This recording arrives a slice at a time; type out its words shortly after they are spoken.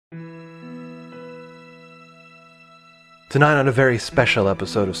Tonight on a very special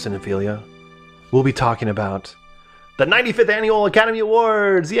episode of Cinephilia, we'll be talking about the 95th Annual Academy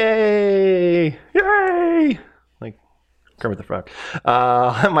Awards! Yay! Yay! Like Kermit the Frog.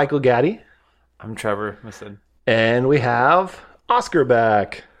 I'm Michael Gaddy. I'm Trevor. Listen. And we have Oscar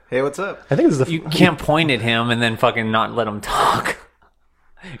back. Hey, what's up? I think this is You can't point at him and then fucking not let him talk.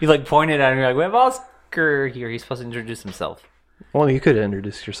 You like pointed at him, you're like, we have Oscar here. He's supposed to introduce himself. Well, you could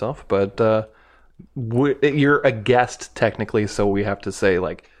introduce yourself, but you're a guest technically, so we have to say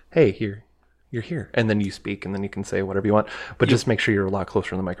like, "Hey, you're here," and then you speak, and then you can say whatever you want. But just make sure you're a lot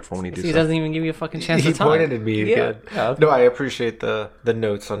closer to the microphone when you do. He doesn't even give you a fucking chance He to talk. pointed at me. Yeah. Yeah. No, I appreciate the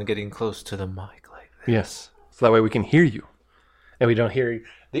notes on getting close to the mic like that. Yes, so that way we can hear you, and we don't hear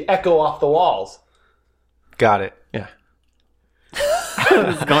the echo off the walls. Got it. Yeah,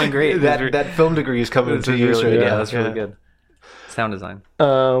 It's going great. That film degree is coming into use right yeah, now. that's really good. Sound design.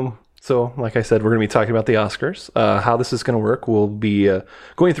 So, like I said, we're going to be talking about the Oscars. How this is going to work, we'll be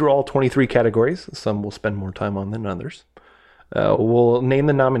going through all 23 categories. Some we'll spend more time on than others. We'll name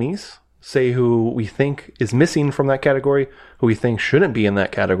the nominees, say who we think is missing from that category, who we think shouldn't be in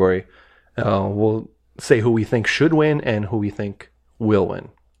that category. We'll say who we think should win and who we think will win.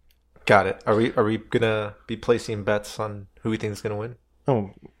 Got it. Are we gonna be placing bets on who we think is gonna win?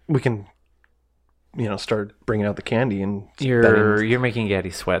 Oh, we can, start bringing out the candy and You're making Gaddy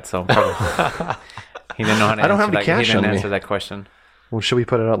sweat, so probably he didn't know how to. I don't have the cash He didn't on me. answer that question. Well, should we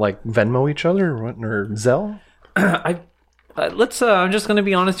put it out like Venmo each other or what, or Zelle? Let's. I'm just going to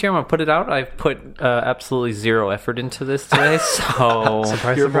be honest here. I'm going to put it out. I've put absolutely zero effort into this today, so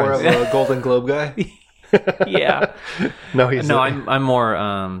Surprise, You're more surprise. of a Golden Globe guy. yeah. No, he's No, I'm more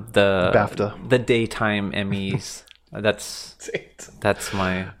the BAFTA. the daytime Emmys. That's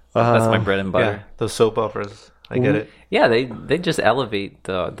my bread and butter. Yeah, those soap operas. I get it. Yeah, they just elevate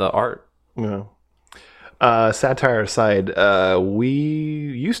the art. Yeah. Satire aside, we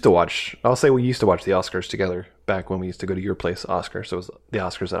used to watch the Oscars together back when we used to go to your place, Oscar. So it was the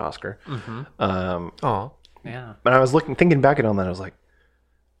Oscars at Oscar. Mm-hmm. Oh, Yeah. And I was thinking back on that, I was like,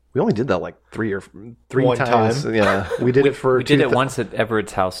 we only did that like three One times. time. Yeah. We did it for We did it once at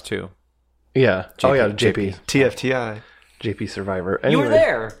Everett's house too. Yeah. Oh yeah, JP. TFTI. JP Survivor. You Anyway, were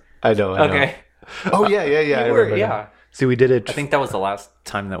there. I know. Okay. Oh yeah. I You were, remember now. yeah. See, we did it. I think that was the last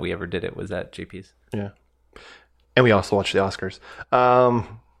time that we ever did it. Was at JP's. Yeah. And we also watched the Oscars.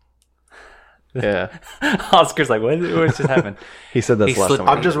 Yeah. Oscar's like, what just happened? He said that's He the last slipped- time.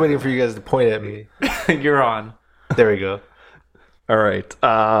 I'm just waiting for you guys to point at me. You're on. There we go. All right.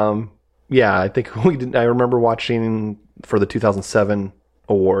 Yeah, I think we did. I remember watching for the 2007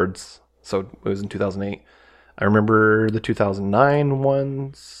 awards. So it was in 2008. I remember the 2009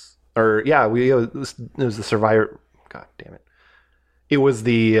 ones. Or yeah, it was the Survivor. God damn it! It was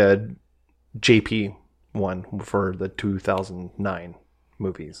the JP one for the 2009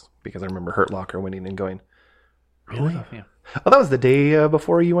 movies because I remember Hurt Locker winning and going. Really? Yeah. Oh, that was the day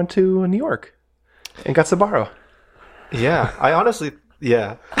before you went to New York and got Sbarro. Yeah, I honestly,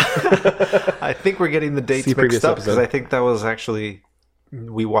 yeah. I think we're getting the dates See previous mixed up because episode. I think that was actually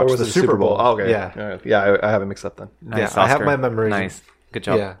we Or watched was the it Super Bowl. Oh, okay. Yeah, Yeah, I have it mixed up then. Nice, I have Oscar. my memories. Nice. Good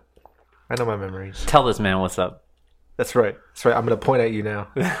job. Yeah, I know my memories. Tell this man what's up. That's right. I'm going to point at you now.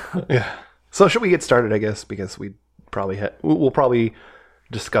 Yeah. So should we get started, I guess, because we probably we'll probably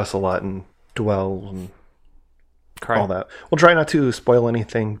discuss a lot and dwell and all that. We'll try not to spoil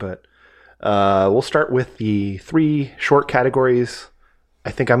anything, but we'll start with the 3 short categories.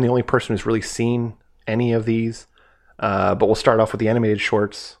 I think I'm the only person who's really seen any of these, but we'll start off with the animated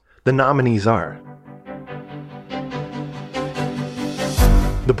shorts. The nominees are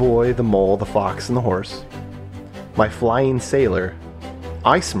The Boy, the Mole, the Fox, and the Horse, My Flying Sailor,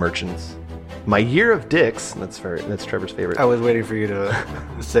 Ice Merchants, My Year of Dicks, that's Trevor's favorite, I was waiting for you to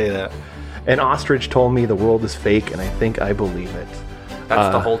say that. An Ostrich Told Me the World is Fake, and I Think I Believe It.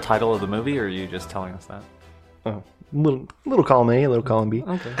 That's the whole title of the movie, or are you just telling us that? Oh, little column A, little column B.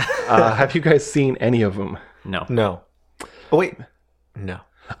 Okay. Have you guys seen any of them? No. No. Oh, wait. No.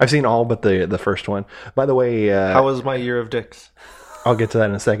 I've seen all but the first one. By the way, How was my year of dicks? I'll get to that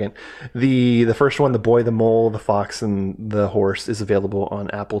in a second. The first one, The Boy, the Mole, the Fox, and the Horse, is available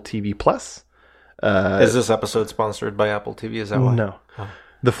on Apple TV Plus. Is this episode sponsored by Apple TV? Is that why? No.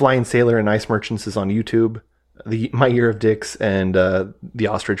 The Flying Sailor and Ice Merchants is on YouTube. The My Year of Dicks and the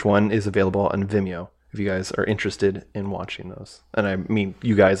Ostrich one is available on Vimeo if you guys are interested in watching those. And I mean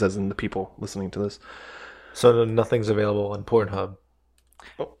you guys as in the people listening to this. So nothing's available on Pornhub.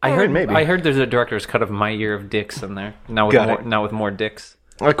 I heard maybe. I heard there's a director's cut of My Year of Dicks in there. Now with more dicks.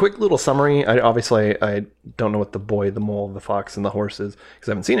 A quick little summary. I don't know what The Boy, the Mole, the Fox, and the Horse is because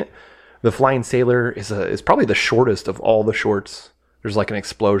I haven't seen it. The Flying Sailor is probably the shortest of all the shorts. There's like an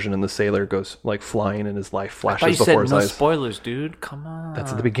explosion and the sailor goes like flying and his life I thought flashes you before said his no eyes. spoilers, dude. Come on.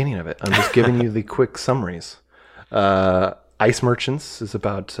 That's at the beginning of it. I'm just giving you the quick summaries. Ice Merchants is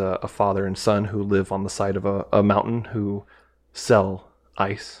about a father and son who live on the side of a mountain who sell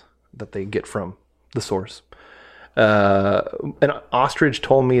ice that they get from the source. An ostrich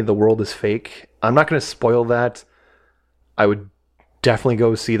told me the world is fake. I'm not going to spoil that. I would definitely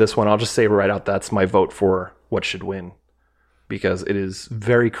go see this one. I'll just say right out that's my vote for what should win because it is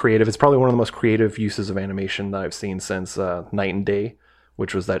very creative. It's probably one of the most creative uses of animation that I've seen since Night and Day,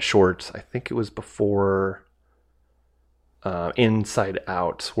 which was that short. I think it was before Inside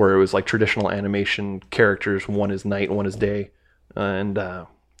Out, where it was like traditional animation characters. One is night, one is day, and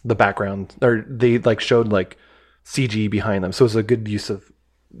the background, or they like showed like CG behind them. So it's a good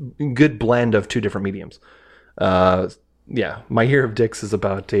good blend of two different mediums. Yeah, My Year of Dicks is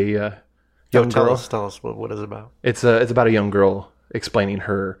about a young girl. Tell us what it's about. It's about a young girl explaining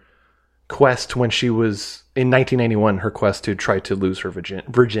her quest when she was in 1991. Her quest to try to lose her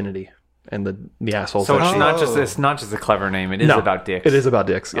virginity, and the assholes. So that it's she- not just a clever name. It is No, about dicks. It is about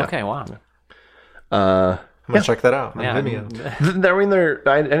dicks. Yeah. Okay, wow. I'm gonna check that out on Yeah, Vimeo. I mean,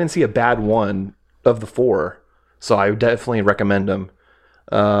 I didn't see a bad one of the four, so I would definitely recommend them.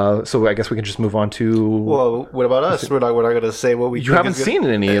 So I guess we can just move on to. Well, what about us? We're not going to say what we. You haven't seen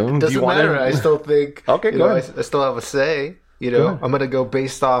any of them. It Do you doesn't want matter. to- I still think. Okay, you go know, ahead. I still have a say. You know, I'm going to go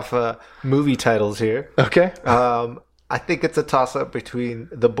based off movie titles here. Okay. I think it's a toss-up between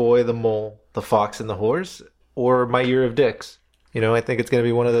The Boy, the Mole, The Fox, and the Horse, or My Year of Dicks. You know, I think it's going to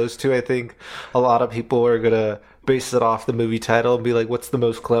be one of those two. I think a lot of people are going to base it off the movie title and be like, what's the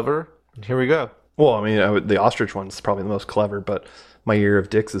most clever? And here we go. Well, I mean, the ostrich one's probably the most clever, but My Year of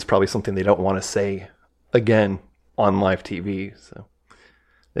Dicks is probably something they don't want to say again on live TV. So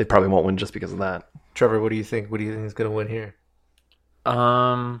they probably won't win just because of that. Trevor, what do you think? What do you think is going to win here?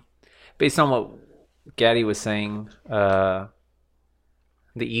 Based on what Gaddy was saying, the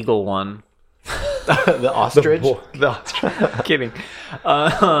eagle won. The ostrich? The ostrich. Kidding.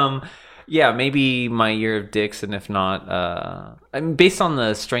 Yeah, maybe My Year of Dicks, and if not, I mean, based on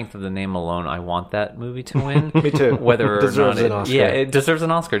the strength of the name alone, I want that movie to win. Me too. Whether or Deserves not an Oscar. yeah, it deserves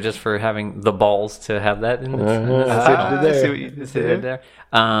an Oscar just for having the balls to have that. In I see what you did there.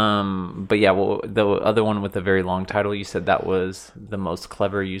 But yeah, well, the other one with the very long title, you said that was the most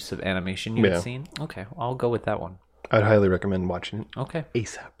clever use of animation you Yeah. had seen. Okay, I'll go with that one. I'd highly recommend watching it Okay,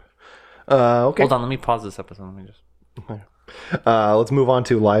 ASAP. Okay. hold on, let me pause this episode. Let me just. Let's move on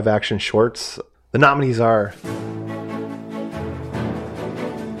to live action shorts. The nominees are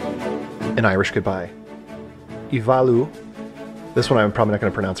An Irish Goodbye, Ivalu, this one I'm probably not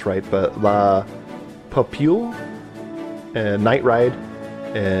going to pronounce right, but La Papule, Night Ride,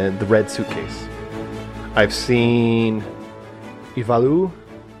 and The Red Suitcase. I've seen Ivalu,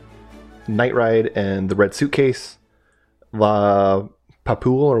 Night Ride, and The Red Suitcase. La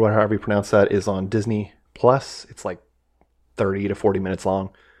Papule, or however you pronounce that, is on Disney Plus. It's like 30 to 40 minutes long.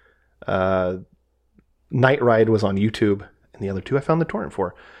 Night Ride was on YouTube, and the other two I found the torrent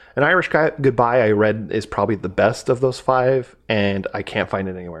for. An Irish Goodbye, I read, is probably the best of those five, and I can't find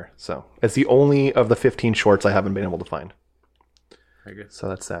it anywhere. So it's the only of the 15 shorts I haven't been able to find. Very good. So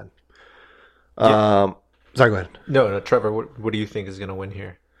that's sad. Yeah. Sorry, go ahead. No, Trevor, what do you think is going to win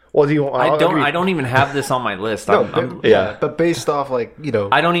here? Well, do you? I don't even have this on my list. Yeah. But based off, like, you know,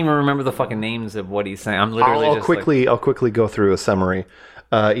 I don't even remember the fucking names of what he's saying. I'm literally I'll just quickly go through a summary.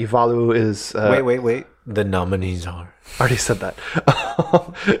 Ivalu is wait. The nominees are. I already said that.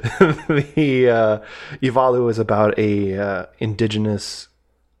 The Ivalu is about a indigenous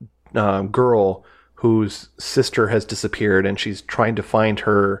girl whose sister has disappeared, and she's trying to find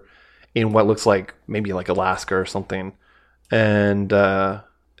her in what looks like maybe like Alaska or something. And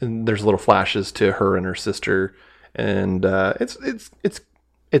there's little flashes to her and her sister, and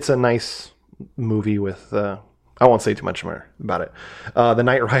it's a nice movie with. I won't say too much more about it. The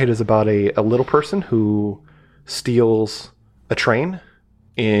Night Ride is about a little person who steals a train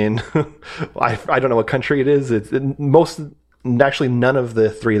in I don't know what country it is. Actually none of the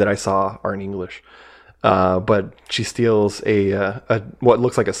three that I saw are in English. But she steals a what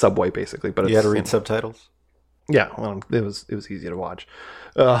looks like a subway basically. But You had to read subtitles? Yeah, well, it was easy to watch.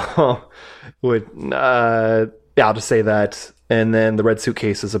 I'll just say that. And then The Red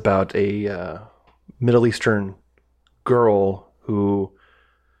Suitcase is about a Middle Eastern girl who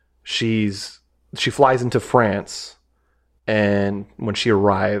she flies into France, and when she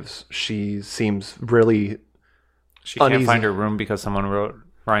arrives, she seems really she can't uneasy. find her room because someone wrote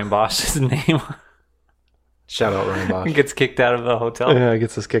Ryan Bosch's name. Shout out Ryan Bosch. Gets kicked out of the hotel. Yeah,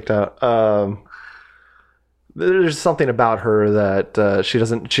 gets us kicked out. There's something about her that she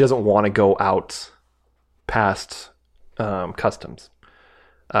doesn't want to go out past customs,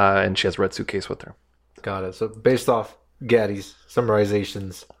 and she has a red suitcase with her. Got it. So based off Gaddy's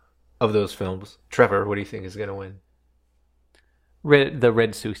summarizations of those films, Trevor, what do you think is going to win? The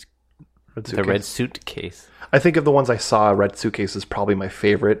red suitcase. I think of the ones I saw, Red Suitcase is probably my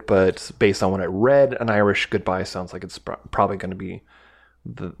favorite, but based on what I read, An Irish Goodbye sounds like it's probably going to be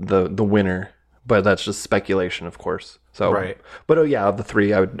the winner. But that's just speculation, of course. So, right. But yeah, of the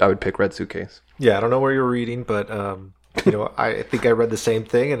three, I would pick Red Suitcase. Yeah, I don't know where you're reading, but I think I read the same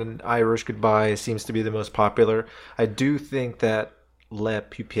thing, and An Irish Goodbye seems to be the most popular. I do think that Le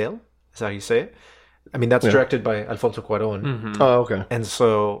Pupille is how you say it. I mean, that's directed by Alfonso Cuarón. Mm-hmm. Oh, okay. And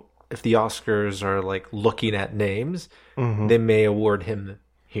so if the Oscars are like looking at names, they may award him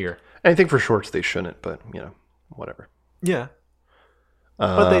here. I think for shorts they shouldn't, but whatever. Yeah.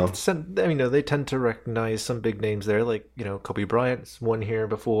 But they tend to recognize some big names there, like, Kobe Bryant's won here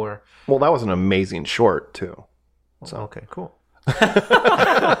before. Well, that was an amazing short too. So Okay, cool.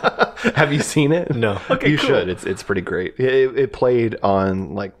 have you seen it? No. Okay, you should. It's pretty great. It played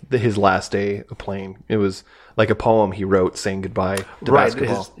on like his last day of playing. It was like a poem he wrote saying goodbye to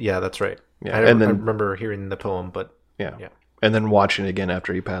basketball. Yeah, that's right. Yeah, I and then remember hearing the poem, but yeah, and then watching it again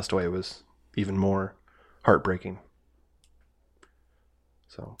after he passed away was even more heartbreaking.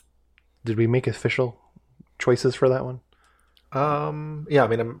 So, did we make official choices for that one? Yeah, I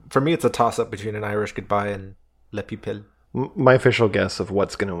mean, for me, it's a toss-up between An Irish Goodbye and Le Pupille. My official guess of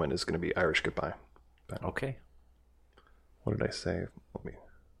what's going to win is going to be Irish Goodbye. But Okay. what did I say?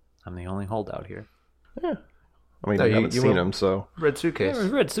 I'm the only holdout here. Yeah. I mean, No, you you- haven't you seen will- them, so Red Suitcase. Yeah,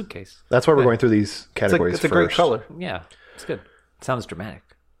 red suitcase. that's why we're going through these categories It's a first. great color. Yeah, it's good. Sounds dramatic.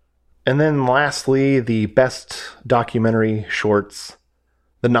 And then lastly, the best documentary shorts.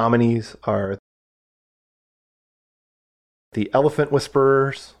 The nominees are The Elephant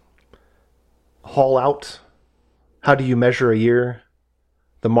Whisperers, Haul Out, How Do You Measure a Year,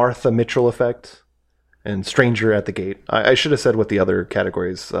 The Martha Mitchell Effect, and Stranger at the Gate. I should have said what the other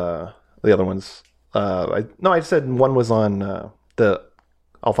categories, the other ones. I said one was on the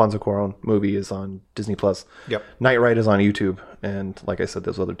Alfonso Cuarón movie is on Disney Plus. Yep. Night Ride is on YouTube, and like I said,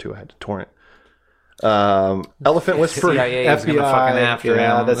 those other two I had to torrent. Elephant Whisperer. CIA is gonna FBI, fucking after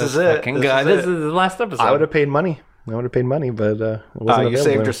yeah, him. this is it. Fucking This guy. is This it. is the last episode. I would have paid money. But it wasn't You available.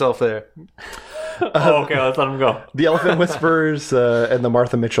 saved yourself there. Oh, okay, let's let him go. The Elephant Whisperers and the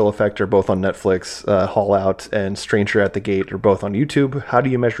Martha Mitchell Effect are both on Netflix. Haul Out and Stranger at the Gate are both on YouTube. How Do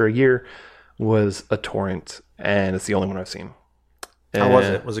You Measure a Year was a torrent, and it's the only one I've seen. How was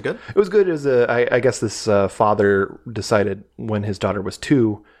it? Was it good? It was good. It was I guess this father decided when his daughter was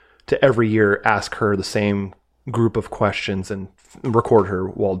 2 to every year ask her the same group of questions and record her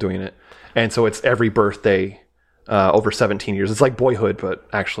while doing it. And so it's every birthday over 17 years. It's like Boyhood, but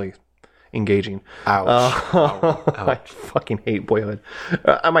actually engaging. Ouch. I fucking hate Boyhood.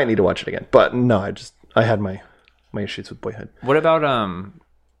 I might need to watch it again. But no, I had my issues with Boyhood. What about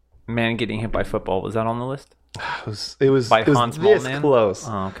man getting hit by football? Was that on the list? It was By it was Hans this Moleman? close.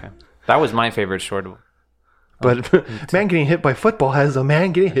 Oh, okay. That was my favorite short. But man getting hit by football has a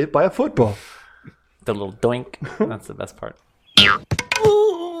man getting hit by a football. The little doink. That's the best part.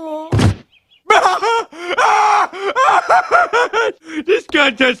 This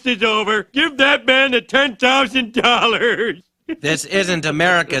contest is over. Give that man the $10,000. This isn't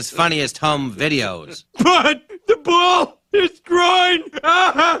America's Funniest Home Videos. But the ball is groin.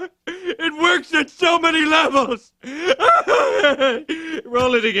 It works at so many levels.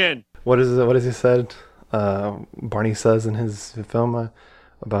 Roll it again. What is he said? Barney says in his film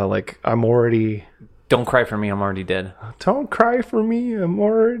about like I'm already. Don't cry for me. I'm already dead. Don't cry for me. I'm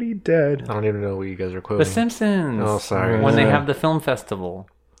already dead. I don't even know what you guys are The quoting. Simpsons. Oh, sorry. When they Yeah. have the film festival.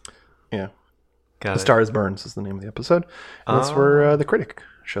 Yeah. Got The it. Star is Burns is the name of the episode. And that's where the critic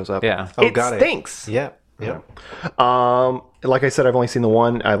shows up. Yeah. Oh, It got it. stinks. Yeah. Yeah. Like I said, I've only seen the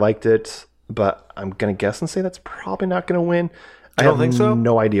one. I liked it, but I'm gonna guess and say that's probably not gonna win. I don't have think so?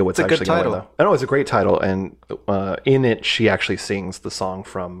 no idea what's It's a good actually going to win, title. though. I know it's a great title, and in it, she actually sings the song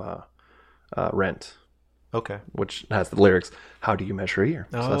from Rent, Okay. which has the lyrics, How Do You Measure a Year?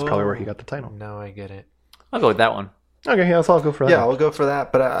 So that's probably where he got the title. Now I get it. I'll go with that one. Okay, yeah, so I'll go for that. Yeah, I'll go for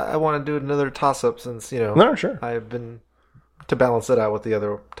that. But I want to do another toss-up since, No, sure. I've been to balance it out with the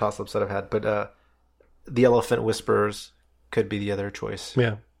other toss-ups that I've had. But The Elephant Whisperers could be the other choice.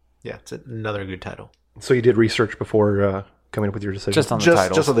 Yeah. Yeah, it's another good title. So you did research before coming up with your decision? Just on the Just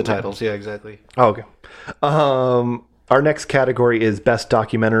titles. on the titles. Yeah, exactly. Oh, okay. Our next category is Best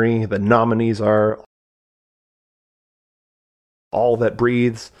Documentary. The nominees are All That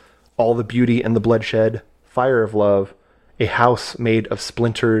Breathes, All the Beauty and the Bloodshed, Fire of Love, A House Made of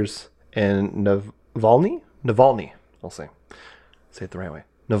Splinters, and Navalny, I'll say it the right way.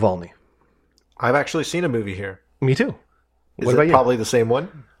 Navalny. I've actually seen a movie here. Me too. Is What it about you? probably the same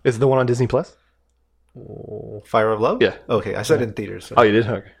one? Is it the one on Disney Plus? Fire of Love? Yeah. Okay, I said in theaters. So. Oh, you did?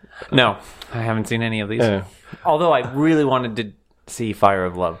 Okay. No, I haven't seen any of these. Yeah. Although I really wanted to see Fire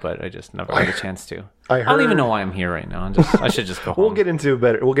of Love, but I just never had a chance to. I don't even know why I'm here right now. I should just go home. We'll get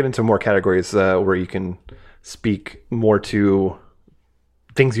into more categories where you can speak more to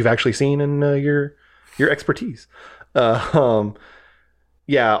things you've actually seen and your expertise.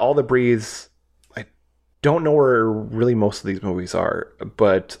 Yeah, All That Breathes. I don't know where really most of these movies are,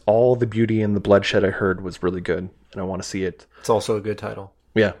 but All the Beauty and the Bloodshed I heard was really good, and I want to see it. It's also a good title.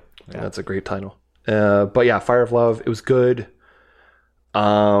 Yeah, that's a great title. But yeah, Fire of Love, it was good.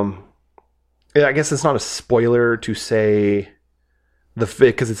 Yeah, I guess it's not a spoiler to say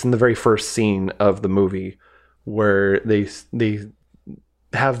because it's in the very first scene of the movie where they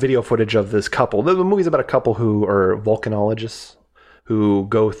have video footage of this couple. The movie's about a couple who are volcanologists who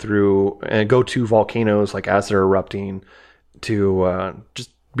go to volcanoes like as they're erupting to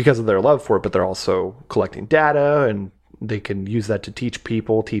just because of their love for it, but they're also collecting data and they can use that to teach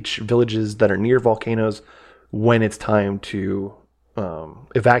villages that are near volcanoes when it's time to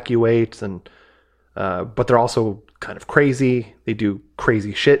evacuate, and but they're also kind of crazy. They do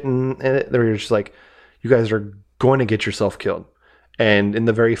crazy shit, and they're just like, you guys are going to get yourself killed. And in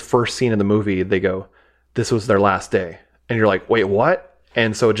the very first scene of the movie, they go, this was their last day. And you're like, wait, what?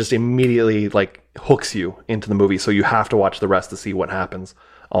 And so it just immediately like hooks you into the movie. So you have to watch the rest to see what happens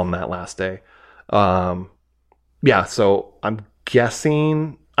on that last day. Yeah, so I'm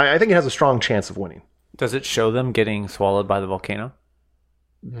guessing, I think it has a strong chance of winning. Does it show them getting swallowed by the volcano?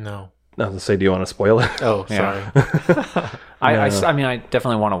 No. I was to say, do you want to spoil it? Oh, Yeah. sorry. I mean, I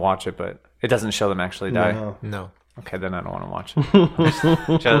definitely want to watch it, but it doesn't show them actually die. No. Okay, then I don't want to watch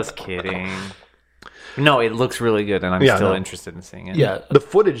it. Just kidding. No, it looks really good, and I'm still interested in seeing it. Yeah. The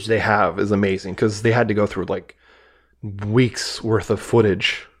footage they have is amazing because they had to go through like weeks worth of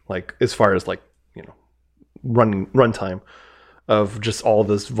footage, like as far as like, you know, runtime of just all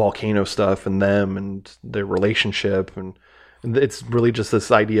this volcano stuff and them and their relationship. And it's really just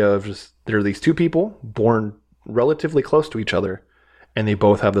this idea of just, there are these two people born relatively close to each other and they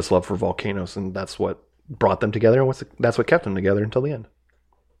both have this love for volcanoes, and that's what brought them together, and that's what kept them together until the end.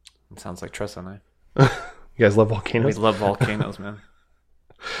 It sounds like Tress and I. You guys love volcanoes? We love volcanoes, man.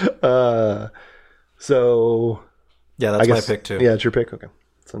 So Yeah, that's my pick too. Yeah, it's your pick. Okay,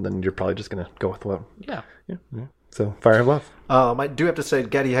 so then you're probably just gonna go with what? Yeah. So Fire of Love. I do have to say,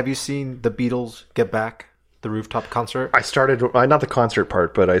 Getty, have you seen the Beatles Get Back, the rooftop concert? I started not the concert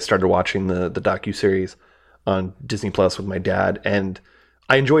part, but I started watching the docu-series on Disney Plus with my dad, and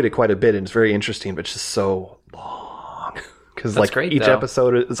I enjoyed it quite a bit, and it's very interesting, but it's just so long because like great, each though.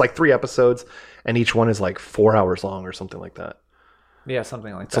 episode, it's like 3 episodes, and each one is like 4 hours long or something like that. Yeah,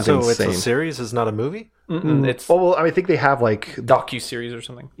 something like that. So it's insane. a series, it's not a movie? It's Well, I think they have like docu-series or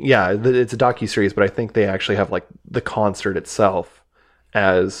something. yeah, it's a docu-series, but I think they actually have like the concert itself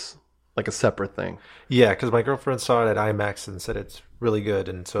as like a separate thing. Yeah, because my girlfriend saw it at IMAX and said it's really good.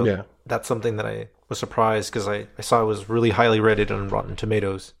 And so Yeah. that's something that I was surprised because I saw it was really highly rated on Rotten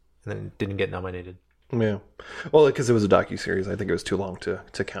Tomatoes and then it didn't get nominated. Yeah, well, because it was a docu-series, I think it was too long to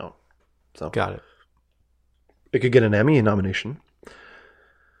count. So Got it. it could get an Emmy nomination.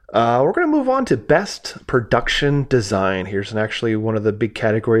 We're going to move on to Best Production Design. Here's actually one of the big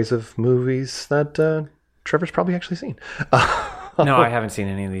categories of movies that Trevor's probably actually seen. No, I haven't seen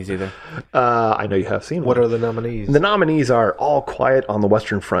any of these either. I know you have seen What one. are the nominees? The nominees are All Quiet on the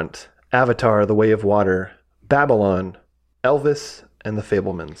Western Front, Avatar: The Way of Water, Babylon, Elvis, and The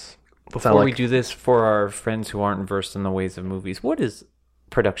Fabelmans. Before we do this, for our friends who aren't versed in the ways of movies, what is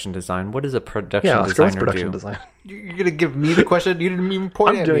production design? What does a production Oscar, what's designer production do? design? You're going to give me the question? You didn't even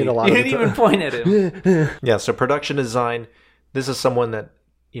point I'm at doing me. a lot You of didn't the even point at him. Yeah, so production design, this is someone that,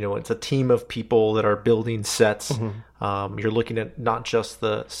 you know, it's a team of people that are building sets. You're looking at not just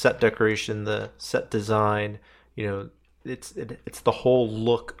the set decoration, the set design, you know, it's the whole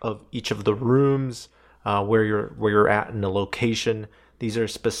look of each of the rooms, where you're at in the location. These are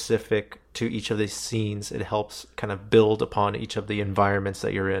specific to each of these scenes. It helps kind of build upon each of the environments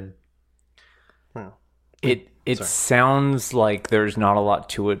that you're in. It sounds like there's not a lot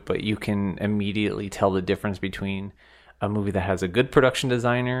to it, but you can immediately tell the difference between a movie that has a good production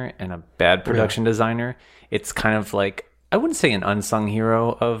designer and a bad production designer. It's kind of like, I wouldn't say an unsung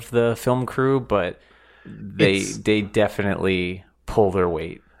hero of the film crew, but they definitely pull their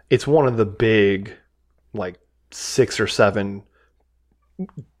weight. It's one of the big, like 6 or 7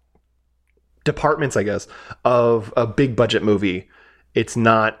 departments, I guess, of a big budget movie, it's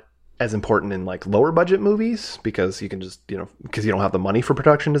not as important in like lower budget movies because you can just, because you don't have the money for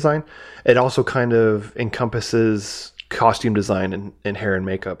production design. It also kind of encompasses costume design and hair and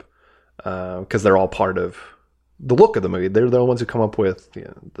makeup because they're all part of the look of the movie. They're the ones who come up with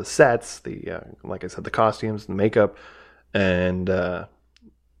the sets, like I said, the costumes, the makeup, and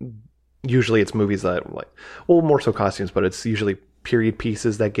usually it's movies that more so costumes, but it's usually period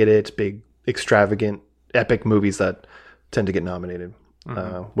pieces that get it, big, extravagant, epic movies that tend to get nominated,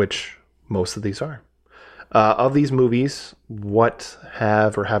 which most of these are. Of these movies, what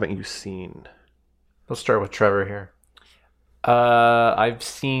have or haven't you seen? Let's start with Trevor here. I've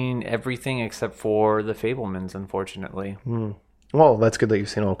seen everything except for The Fabelmans, unfortunately. Well, that's good that you've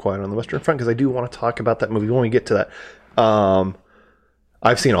seen All Quiet on the Western Front because I do want to talk about that movie when we get to that.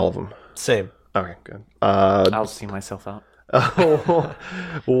 I've seen all of them. Same. Okay, good. I'll see myself out.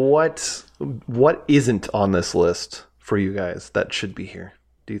 What isn't on this list for you guys that should be here,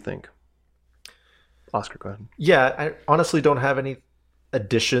 do you think? Oscar, go ahead. Yeah, I honestly don't have any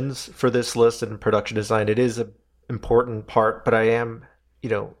additions for this list in production design. It is an important part, but I am,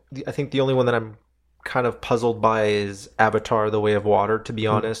 I think the only one that I'm kind of puzzled by is Avatar: The Way of Water, to be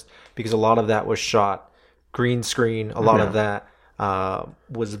honest, because a lot of that was shot green screen. A lot of that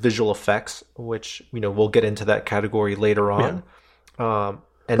was visual effects, which, we'll get into that category later on. And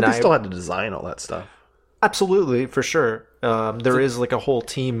but they still had to design all that stuff. Absolutely, for sure. There is like a whole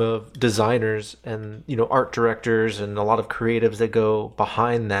team of designers and art directors and a lot of creatives that go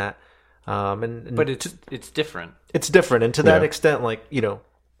behind that. But it's different. It's different, and to that extent, like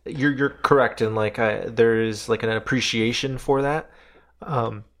you're correct, and like there is like an appreciation for that.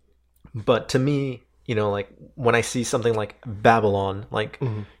 But to me, like when I see something like Babylon, like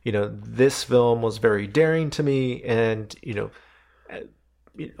this film was very daring to me, and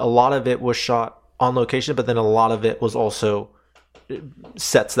a lot of it was shot on location, but then a lot of it was also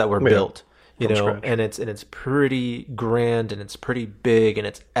sets that were built, and it's pretty grand and it's pretty big and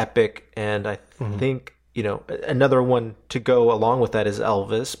it's epic. And I think, another one to go along with that is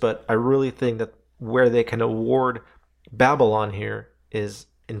Elvis, but I really think that where they can award Babylon here is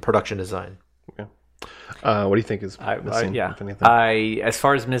in production design. Okay. What do you think is missing? If anything? As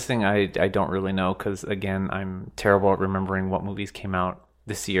far as missing, I don't really know because again, I'm terrible at remembering what movies came out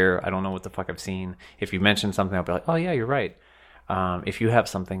this year. I don't know what the fuck I've seen. If you mention something, I'll be like, oh yeah, you're right. If you have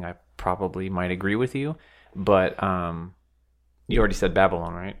something, I probably might agree with you. But you already said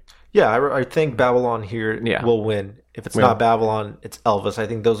Babylon, right? Yeah, I think Babylon here will win. If it's not Babylon, it's Elvis. I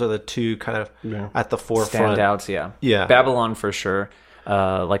think those are the two kind of at the forefront. Standouts, yeah. Babylon for sure.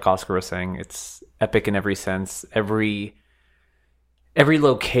 Like Oscar was saying, it's epic in every sense. Every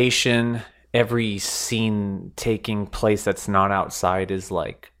location, every scene taking place that's not outside is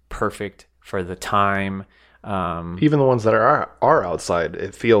like perfect for the time. Even the ones that are outside,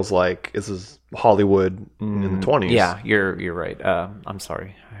 it feels like this is Hollywood in the 20s. Yeah, you're right. I'm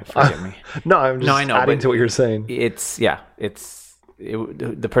sorry. Forgive me. No, I'm just I know, adding to what you're saying. The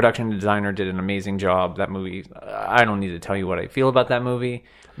production designer did an amazing job. That movie, I don't need to tell you what I feel about that movie,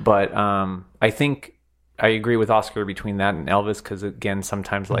 but I think I agree with Oscar between that and Elvis because, again,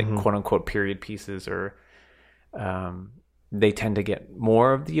 sometimes like quote-unquote period pieces or they tend to get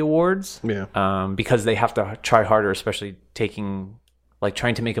more of the awards because they have to try harder, especially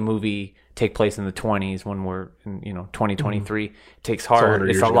trying to make a movie take place in the 20s when we're in 2023. It takes hard.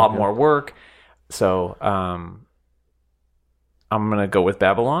 It's a lot more work. So I'm going to go with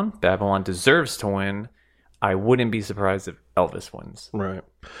Babylon. Babylon deserves to win. I wouldn't be surprised if Elvis wins. Right.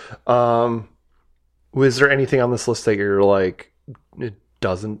 Was there anything on this list that you're like, you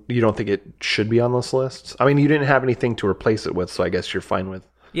don't think it should be on this list? I mean, you didn't have anything to replace it with, so I guess you're fine with.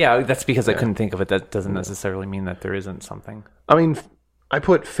 Yeah, that's because I couldn't think of it. That doesn't necessarily mean that there isn't something. I mean, I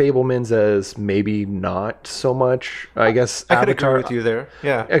put Fabelmans as maybe not so much. I guess I could agree with you there.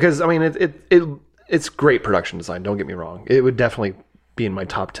 Yeah, because I mean, it's great production design. Don't get me wrong. It would definitely be in my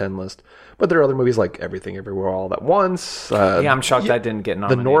top 10 list. But there are other movies like Everything Everywhere All at Once. I'm shocked that didn't get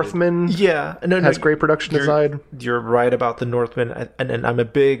nominated. The Northman. Yeah, has great production design. You're right about The Northman, and I'm a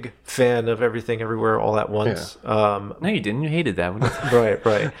big fan of Everything Everywhere All at Once. No, you didn't. You hated that.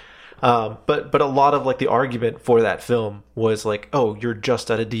 Right. But a lot of like the argument for that film was like, oh, you're just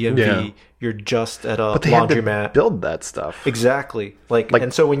at a DMV, you're just at a laundromat. Had to build that stuff exactly. Like,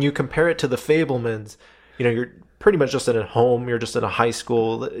 and so when you compare it to the Fabelmans, you're pretty much just in a home. You're just in a high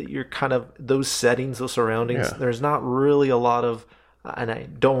school. You're kind of those settings, those surroundings. Yeah. There's not really a lot of, and I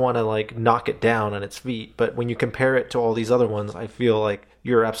don't want to like knock it down on its feet, but when you compare it to all these other ones, I feel like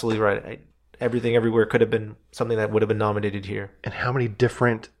you're absolutely right. Everything Everywhere could have been something that would have been nominated here. And how many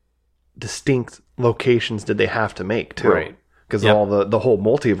different distinct locations did they have to make too? Right. Because all the whole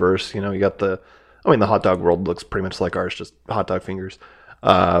multiverse, you got the hot dog world looks pretty much like ours, just hot dog fingers.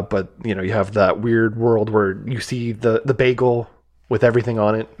 But you have that weird world where you see the bagel with everything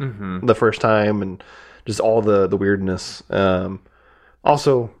on it the first time, and just all the weirdness.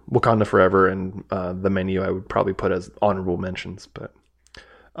 Also, Wakanda Forever and The Menu I would probably put as honorable mentions. But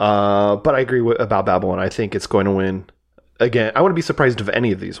I agree about Babylon. I think it's going to win. Again, I wouldn't be surprised if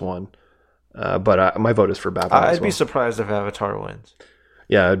any of these won. But my vote is for Babylon. I'd be surprised if Avatar wins.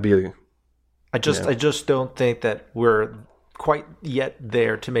 Yeah, it'd be. I just don't think that we're quite yet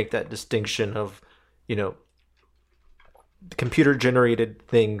there to make that distinction of, computer generated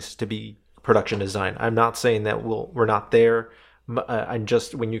things to be production design. I'm not saying that we're not there. I'm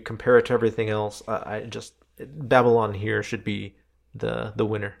just, when you compare it to everything else, Babylon here should be the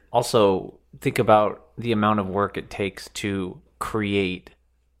winner. Also, think about the amount of work it takes to create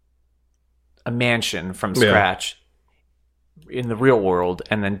a mansion from scratch in the real world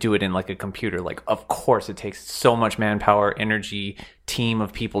and then do it in like a computer. Like, of course it takes so much manpower, energy, team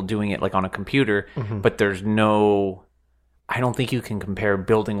of people doing it like on a computer, but there's no, I don't think you can compare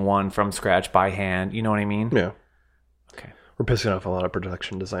building one from scratch by hand. You know what I mean? Yeah. Okay. We're pissing off a lot of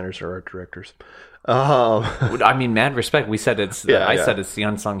production designers or art directors. I mean, mad respect. We said it's. I yeah. said it's the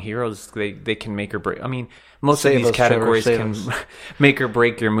unsung heroes. They can make or break. I mean, most Save of these us, Trevor, categories save can us. make or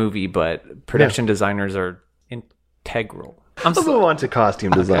break your movie, but production designers are integral. Let's move on to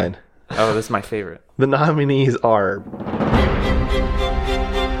costume design. Oh, this is my favorite. The nominees are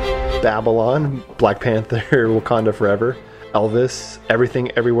Babylon, Black Panther, Wakanda Forever, Elvis, Everything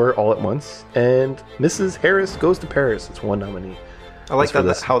Everywhere All at Once, and Mrs. Harris Goes to Paris. It's one nominee. I like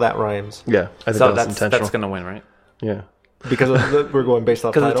how that rhymes. Yeah, I think So that's intentional. that's gonna win, right? Yeah. Because we're going based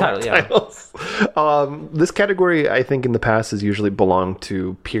off Because title. the title, yeah. This category, I think, in the past has usually belonged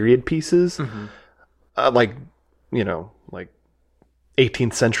to period pieces, like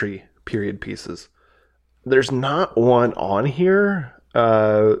 18th century period pieces. There's not one on here.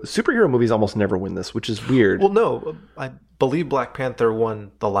 Superhero movies almost never win this, which is weird. Well, no, I believe Black Panther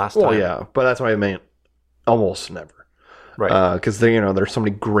won the last time. Well, yeah, but that's what I meant. Almost never. Right. Because there's so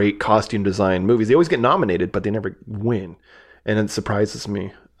many great costume design movies. They always get nominated, but they never win, and it surprises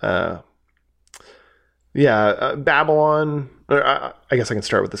me. Babylon. I guess I can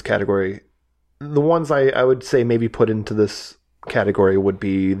start with this category. The ones I would say maybe put into this category would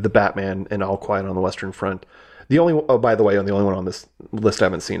be the Batman and All Quiet on the Western Front. The only one on this list I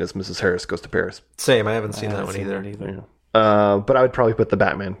haven't seen is Mrs. Harris Goes to Paris. Same. I haven't seen that one either. Yeah. But I would probably put the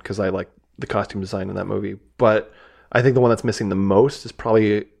Batman because I like the costume design in that movie. But I think the one that's missing the most is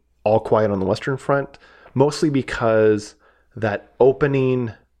probably All Quiet on the Western Front, mostly because one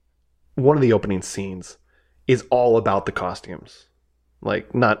of the opening scenes is all about the costumes.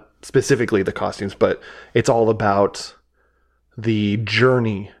 Like, not specifically the costumes, but it's all about the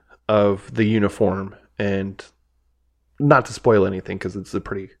journey of the uniform. And not to spoil anything, because it's a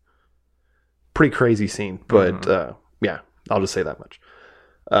pretty crazy scene. But I'll just say that much.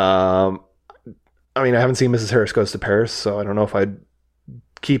 I mean, I haven't seen Mrs. Harris Goes to Paris, so I don't know if I'd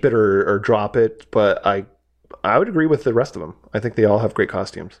keep it or drop it. But I would agree with the rest of them. I think they all have great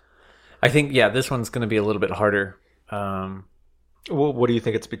costumes. I think this one's going to be a little bit harder. Well, what do you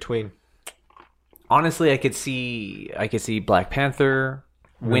think it's between? Honestly, I could see Black Panther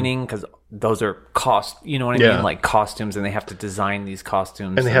winning because those are you know what I mean? Like costumes, and they have to design these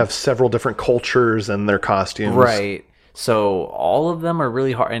costumes. And they have several different cultures and their costumes. Right. So all of them are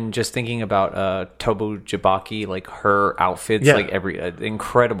really hard. And just thinking about Tobo Jabaki, like her outfits, like every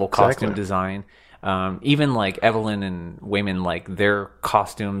incredible costume design. Even like Evelyn and Wayman, like their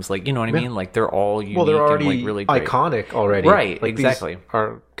costumes, like, you know what I mean? Like they're all unique. Well, they're already and, like, really great. iconic already. Right, like, exactly.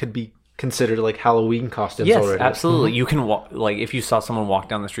 Could be considered like Halloween costumes yes, already. absolutely. You can walk, like, if you saw someone walk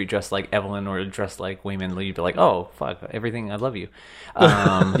down the street dressed like Evelyn or dressed like Wayman, you'd be like, oh, fuck, everything, I love you.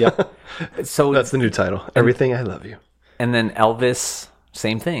 So that's the new title. Everything, I love you. And then Elvis,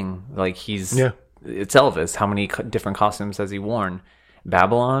 same thing. Like it's Elvis. How many different costumes has he worn?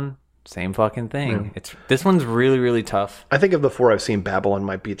 Babylon, same fucking thing. This one's really, really tough. I think of the four I've seen, Babylon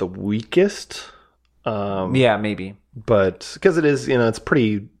might be the weakest. Maybe. But because it is, it's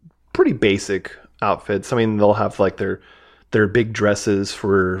pretty basic outfits. I mean, they'll have like their big dresses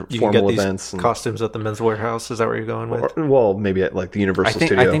for formal events. And costumes at the Men's Warehouse. Is that where you're going with? Well, maybe at like the Universal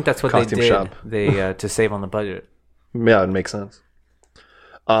Studio. I think that's what they did. Shop. They to save on the budget. Yeah, it makes sense.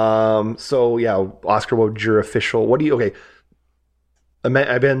 So yeah, Oscar, what would your official? What do you? Okay,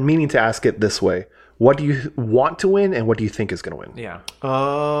 I've been meaning to ask it this way: what do you want to win, and what do you think is going to win? Yeah.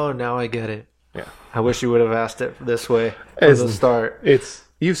 Oh, now I get it. Yeah. I wish you would have asked it this way from the start.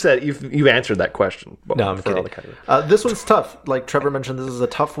 You've answered that question. No, I'm kidding. This one's tough. Like Trevor mentioned, this is a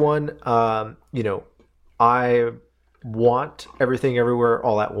tough one. I want Everything Everywhere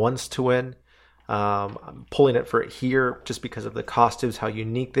All at Once to win. I'm pulling it for it here just because of the costumes, how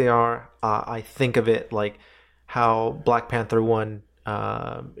unique they are. I think of it like how Black Panther won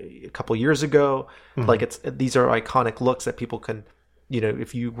a couple years ago. Mm-hmm. Like these are iconic looks that people can,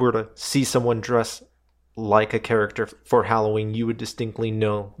 if you were to see someone dress like a character for Halloween, you would distinctly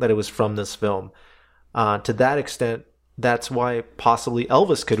know that it was from this film. To that extent, that's why possibly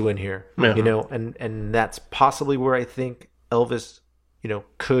Elvis could win here, and that's possibly where I think Elvis,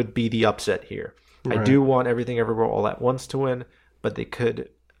 could be the upset here. Right. I do want Everything Everywhere All at Once to win, but it could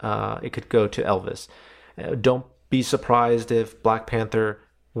go to Elvis. Don't be surprised if Black Panther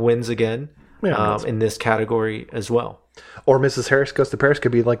wins again in this category as well. Or Mrs. Harris Goes to Paris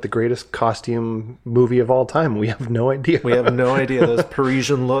could be like the greatest costume movie of all time. We have no idea. We have no idea. Those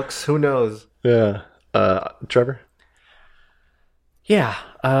Parisian looks, who knows? Yeah. Trevor? Yeah.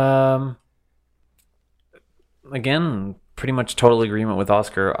 Again, pretty much total agreement with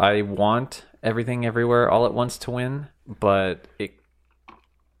Oscar. I want Everything Everywhere All at Once to win, but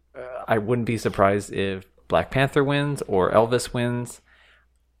I wouldn't be surprised if Black Panther wins or Elvis wins.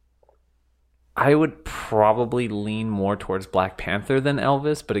 I would probably lean more towards Black Panther than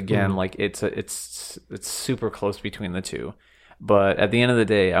Elvis, but again, like it's super close between the two. But at the end of the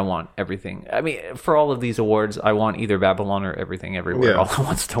day, I want everything. I mean, for all of these awards, I want either Babylon or Everything Everywhere All at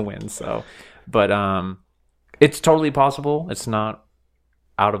Once to win. So, but it's totally possible. It's not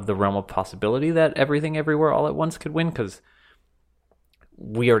out of the realm of possibility that Everything Everywhere All at Once could win, because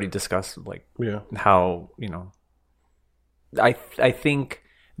we already discussed how I think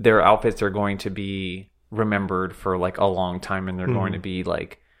their outfits are going to be remembered for like a long time, and they're going to be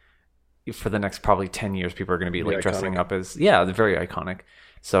like, for the next probably 10 years, people are going to be like dressing up as, they're very iconic.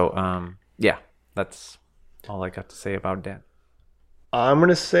 So, that's all I got to say about that. I'm going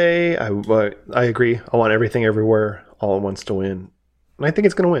to say, I agree. I want Everything Everywhere All at Once to win. And I think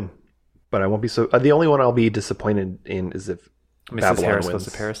it's going to win. But I won't be so, the only one I'll be disappointed in is if Mrs. Babylon Harris wins.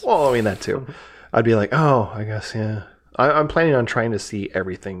 Goes to Paris. Well, I mean, that too. I'd be like, oh, I guess, yeah. I'm planning on trying to see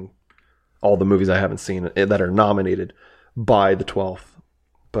everything, all the movies I haven't seen that are nominated by the 12th.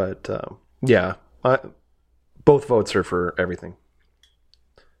 But, both votes are for Everything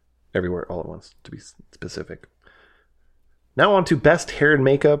Everywhere All at Once, to be specific. Now on to Best Hair and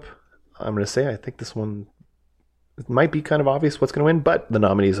Makeup. I'm going to say I think this one, it might be kind of obvious what's going to win, but the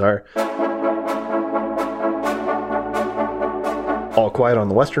nominees are All Quiet on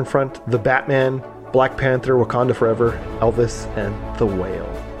the Western Front, The Batman, Black Panther, Wakanda Forever, Elvis, and The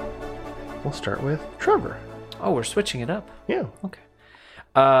Whale. We'll start with Trevor. Oh, we're switching it up. Yeah. Okay.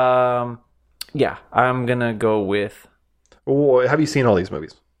 I'm gonna go with. Have you seen all these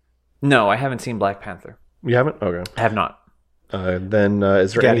movies? No, I haven't seen Black Panther. You haven't? Okay. I have not. Then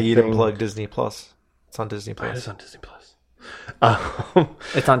is there Gotta anything? eat and plug Disney Plus. It's on Disney Plus. It is on Disney Plus.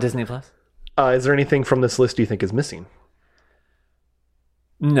 It's on Disney Plus. Is there anything from this list you think is missing?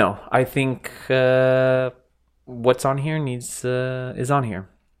 No, I think what's on here is on here.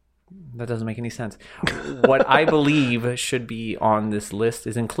 That doesn't make any sense. What I believe should be on this list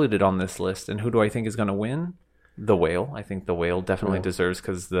is included on this list. And who do I think is going to win? The Whale. I think The Whale definitely deserves,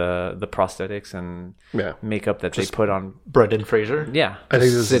 because the prosthetics and makeup that they put on Brendan Fraser. Yeah. I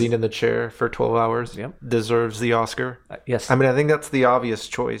think sitting in the chair for 12 hours Yep. deserves the Oscar. Yes. I mean, I think that's the obvious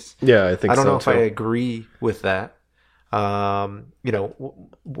choice. Yeah, I think so. I don't know if too. I agree with that.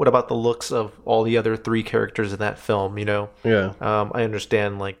 What about the looks of all the other three characters in that film? Yeah. I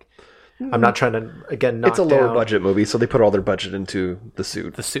understand. Like, I'm not trying to knock It's a lower down. budget movie, so they put all their budget into the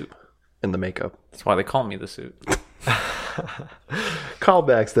suit. The suit. And the makeup. That's why they call me the suit.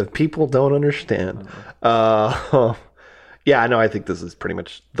 Callbacks that people don't understand. I think this is pretty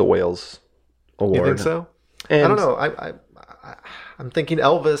much the Whale's award. You think so? And I don't know. I'm thinking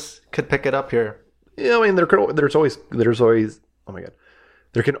Elvis could pick it up here. Yeah, I mean, there's always. Oh my god,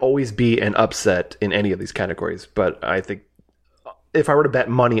 there can always be an upset in any of these categories. But I think if I were to bet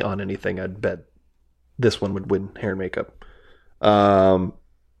money on anything, I'd bet this one would win hair and makeup.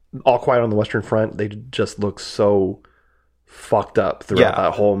 All Quiet on the Western Front, they just look so fucked up throughout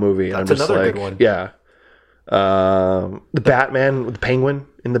that whole movie. That's I'm just another like, good one. Yeah. The Batman, the Penguin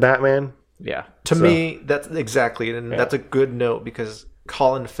in the Batman. Yeah. To me, that's exactly, and that's a good note, because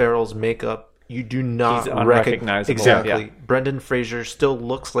Colin Farrell's makeup, you do not He's unrecognizable. Exactly. Yeah. Brendan Fraser still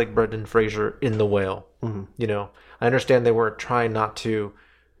looks like Brendan Fraser in The Whale. Mm-hmm. I understand they were trying not to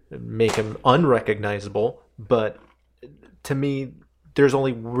make him unrecognizable, but to me, there's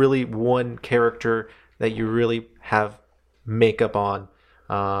only really one character that you really have makeup on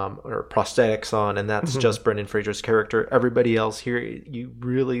or prosthetics on, and that's just Brendan Fraser's character. Everybody else here,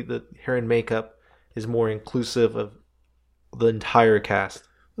 the hair and makeup is more inclusive of the entire cast.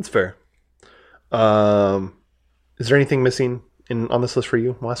 That's fair. Is there anything missing on this list for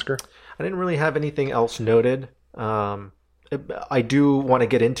you, Oscar? I didn't really have anything else noted. I do want to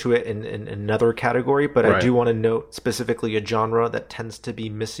get into it in another category, but I do want to note specifically a genre that tends to be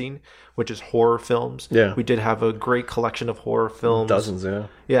missing, which is horror films. Yeah. We did have a great collection of horror films. Dozens, yeah.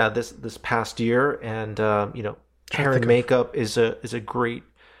 Yeah, this past year. And, hair and makeup is a great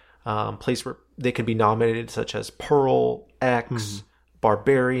place where they can be nominated, such as Pearl, X,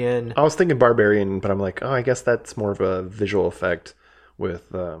 Barbarian. I was thinking Barbarian, but I'm like, I guess that's more of a visual effect with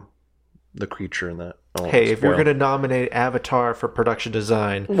the creature in that. Hey, if you're going to nominate Avatar for production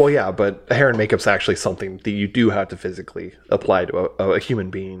design... Well, yeah, but hair and makeup's actually something that you do have to physically apply to a human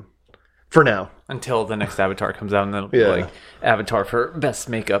being. For now. Until the next Avatar comes out, and then it'll be like Avatar for best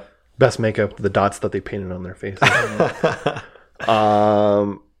makeup. Best makeup, the dots that they painted on their faces.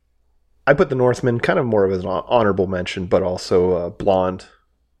 I put The Northman kind of more of as an honorable mention, but also Blonde,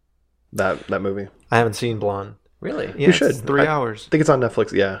 that movie. I haven't seen Blonde. Really? Yeah, you should. It's 3 hours. I think it's on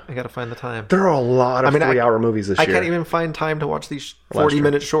Netflix, yeah. I got to find the time. There are a lot of 3-hour movies this year. I can't even find time to watch these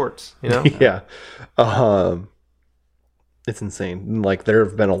 40-minute shorts, you know? Yeah. It's insane. Like, there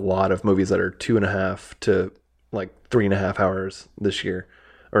have been a lot of movies that are 2.5 to, 3.5 hours this year,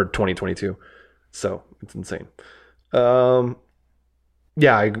 or 2022. So, it's insane.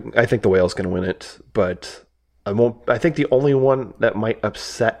 Yeah, I think The Whale's going to win it, but I think the only one that might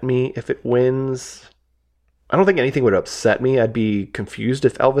upset me if it wins... I don't think anything would upset me. I'd be confused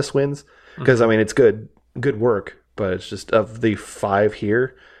if Elvis wins because it's good work, but it's just of the 5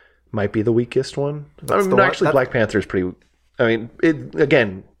 here, might be the weakest one. Black Panther is pretty. It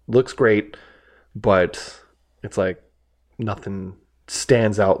again looks great, but it's like nothing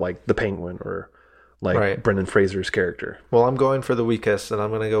stands out like the Penguin or like Brendan Fraser's character. Well, I'm going for the weakest, and I'm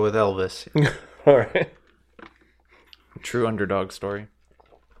going to go with Elvis. All right, true underdog story.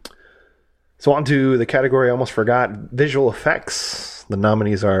 So on to the category I almost forgot, visual effects. The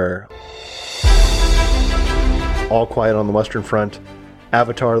nominees are All Quiet on the Western Front,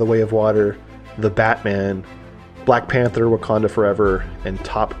 Avatar: The Way of Water, The Batman, Black Panther: Wakanda Forever, and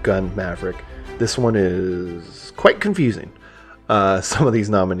Top Gun: Maverick. This one is quite confusing, some of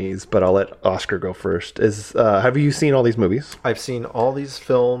these nominees, but I'll let Oscar go first. Have you seen all these movies? I've seen all these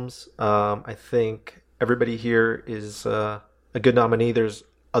films. I think everybody here is a good nominee. There's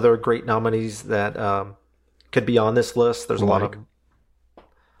other great nominees that could be on this list. There's a lot of...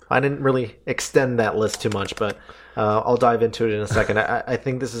 I didn't really extend that list too much, but I'll dive into it in a second. I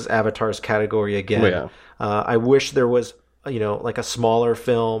think this is Avatar's category again. Oh, yeah. I wish there was, a smaller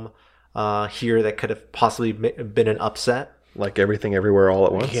film here that could have possibly been an upset. Like Everything Everywhere All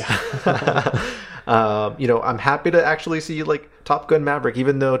at Once? Yeah. I'm happy to actually see Top Gun Maverick,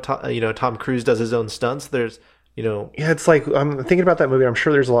 even though Tom Cruise does his own stunts. There's Yeah, it's like, I'm thinking about that movie. I'm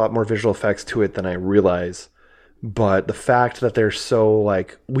sure there's a lot more visual effects to it than I realize. But the fact that they're so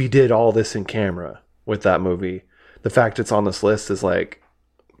we did all this in camera with that movie, the fact it's on this list is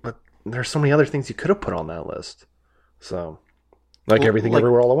but there's so many other things you could have put on that list. So, Everything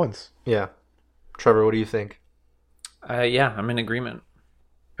Everywhere All at Once. Yeah. Trevor, what do you think? Yeah, I'm in agreement.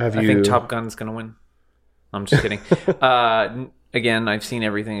 I think Top Gun's going to win. I'm just kidding. Again, I've seen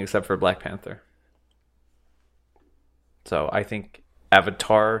everything except for Black Panther. So I think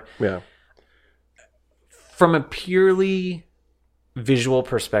Avatar, from a purely visual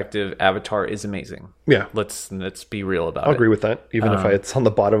perspective, Avatar is amazing. Yeah, let's be real about it. I'll agree with that, even if it's on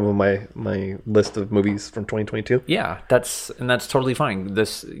the bottom of my list of movies from 2022. Yeah, that's totally fine.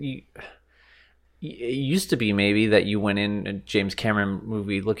 It used to be maybe that you went in a James Cameron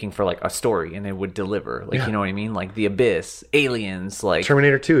movie looking for a story and it would deliver. You know what I mean? Like The Abyss, Aliens,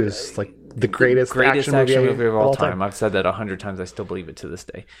 Terminator 2 is the greatest action movie of all time. I've said that 100 times. I still believe it to this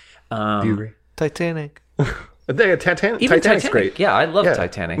day. Do you agree? Titanic. Titanic's great. Yeah, I love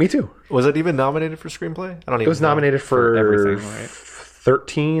Titanic. Me too. Was it even nominated for screenplay? I don't even know. It was nominated for everything, right?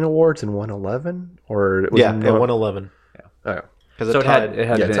 13 awards and won 11? Or it was it won 11. Yeah. Oh. So it had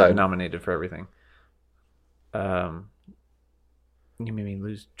been nominated for everything. You made me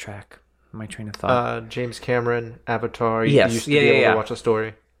lose track of my train of thought. James Cameron, Avatar. Yes. You used to be able to watch the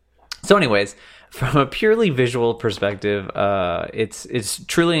story. So anyways, from a purely visual perspective, it's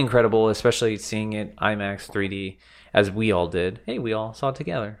truly incredible, especially seeing it IMAX 3D as we all did. Hey, we all saw it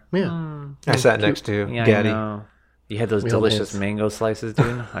together. Yeah. I sat next to Gaddy. You had those We held delicious hands. mango slices,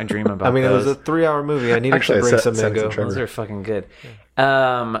 dude. I dream about I mean, those. it was a 3-hour movie. I needed Actually, to I bring sent some it to mango. Trevor. Those are fucking good.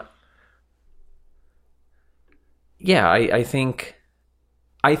 Yeah, I think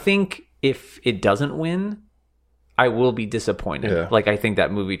if it doesn't win, I will be disappointed. Yeah. Like, I think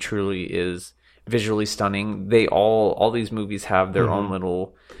that movie truly is visually stunning. They all these movies have their own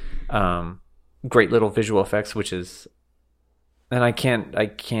little great little visual effects, which is, and I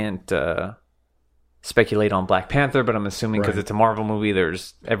can't speculate on Black Panther, but I'm assuming because Right. it's a Marvel movie,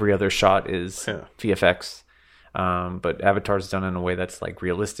 there's every other shot is VFX. But Avatar's done in a way that's like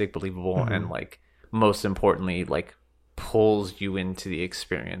realistic, believable, and like most importantly, like pulls you into the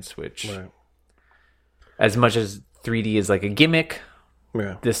experience, which as much as 3D is like a gimmick,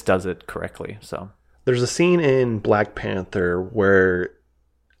 this does it correctly. So There's a scene in Black Panther where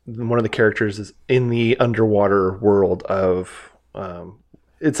one of the characters is in the underwater world of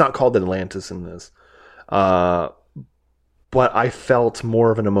it's not called Atlantis in this, but I felt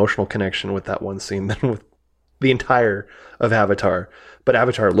more of an emotional connection with that one scene than with the entire of Avatar. But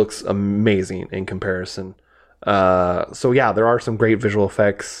Avatar looks amazing in comparison. So yeah, there are some great visual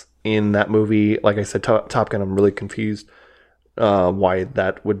effects in that movie. Like I said, Top Gun, I'm really confused why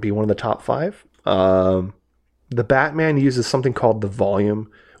that would be one of the top 5. The Batman uses something called the volume,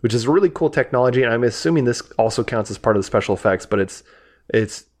 which is really cool technology, and I'm assuming this also counts as part of the special effects, but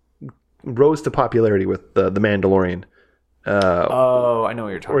it's rose to popularity with the Mandalorian. I know what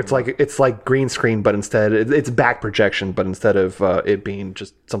you're talking Or about. it's like green screen, but instead it's back projection, but instead of it being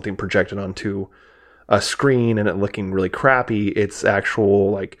just something projected onto a screen and it looking really crappy, it's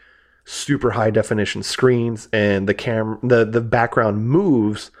actual like super high definition screens, and the background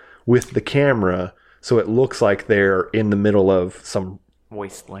moves with the camera, so it looks like they're in the middle of some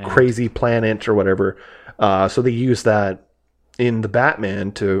Wasteland. crazy planet or whatever. So they use that in the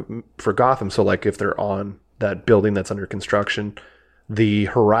Batman for Gotham. So like if they're on that building that's under construction, the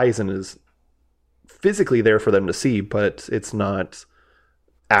horizon is physically there for them to see, but it's not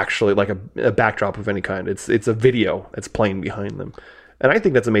actually like a backdrop of any kind. It's a video that's playing behind them. And I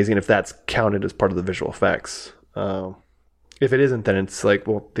think that's amazing if that's counted as part of the visual effects. If it isn't, then it's like,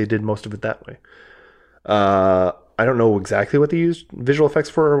 well, they did most of it that way. I don't know exactly what they used visual effects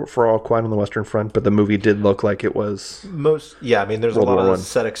for All Quiet on the Western Front, but the movie did look like it was I mean, there's World a lot War of I.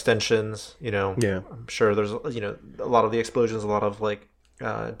 set extensions, Yeah. I'm sure there's, a lot of the explosions, a lot of like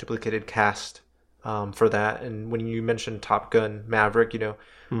duplicated cast for that. And when you mentioned Top Gun Maverick,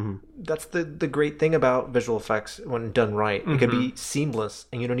 that's the great thing about visual effects when done right. It can be seamless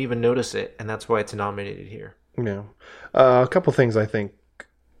and you don't even notice it. And that's why it's nominated here. Yeah. A couple things I think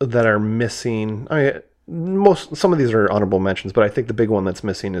that are missing. Some of these are honorable mentions, but I think the big one that's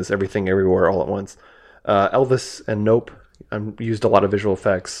missing is Everything Everywhere All at Once. Elvis and Nope. Used a lot of visual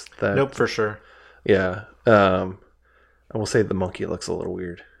effects. Nope, for sure. Yeah. I will say the monkey looks a little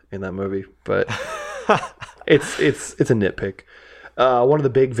weird in that movie, but it's a nitpick. One of the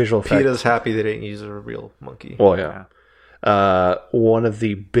big visual effects. PETA's happy they didn't use a real monkey. Well, yeah. One of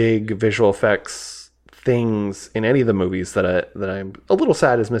the big visual effects things in any of the movies that I'm a little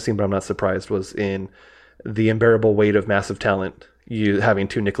sad is missing, but I'm not surprised, was in The Unbearable Weight of Massive Talent, you having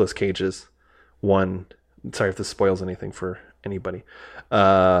 2 Nicolas Cages. One, sorry if this spoils anything for anybody.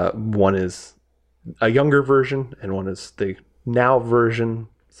 One is a younger version, and one is the now version.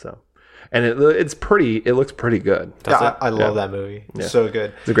 So, and it looks pretty good. Yeah, I love that movie. Yeah. So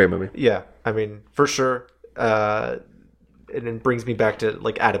good. It's a great movie. Yeah, I mean, for sure. And it brings me back to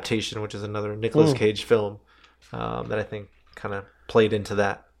like Adaptation, which is another Nicolas Cage film that I think kind of played into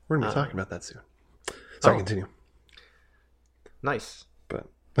that. We're going to be talking about that soon. Sorry, continue. Nice. But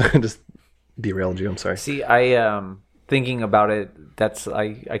I just derailed you. I'm sorry. See, thinking about it,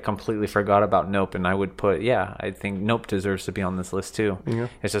 I completely forgot about Nope, and I would put, I think Nope deserves to be on this list too. Yeah.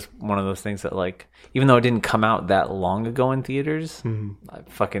 It's just one of those things that, like, even though it didn't come out that long ago in theaters, I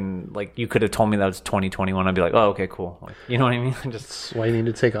fucking, like, you could have told me that was 2021, I'd be like, oh, okay, cool. Like, you know what I mean? Just That's why you need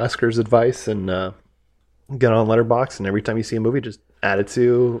to take Oscar's advice and get on Letterboxd, and every time you see a movie, just add it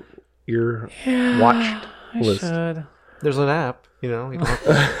to your watched list. should. There's an app, you don't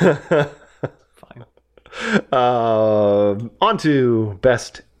have to- Fine. On to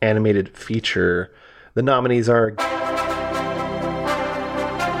Best Animated Feature. The nominees are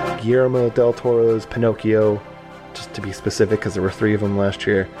Guillermo del Toro's Pinocchio, just to be specific because there were 3 of them last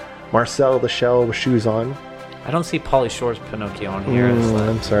year. Marcel the Shell with Shoes On. I don't see Pauly Shore's Pinocchio on here. It's like-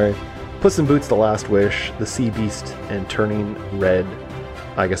 I'm sorry. Puss in Boots: The Last Wish, The Sea Beast, and Turning Red.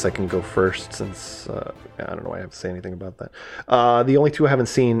 I guess I can go first since I don't know why I have to say anything about that. The only 2 I haven't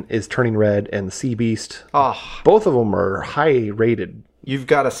seen is Turning Red and The Sea Beast. Oh, Both of them are high rated. you've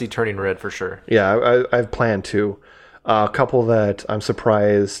got to see Turning Red for sure. Yeah, I've planned to. A couple that I'm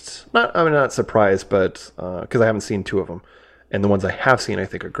surprised. Not surprised, but because I haven't seen two of them, and the ones I have seen I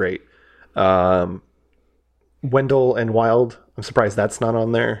think are great. Wendell and Wild. I'm surprised that's not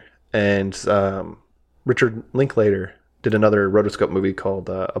on there. And Richard Linklater did another rotoscope movie called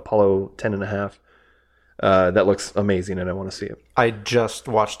Apollo 10.5. That looks amazing, and I want to see it. I just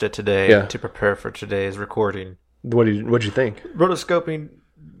watched it today to prepare for today's recording. What'd you think? Rotoscoping,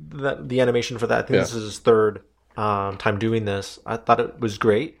 the animation for that, I think this is his third time doing this. I thought it was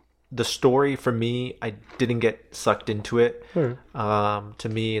great. The story, for me, I didn't get sucked into it. To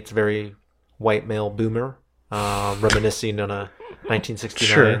me, it's very white male boomer, reminiscing on a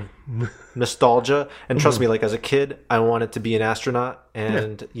 1969 nostalgia. And trust me, like as a kid, I wanted to be an astronaut.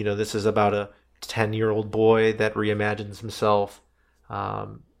 And, this is about a 10-year-old boy that reimagines himself,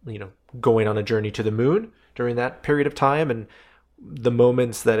 going on a journey to the moon during that period of time. And the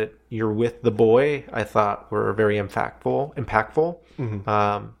moments that you're with the boy, I thought were very impactful.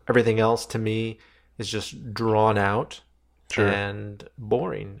 Everything else to me is just drawn out and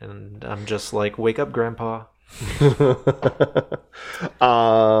boring. And I'm just like, wake up, Grandpa.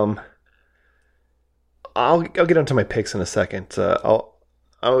 I'll get onto my picks in a second.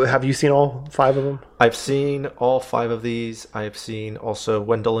 Have you seen all 5 of them? I've seen all 5 of these. I've seen also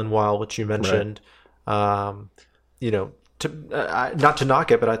Wendell and Wild, which you mentioned. Right. Not to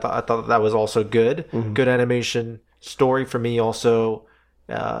knock it, but I thought that was also good. Good animation. Story for me also.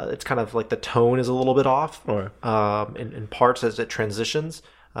 It's kind of like the tone is a little bit off in parts as it transitions.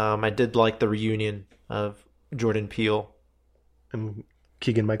 I did like the reunion of Jordan Peele and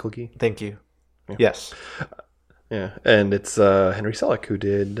Keegan-Michael Key. Thank you. Yeah. Yes. Yeah, and it's Henry Selick who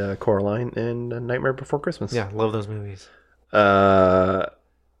did Coraline and Nightmare Before Christmas. Yeah, love those movies. I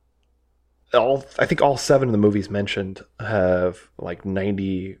think all 7 of the movies mentioned have like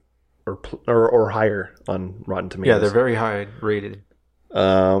 90 or higher on Rotten Tomatoes. Yeah, they're very high rated.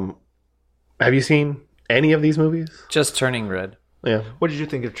 Have you seen any of these movies? Just Turning Red. Yeah. What did you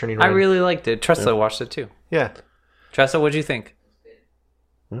think of Turning Red? I really liked it. Tressa watched it too. Yeah. Tressa, what did you think?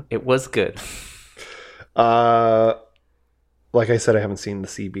 It was good. Like I said, I haven't seen The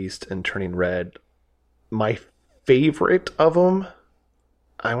Sea Beast and Turning Red. My favorite of them,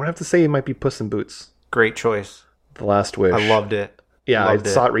 I would have to say it might be Puss in Boots. Great choice. The Last Wish. I loved it. Yeah, I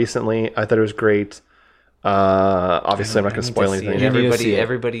saw it recently. I thought it was great. Obviously, I'm not going to spoil anything.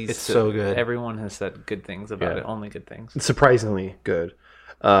 Everybody's it's so good. Everyone has said good things about it. Only good things. It's surprisingly good.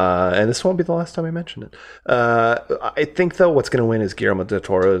 And this won't be the last time I mention it. I think, though, what's going to win is Guillermo del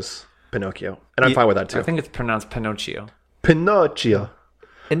Toro's Pinocchio. And I'm fine with that, too. I think it's pronounced Pinocchio. Pinocchio.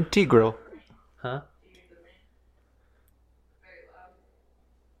 Integral. Huh?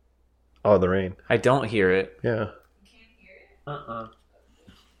 Oh, the rain. I don't hear it. Yeah.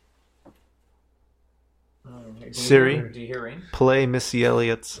 Siri, do you hear rain? play Missy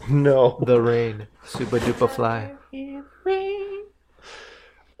Elliott's No. The Rain. Super duper fly.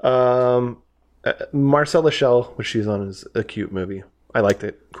 Marcel the Shell, which she's on, is a cute movie. I liked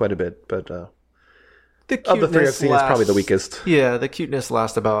it quite a bit, but The of the 3 I've seen, it's probably the weakest. Yeah, the cuteness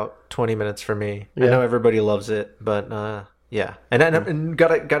lasts about 20 minutes for me. Yeah. I know everybody loves it, but yeah. And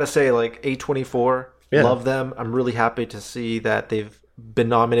gotta say, like A24, love them. I'm really happy to see that they've been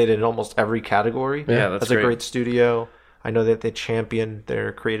nominated in almost every category. Yeah, that's a great studio. I know that they champion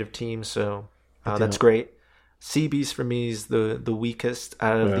their creative team, so that's great. Sea Beast for me is the weakest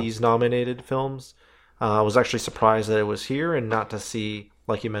out of these nominated films. I was actually surprised that it was here and not to see,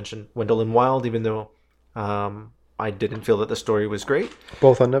 like you mentioned, Wendell and Wild, even though I didn't feel that the story was great.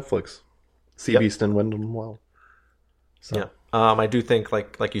 Both on Netflix. Sea Beast and Wendell and Wild. So. Yeah. I do think,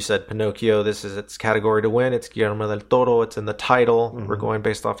 like you said, Pinocchio, this is its category to win. It's Guillermo del Toro. It's in the title. We're going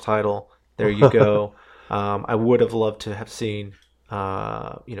based off title. There you go. I would have loved to have seen,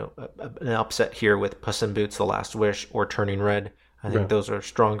 an upset here with Puss in Boots, The Last Wish, or Turning Red. I think those are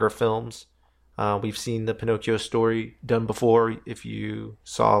stronger films. We've seen the Pinocchio story done before. If you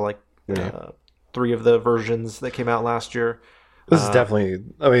saw 3 of the versions that came out last year. This is definitely,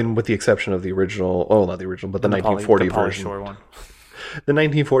 with the exception of the original, not the original, but the 1940 version. One. The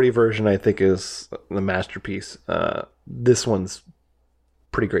 1940 version, I think, is the masterpiece. This one's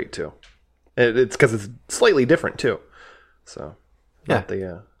pretty great, too. It's because it's slightly different, too. So, not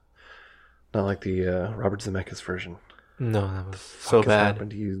like the Robert Zemeckis version. No, that was so bad. What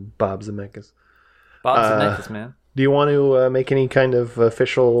happened to you, Bob Zemeckis? Bob Zemeckis, man. Do you want to make any kind of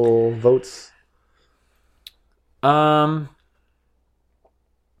official votes?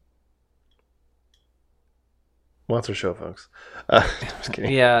 What's our show, folks? Just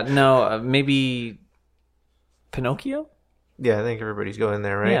kidding. Yeah, no, maybe Pinocchio? Yeah, I think everybody's going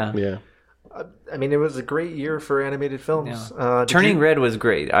there, right? Yeah. I mean, it was a great year for animated films. Turning Red was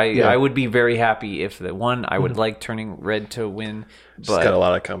great. I would be very happy if the one. I would like Turning Red to win. Just got a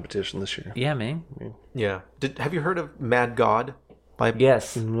lot of competition this year. Yeah, man. Yeah. Have you heard of Mad God?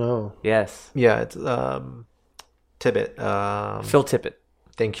 Yes. No. Yes. Yeah, it's Tippett. Phil Tippett.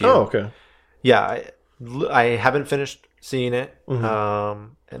 Thank you. Oh, okay. Yeah, I haven't finished seeing it,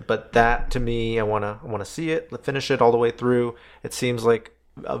 but that to me, I wanna see it, finish it all the way through. It seems like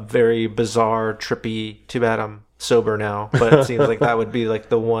a very bizarre, trippy. Too bad I'm sober now, but it seems like that would be like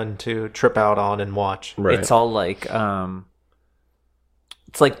the one to trip out on and watch. Right. It's all like it's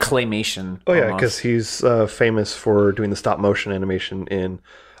like claymation. Oh yeah, almost. because he's famous for doing the stop motion animation in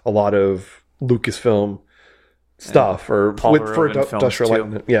a lot of Lucasfilm stuff, or Paul with for Verhoeven films, Industrial too.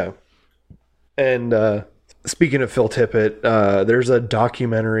 Light. Yeah. And speaking of Phil Tippett, there's a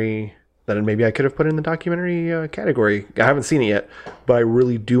documentary that maybe I could have put in the documentary category. I haven't seen it yet, but I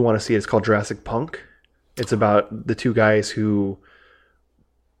really do want to see it. It's called Jurassic Punk. It's about the two guys who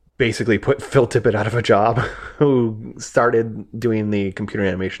basically put Phil Tippett out of a job, who started doing the computer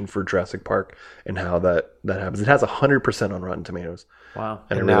animation for Jurassic Park, and how that happens. It has 100% on Rotten Tomatoes. Wow.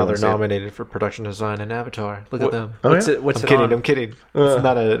 And I now really they're wanna see it. nominated for production design and Avatar. Look at them. Oh, What's yeah? it? What's I'm it kidding. on? I'm kidding. It's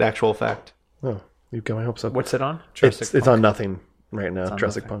not an actual fact. Oh, you've got my hopes up. What's it on? It's on nothing right now. on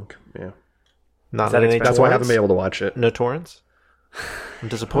Jurassic nothing. Punk. Yeah. Not that any expensive? That's why I haven't torrents? been able to watch it. No torrents. I'm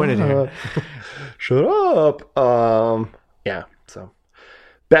disappointed here. Shut up. Yeah. So,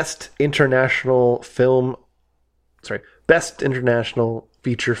 best international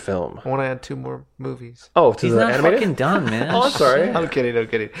feature film. I want to add 2 more movies. Oh, to He's the not animated. fucking done, man. Oh, I'm sorry. I'm kidding. I'm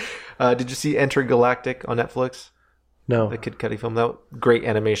kidding. Did you see Enter Galactic on Netflix? No. The Kid Cudi film. That great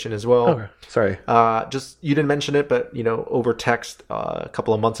animation as well. Okay. Sorry. Just you didn't mention it, but over text a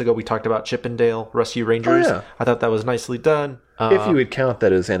couple of months ago we talked about Chippendale Rescue Rangers. Oh, yeah. I thought that was nicely done. If you would count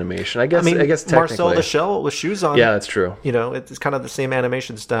that as animation, I guess. I guess technically. Marcel the Shell with shoes on. Yeah, that's true. It's kind of the same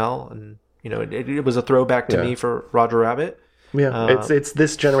animation style, and it was a throwback to Yeah. me for Roger Rabbit. Yeah, it's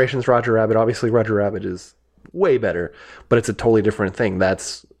this generation's Roger Rabbit. Obviously, Roger Rabbit is way better, but it's a totally different thing.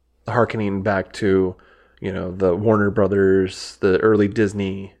 That's harkening back to, the Warner Brothers, the early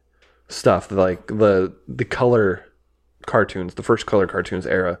Disney stuff, like the color cartoons, the first color cartoons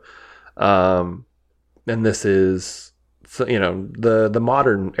era. And this is, the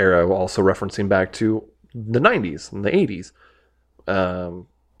modern era, also referencing back to the 90s and the 80s.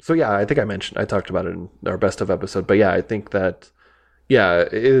 So yeah, I think I talked about it in our best of episode, but yeah, I think that,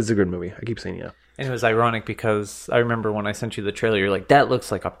 it is a good movie. I keep saying yeah. And it was ironic because I remember when I sent you the trailer, you're like, "That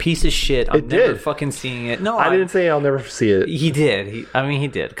looks like a piece of shit. I'm never fucking seeing it." No, I didn't say I'll never see it. He did. He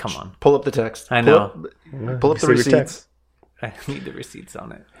did. Come on. Pull up the text. I know. Pull up the Save your receipts. text. I need the receipts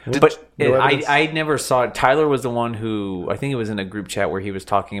on it. No But evidence? I never saw it. Tyler was the one who, I think it was in a group chat where he was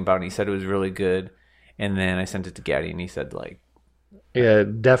talking about it, and he said it was really good. And then I sent it to Gaddy, and he said, Yeah,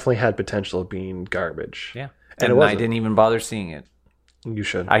 it definitely had potential of being garbage. yeah. And And it I wasn't. didn't even bother seeing it. You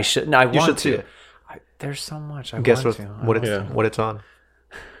should. I shouldn't. I want should to. see it. There's so much. I Guess want what to. what it's on.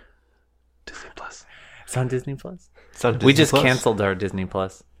 Disney Plus. It's on Disney Plus. It's on We Disney just Plus. canceled our Disney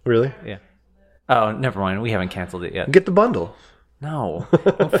Plus. Really? Yeah. Oh, never mind. We haven't canceled it yet. Get the bundle. No, I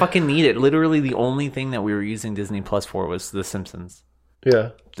don't fucking need it. Literally, the only thing that we were using Disney Plus for was The Simpsons. Yeah.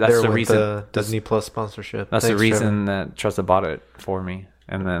 That's There the went reason. the Disney Plus sponsorship. That's Thanks, the reason that Tressa bought it for me,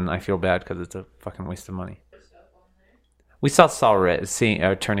 and then I feel bad because it's a fucking waste of money. We saw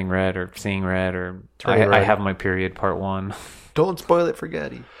Turning Red or Seeing Red or Turning I Red. Have My Period Part 1. Trevor. Don't spoil it for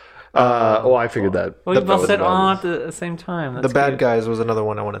Gaddy. I figured that. Well, we that both was said bad. on at the same time. The That's Bad good. Guys was another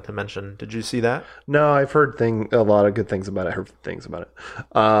one I wanted to mention. Did you see that? No, I've heard a lot of good things about it. I heard things about it.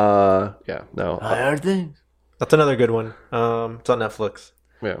 Yeah, no. I heard things. That's another good one. It's on Netflix.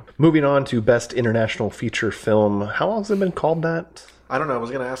 Yeah. Moving on to best international feature film. How long has it been called that? I don't know. I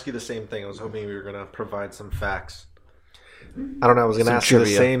was going to ask you the same thing. I was hoping we were going to provide some facts. I don't know. I was going to Some ask you the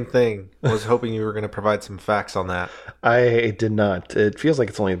trivia. same thing. I was hoping you were going to provide some facts on that. I did not. It feels like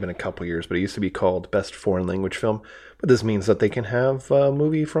it's only been a couple years, but it used to be called Best Foreign Language Film. But this means that they can have a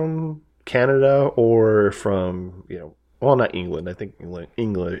movie from Canada or from, not England. I think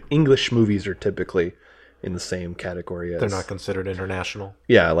English movies are typically in the same category as... They're not considered international.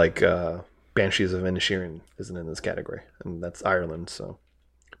 Yeah, like Banshees of Inisherin isn't in this category, and that's Ireland, so...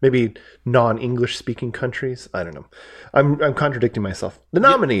 Maybe non-English speaking countries? I don't know. I'm contradicting myself. The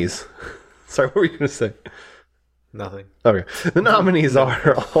nominees... Sorry, what were you going to say? Nothing. Okay. The nominees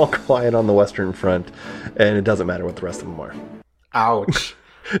are All Quiet on the Western Front, and it doesn't matter what the rest of them are. Ouch.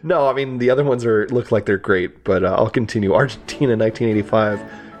 No, I mean, the other ones look like they're great, but I'll continue. Argentina, 1985.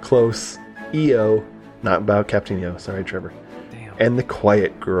 Close. EO. Not about Captain EO. Sorry, Trevor. Damn. And The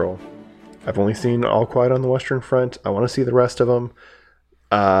Quiet Girl. I've only seen All Quiet on the Western Front. I want to see the rest of them.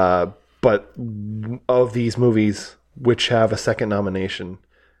 But of these movies, which have a second nomination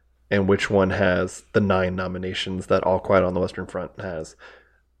and which one has the 9 nominations that All Quiet on the Western Front has?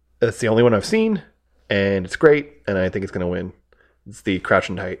 It's the only one I've seen, and it's great, and I think it's going to win. It's the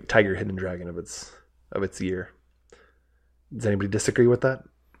Crouching Tiger, Hidden Dragon of its year. Does anybody disagree with that?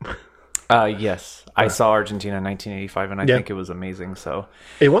 Yes. I saw Argentina in 1985, and I think it was amazing. So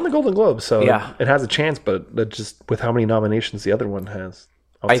it won the Golden Globe, so yeah. It has a chance, but that just with how many nominations the other one has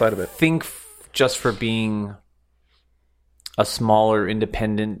outside of it. I think just for being a smaller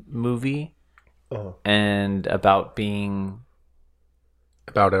independent movie and about being...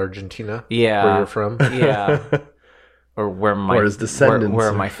 About Argentina? Yeah. Where you're from? Yeah. Or where his descendants.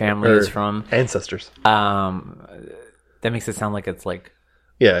 Where my family is from. Ancestors. That makes it sound like it's like...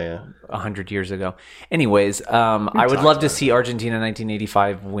 Yeah. 100 years ago. Anyways, I would love to see Argentina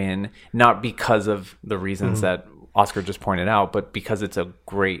 1985 win, not because of the reasons that Oscar just pointed out, but because it's a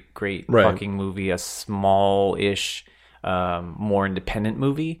great fucking movie, a small-ish, more independent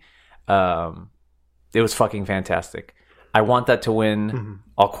movie. It was fucking fantastic. I want that to win.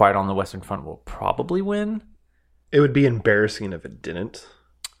 All Quiet on the Western Front will probably win. It would be embarrassing if it didn't.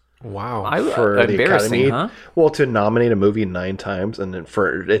 Wow. For the Academy. Huh? Well, to nominate a movie 9 times and then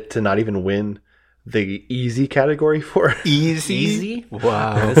for it to not even win the easy category for it. Easy?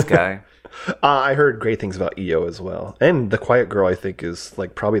 Wow. This guy. I heard great things about EO as well. And The Quiet Girl, I think, is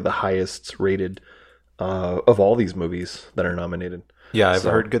like probably the highest rated of all these movies that are nominated. Yeah, I've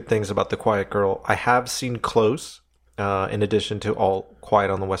heard good things about The Quiet Girl. I have seen Close, in addition to All Quiet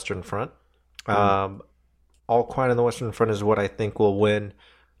on the Western Front. All Quiet on the Western Front is what I think will win.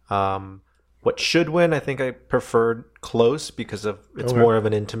 What should win, I think I preferred Close because of it's more of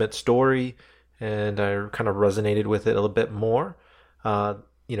an intimate story, and I kind of resonated with it a little bit more.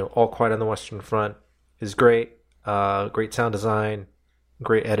 All Quiet on the Western Front is great, great sound design,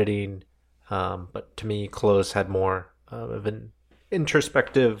 great editing, but to me, Close had more of an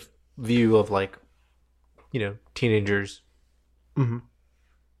introspective view of teenagers.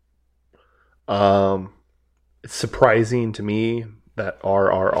 It's surprising to me that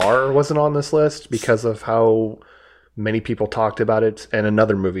RRR wasn't on this list because of how many people talked about it, and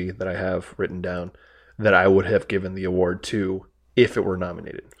another movie that I have written down that I would have given the award to if it were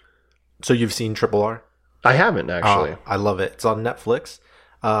nominated. So you've seen Triple R? I haven't, actually. I love it. It's on Netflix.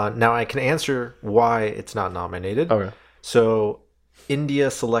 Now I can answer why it's not nominated. Okay. So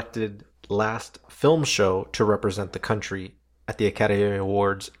India selected Last Film Show to represent the country at the Academy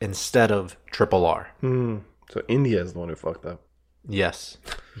Awards instead of Triple R. So India is the one who fucked up. Yes.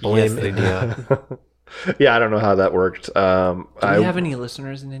 Blame Yes, India. Yeah, I don't know how that worked. Do we have any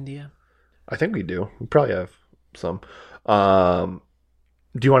listeners in India? I think we do. We probably have some.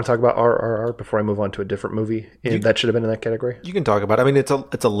 Do you want to talk about RRR before I move on to a different movie that should have been in that category? You can talk about it. I mean, it's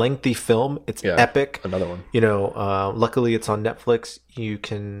a lengthy film. It's epic. Another one. Luckily it's on Netflix. You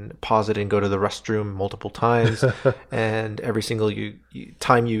can pause it and go to the restroom multiple times. And every single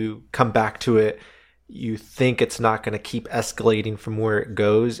time you come back to it, you think it's not going to keep escalating from where it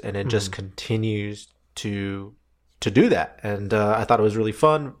goes. And it just continues to do that. And I thought it was really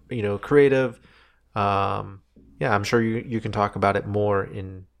fun, creative. I'm sure you can talk about it more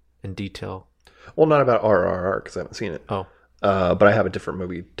in detail. Well, not about RRR because I haven't seen it. Oh. But I have a different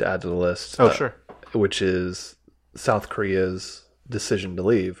movie to add to the list. Oh, sure. Which is South Korea's Decision to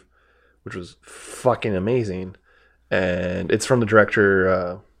Leave, which was fucking amazing. And it's from the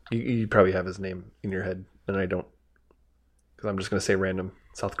director. You probably have his name in your head, and I don't. Because I'm just going to say random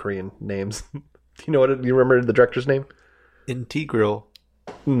South Korean names. Do you remember the director's name? Integral.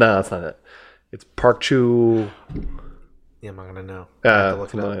 No, that's not it. It's Park Chu. Yeah, I'm not gonna know. I have to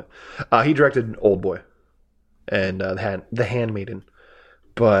look it up. He directed Old Boy and The Handmaiden,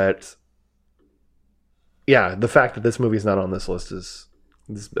 but yeah, the fact that this movie is not on this list is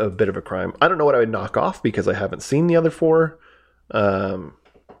a bit of a crime. I don't know what I would knock off because I haven't seen the other 4, but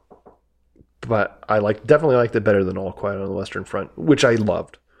I definitely liked it better than All Quiet on the Western Front, which I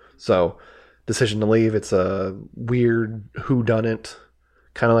loved. So, Decision to Leave. It's a weird whodunit.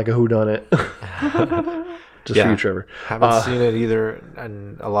 Kind of like a whodunit. Just for you, Trevor. Haven't seen it either,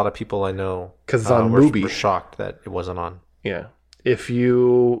 and a lot of people I know 'cause it's on were Mubi. shocked that it wasn't on. Yeah. If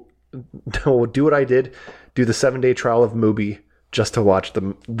you do what I did, do the 7-day trial of Mubi just to watch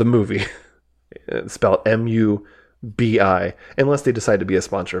the movie. It's spelled MUBI. Unless they decide to be a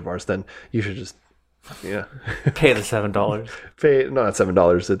sponsor of ours, then you should just Pay the $7. pay. No, not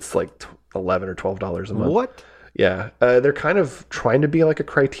 $7. It's like $11 or $12 a month. What? Yeah, they're kind of trying to be like a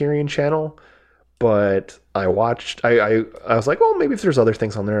Criterion channel, but I watched. I was like, well, maybe if there's other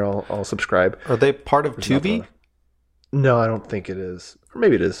things on there, I'll subscribe. Are they part of Tubi? nothing. No, I don't think it is. Or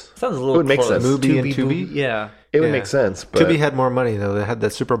maybe it is. Sounds a It little would make sense. Mubi and Tubi. Tubi? Yeah. It would Yeah. make sense. But Tubi had more money though. They had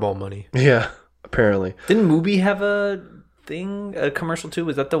that Super Bowl money. yeah, apparently. Didn't Mubi have a commercial too?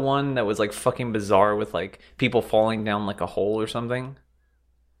 Was that the one that was like fucking bizarre with like people falling down like a hole or something?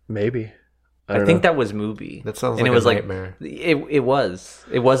 Maybe. I think that was Mubi. That sounds and like it was a nightmare. It was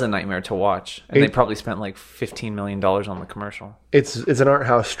a nightmare to watch, and they probably spent like $15 million on the commercial. It's an art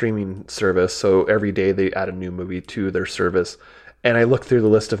house streaming service, so every day they add a new movie to their service. And I looked through the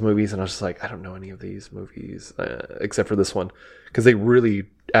list of movies, and I was just like, I don't know any of these movies except for this one, because they really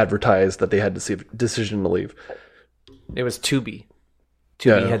advertised that they had Decision to Leave. It was Tubi.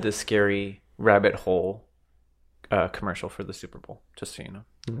 Tubi Yeah. had this scary rabbit hole commercial for the Super Bowl. Just so you know,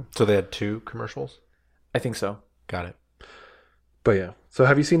 So they had 2 commercials? I think so. Got it. But yeah, so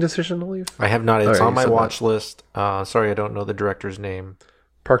have you seen Decision to Leave? I have not. It's Alright, on you my said watch list. Sorry, I don't know the director's name.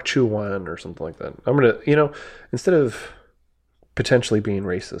 Park Chu-wan or something like that. I'm gonna, instead of potentially being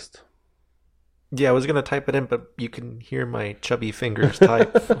racist, Yeah, I was going to type it in, but you can hear my chubby fingers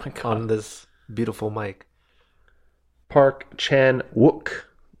type on this beautiful mic. Park Chan-wook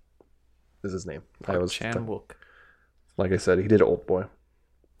is his name. Chan-wook. Like I said, he did Old Boy.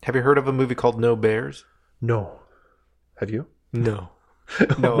 Have you heard of a movie called No Bears? No, have you? No.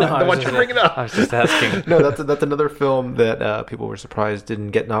 No, Then why'd you bring it up? I was just asking. no, that's another film that people were surprised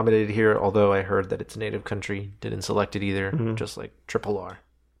didn't get nominated here, although I heard that its native country didn't select it either, just like Triple R.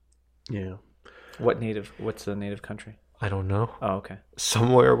 Yeah. What's the native country? I don't know. Oh, okay.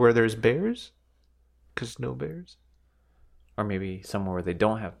 Somewhere where there's bears? Because no bears? Or maybe somewhere where they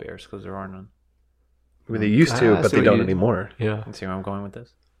don't have bears because there are none. I mean, they used to, I but see they what don't you- anymore. Yeah. You see where I'm going with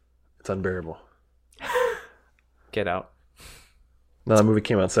this? It's unbearable. Get Out. No, that movie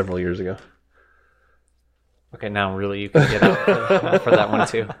came out several years ago. Okay, now really you can get out for that one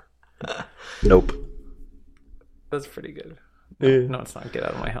too. Nope. That's pretty good. Yeah. No, it's not. Get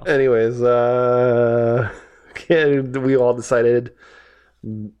Out of my house. Anyways, we all decided.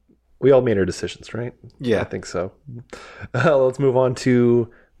 We all made our decisions, right? Yeah. I think so. Let's move on to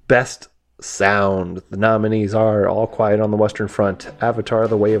Best Sound. The nominees are All Quiet on the Western Front, Avatar: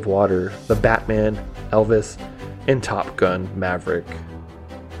 The Way of Water, The Batman, Elvis, and Top Gun: Maverick.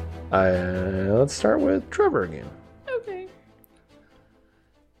 Let's start with Trevor again. Okay.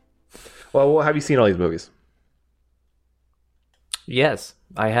 Well, have you seen all these movies? Yes,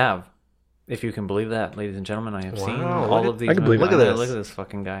 I have. If you can believe that, ladies and gentlemen, I have seen all of these. I can believe movies. it. Look at this. Look at this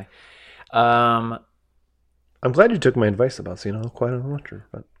fucking guy. I'm glad you took my advice about seeing All Quiet on the Western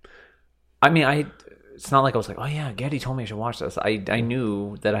Front. I mean, it's not like I was like, oh yeah, Gaddy told me I should watch this. I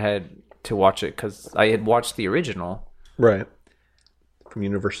knew that I had to watch it because I had watched the original. Right. From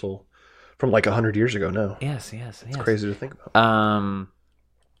Universal. From like 100 years ago now. Yes. It's crazy to think about.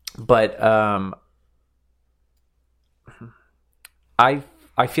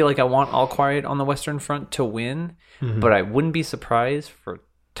 I feel like I want All Quiet on the Western Front to win, but I wouldn't be surprised for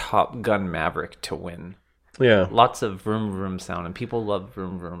Top Gun Maverick to win. Yeah. Lots of vroom vroom sound, and people love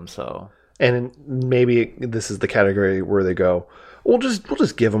vroom vroom. So And maybe this is the category where they go, we'll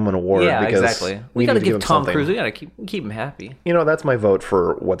just give him an award. yeah, because exactly. We got to need to give him Tom something. Cruise. We got to keep him happy. That's my vote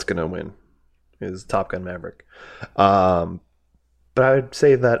for what's going to win is Top Gun Maverick. But I would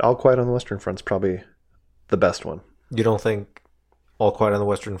say that All Quiet on the Western Front's probably the best one. You don't think All Quiet on the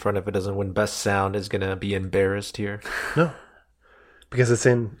Western Front, if it doesn't win Best Sound, is going to be embarrassed here? No. Because it's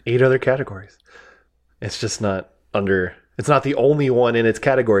in 8 other categories. It's just not it's not the only one in its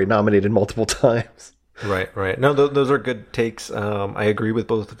category nominated multiple times. Right. No, those are good takes. I agree with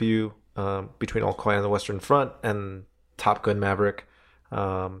both of you between All Quiet on the Western Front and Top Gun Maverick.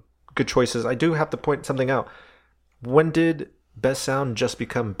 Good choices. I do have to point something out. When did Best Sound just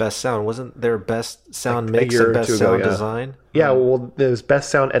become Best Sound? Wasn't there Best Sound Like a Mix year and or Best two ago, Sound yeah. Design? Yeah, well, there's Best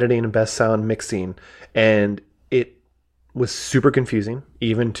Sound Editing and Best Sound Mixing. And it was super confusing,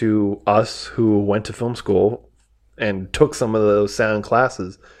 even to us who went to film school and took some of those sound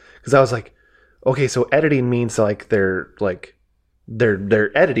classes. Because I was like, okay, so editing means like they're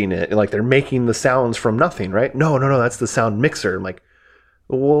editing it, like they're making the sounds from nothing, right? No, that's the sound mixer. I'm like,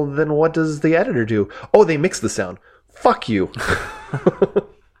 well, then what does the editor do? Oh, they mix the sound. Fuck you.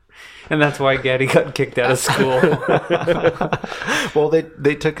 And that's why Gaddy got kicked out of school. Well,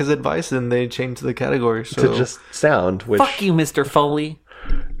 they took his advice and they changed the category. So To just sound, which Fuck you, Mr. Foley.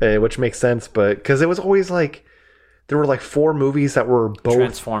 which makes sense, but because it was always like there were like 4 movies that were both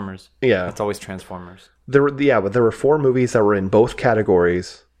Transformers. Yeah. It's always Transformers. but there were 4 movies that were in both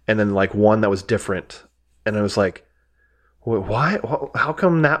categories, and then like one that was different, and I was like, Why? How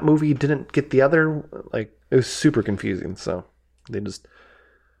come that movie didn't get the other? Like, it was super confusing. So they just,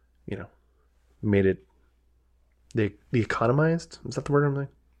 made it. They economized. Is that the word I'm like?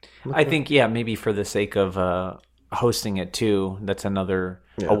 I think, maybe for the sake of hosting it too. That's another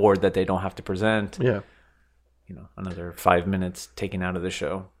award that they don't have to present. Yeah. Another 5 minutes taken out of the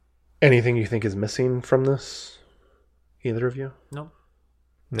show. Anything you think is missing from this? Either of you? Nope.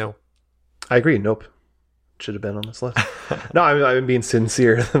 No. I agree. Nope. Should have been on this list. No, I'm being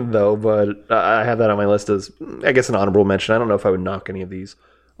sincere though, but I have that on my list as, I guess, an honorable mention. I don't know if I would knock any of these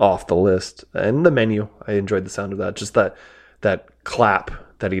off the list. And the menu, I enjoyed the sound of that. Just that clap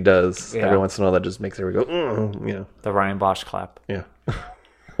that he does every once in a while that just makes everybody go, The Ryan Bosch clap. Yeah.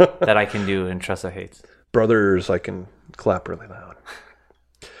 That I can do and Tressa hates. Brothers, I can clap really loud.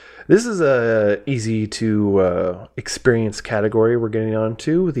 This is a easy to experience category we're getting on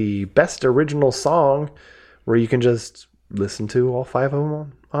to. The best original song, where you can just listen to all 5 of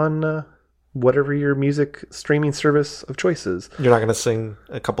them on whatever your music streaming service of choice is. You're not going to sing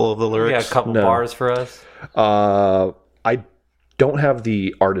a couple of the lyrics? Yeah, a couple bars for us. I don't have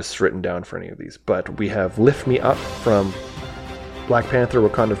the artists written down for any of these, but we have Lift Me Up from Black Panther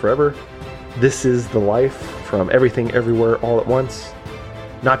Wakanda Forever. This Is the Life from Everything Everywhere All at Once.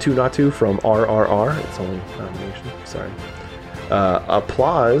 Not To from RRR. It's only nomination. Sorry.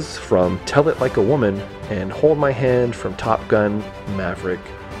 Applause from Tell It Like a Woman. And Hold My Hand from Top Gun Maverick.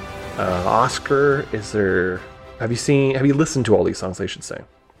 Oscar, have you listened to all these songs, I should say?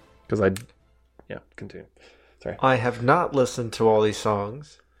 Because continue. Sorry. I have not listened to all these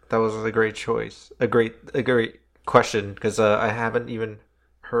songs. That was a great choice. A great question, because I haven't even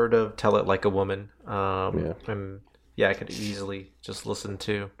heard of Tell It Like a Woman. I could easily just listen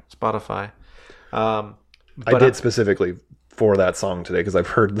to Spotify. I did specifically for that song today because I've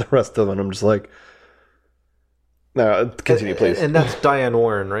heard the rest of them. I'm just like, no, continue, please. And that's Diane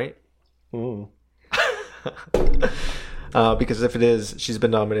Warren, right? Because if it is, she's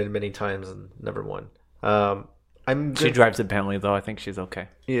been nominated many times and never won. She drives a Bentley, though. I think she's okay.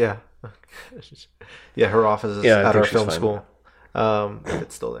 Yeah. Her office is at our film school. If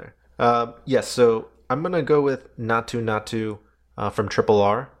it's still there. So I'm going to go with Not To from Triple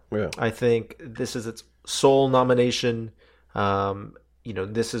R. Yeah. I think this is its sole nomination.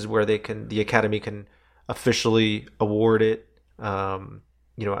 This is where the Academy can officially award it. I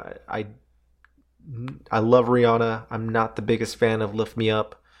love Rihanna. I'm not the biggest fan of Lift Me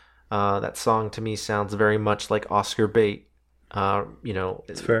Up. That song to me sounds very much like Oscar bait.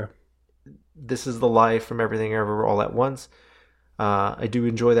 It's fair. This Is the Life from Everything Everywhere All at Once. I do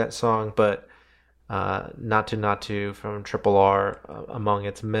enjoy that song, but Not To from Triple R, among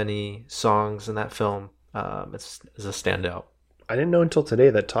its many songs in that film, is a standout. I didn't know until today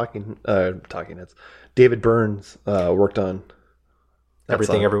that Talking Heads, David Burns worked on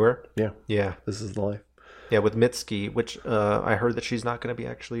Everything song. Everywhere. Yeah. This Is the Life. Yeah, with Mitski, which I heard that she's not going to be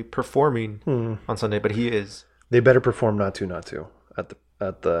actually performing on Sunday, but he is. They better perform Not To at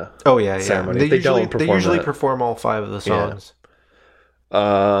the ceremony. They usually perform all 5 of the songs.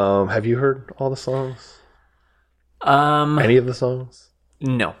 Yeah. Have you heard all the songs? Any of the songs?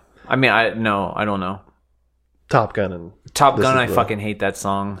 No. I mean, I don't know. Top Gun. I fucking hate that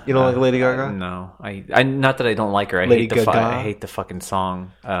song. You don't like Lady Gaga? No. I not that I don't like her. I hate the fucking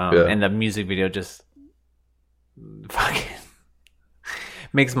song. And the music video just fucking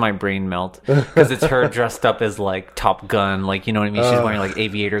makes my brain melt because it's her dressed up as like Top Gun, like, you know what I mean? She's wearing like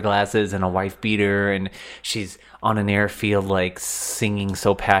aviator glasses and a wife beater, and she's on an airfield like singing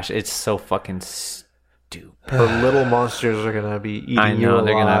so passionate. It's so fucking stupid. Her little monsters are gonna be eating you alive.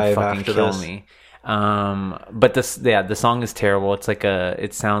 They're gonna fucking kill this. me. But the song is terrible. It's like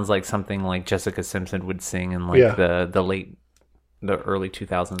it sounds like something like Jessica Simpson would sing in like the early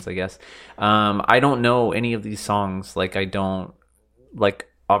 2000s, I guess. I don't know any of these songs. Like, I don't, like,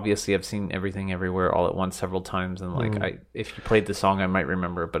 obviously I've seen Everything Everywhere All at Once several times, and like if you played the song I might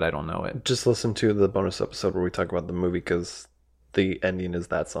remember, but I don't know it. Just listen to the bonus episode where we talk about the movie, because the ending is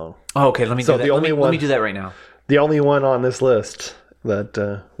that song. Oh, okay, let me do that. Let me do that right now. The only one on this list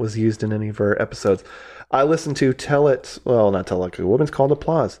that was used in any of our episodes. I listened to not Tell Like a Woman's called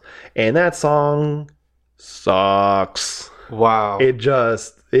Applause, and that song sucks. Wow.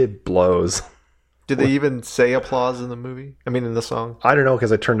 It blows. Did they even say applause in the movie? I mean, in the song? I don't know,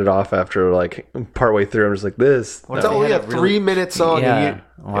 because I turned it off after like partway through. I'm just like, this. It's only a 3-minute song. Yeah.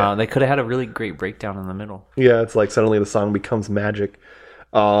 Wow. They could have had a really great breakdown in the middle. Yeah, it's like suddenly the song becomes magic.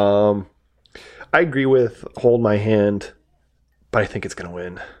 I agree with Hold My Hand, but I think it's going to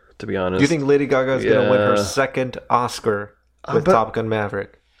win, to be honest. Do you think Lady Gaga is going to win her second Oscar with Top Gun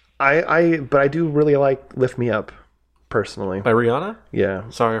Maverick? But I do really like Lift Me Up. personally. By Rihanna? Yeah.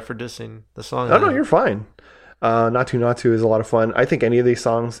 Sorry for dissing the song. Oh, no, you're fine. Not To is a lot of fun. I think any of these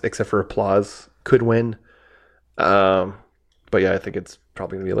songs, except for Applause, could win. But yeah, I think it's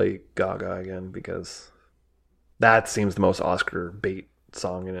probably going to be Lady Gaga again because that seems the most Oscar bait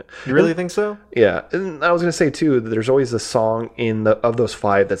song in it. You really think so? Yeah, and I was gonna say too that there's always a song of those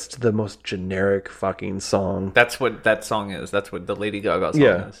five that's the most generic fucking song. That's what that song is. That's what the Lady Gaga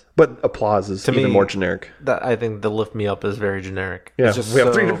song is. But Applause is To even me, more generic. That I think the Lift Me Up is very generic. Yeah, It's just we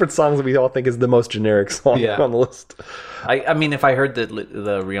have three different songs that we all think is the most generic song on the list. I mean, if I heard the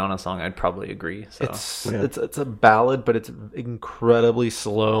Rihanna song, I'd probably agree. So It's a ballad, but it's incredibly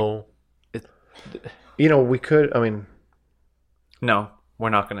slow. We could. I mean, no, we're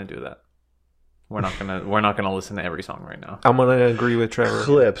not going to do that. We're not gonna listen to every song right now. I'm gonna agree with Trevor.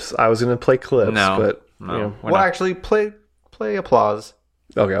 Clips. I was gonna play Clips, but Actually, play Applause.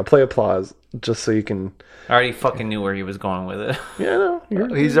 Okay, I'll play Applause just so you can. I already fucking knew where he was going with it. Yeah,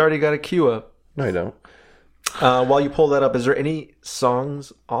 no, He's already got a queue up. No, I don't. While you pull that up, is there any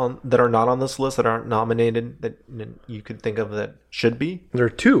songs that are not on this list that aren't nominated that you could think of that should be? There are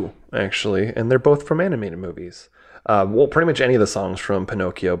two actually, and they're both from animated movies. Well, pretty much any of the songs from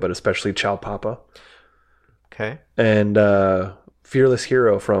Pinocchio, but especially Ciao Papa. Okay. And Fearless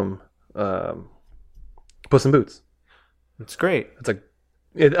Hero from Puss in Boots. It's great. It's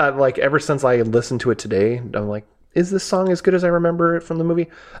like ever since I listened to it today, I'm like, is this song as good as I remember it from the movie?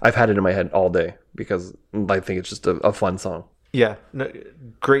 I've had it in my head all day because I think it's just a fun song. Yeah, no,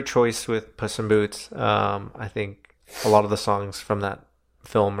 great choice with Puss in Boots. I think a lot of the songs from that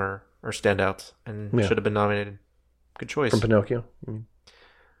film are standouts and should have been nominated. Good choice. From Pinocchio?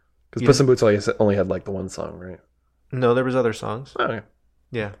 Because Puss in Boots only had like the one song, right? No, there was other songs. Oh, yeah.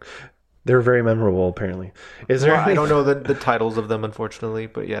 Yeah. They're very memorable, apparently. Is there? I don't know the titles of them, unfortunately,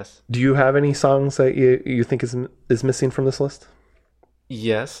 but yes. Do you have any songs that you think is missing from this list?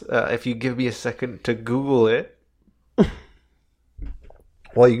 Yes. If you give me a second to Google it.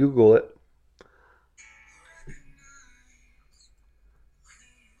 While you Google it.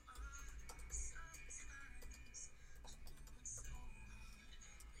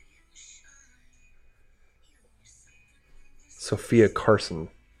 Sophia Carson.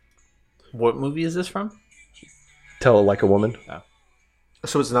 What movie is this from? Tell It Like a Woman. Oh.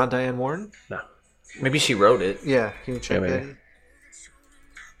 So it's not Diane Warren? No. Maybe she wrote it. Yeah. Can you check maybe. that?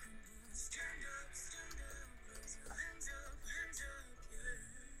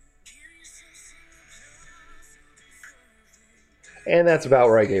 And that's about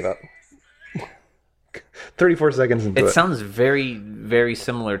where I gave up. 34 seconds into it. It sounds very, very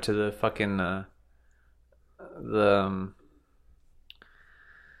similar to the fucking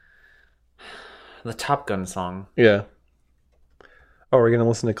the Top Gun song. Yeah. Oh, we're going to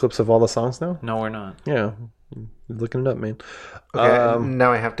listen to clips of all the songs now? No, we're not. Yeah. You're looking it up, man. Okay,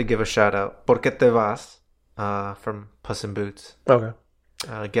 now I have to give a shout out. Por qué te vas? From Puss in Boots. Okay.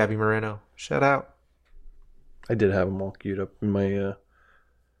 Gabby Moreno. Shout out. I did have them all queued up in my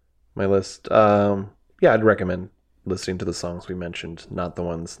my list. Yeah, I'd recommend listening to the songs we mentioned, not the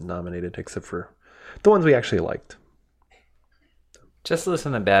ones nominated, except for the ones we actually liked. Just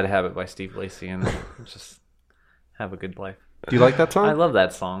listen to Bad Habit by Steve Lacy and just have a good life. Do you like that song? I love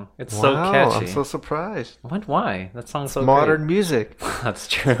that song. It's so catchy. I'm so surprised. What? Why? That song's so Modern great. music. That's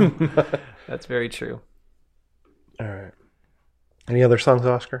true. That's very true. All right. Any other songs,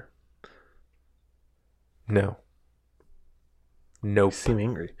 Oscar? No. Nope. You seem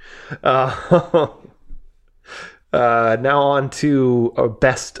angry. Now on to a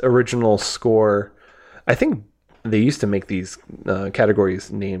best original score. I think they used to make these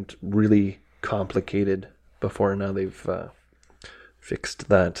categories named really complicated before. Now they've fixed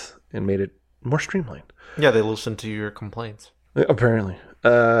that and made it more streamlined. Yeah, they listen to your complaints. Apparently.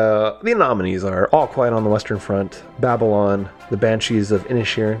 The nominees are All Quiet on the Western Front, Babylon, The Banshees of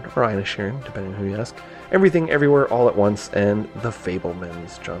Inisherin, or Inisherin, depending on who you ask, Everything Everywhere All at Once, and The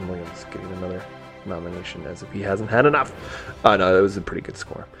Fabelmans. John Williams getting another nomination as if he hasn't had enough. No, it was a pretty good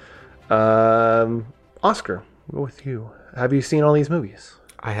score. Oscar, we'll go with you. Have you seen all these movies?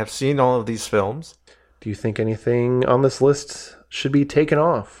 I have seen all of these films. Do you think anything on this list should be taken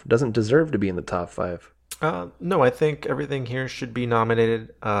off? Doesn't deserve to be in the top 5? No, I think everything here should be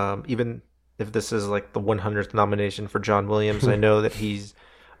nominated. Even if this is like the 100th nomination for John Williams, I know that he's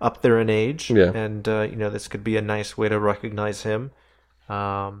up there in age, and this could be a nice way to recognize him.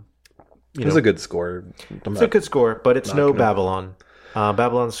 It was a good score. It's a good score, but it's no Babylon.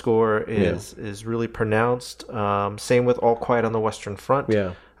 Babylon's score is really pronounced. Same with All Quiet on the Western Front.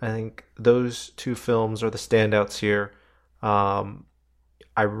 Yeah, I think those two films are the standouts here.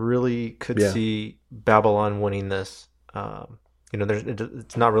 I really could see Babylon winning this.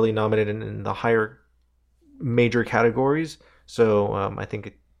 it's not really nominated in the higher major categories. So I think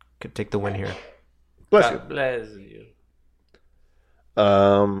it could take the win here. Bless you. Bless you.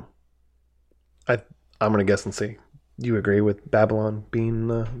 I'm gonna guess and say you agree with Babylon being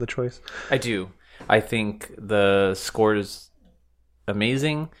the choice. I do. I think the score is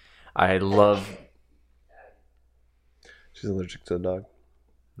amazing. I love. She's allergic to the dog.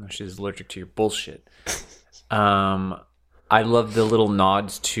 No, she's allergic to your bullshit. I love the little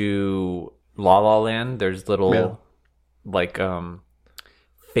nods to La La Land. There's little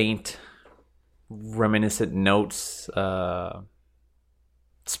faint reminiscent notes.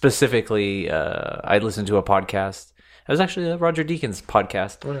 Specifically, I listened to a podcast. It was actually a Roger Deakins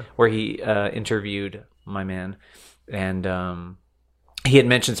podcast where he interviewed my man, and he had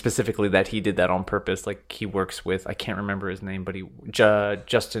mentioned specifically that he did that on purpose. Like, he works with, I can't remember his name, but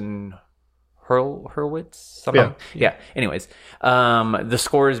Justin Hurwitz? Something. Yeah. Anyways, the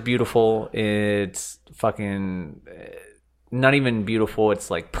score is beautiful. It's fucking not even beautiful. It's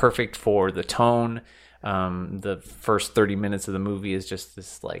like perfect for the tone. The first 30 minutes of the movie is just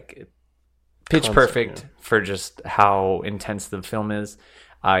this like pitch perfect for just how intense the film is.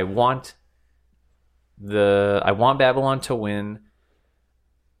 I want Babylon to win.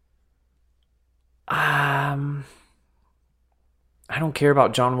 I don't care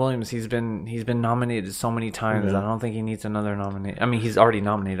about John Williams. He's been nominated so many times. I don't think he needs another nomination. I mean, he's already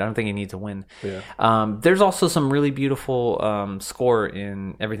nominated. I don't think he needs a win. Yeah. There's also some really beautiful score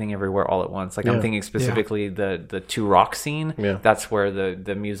in Everything Everywhere All at Once. Like, I'm thinking specifically the two rock scene. Yeah. That's where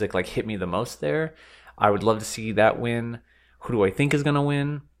the music like hit me the most there. I would love to see that win. Who do I think is going to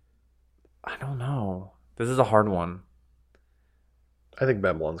win? I don't know. This is a hard one. I think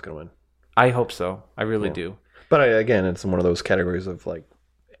Babylon's going to win. I hope so. I really do. But again, it's one of those categories of like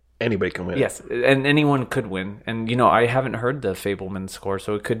anybody can win. Yes, and anyone could win. And I haven't heard the Fableman score,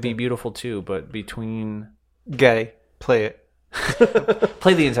 so it could be beautiful too. But between Gay, play it.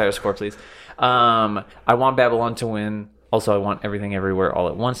 Play the entire score, please. I want Babylon to win. Also, I want Everything Everywhere All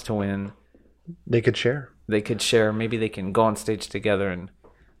at Once to win. They could share. Maybe they can go on stage together and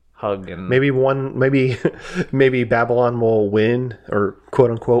hug, and maybe Babylon will win, or quote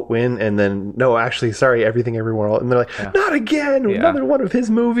unquote win, and then Everything Everywhere All, and they're like, not again, another one of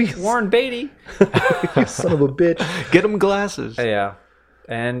his movies. Warren Beatty, you son of a bitch, get him glasses. Yeah,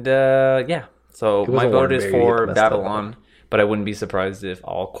 and so my vote is for Babylon, but I wouldn't be surprised if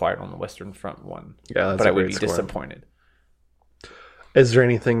All Quiet on the Western Front won. Yeah, but I would be disappointed. Is there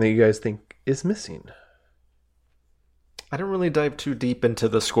anything that you guys think is missing? I don't really dive too deep into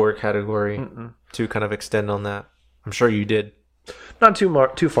the score category to kind of extend on that. I'm sure you did. Not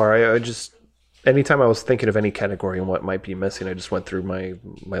too far. I just, anytime I was thinking of any category and what might be missing, I just went through my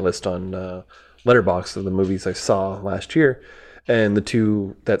list on Letterboxd of the movies I saw last year, and the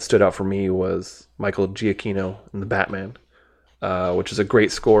two that stood out for me was Michael Giacchino and The Batman, which is a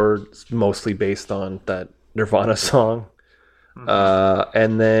great score, mostly based on that Nirvana song.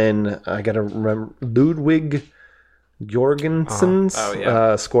 And then I gotta remember Ludwig Jorgensen's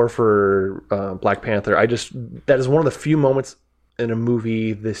score for Black Panther. That is one of the few moments in a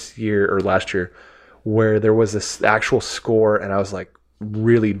movie this year or last year where there was this actual score, and I was like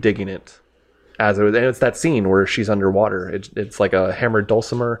really digging it as it was. And it's that scene where she's underwater. It's like a hammered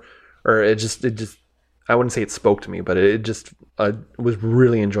dulcimer, or it just. I wouldn't say it spoke to me, but it just was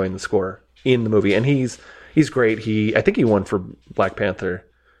really enjoying the score in the movie, and he's great. I think he won for Black Panther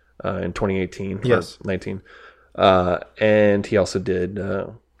in 2018 or 19. And he also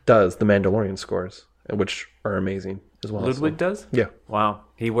does the Mandalorian scores, which are amazing as well. Ludwig does? Yeah. Wow.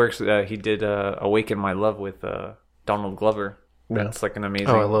 He works. He did "Awaken My Love" with Donald Glover. Yeah. That's like an amazing.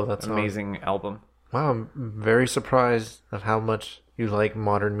 I love that song. Amazing album. Wow, I'm very surprised of how much you like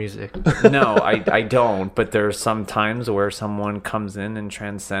modern music. No, I don't. But there's some times where someone comes in and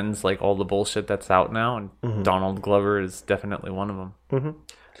transcends like all the bullshit that's out now, and Donald Glover is definitely one of them. Mm-hmm.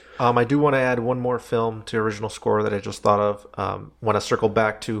 I do want to add one more film to original score that I just thought of. Want to circle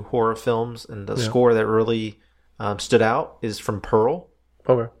back to horror films, and the score that really stood out is from Pearl.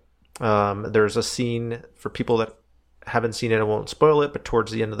 Okay. There's a scene, for people that haven't seen it, I won't spoil it, but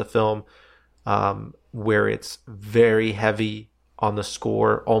towards the end of the film, where it's very heavy on the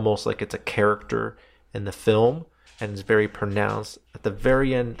score, almost like it's a character in the film, and it's very pronounced at the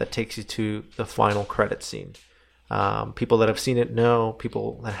very end. That takes you to the final credit scene. People that have seen it know.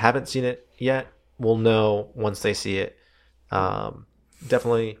 People that haven't seen it yet will know once they see it.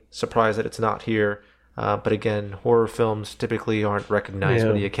 Definitely surprised that it's not here. But again, horror films typically aren't recognized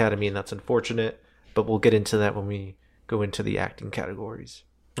by the Academy, and that's unfortunate. But we'll get into that when we go into the acting categories.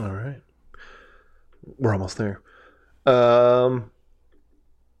 All right. We're almost there. So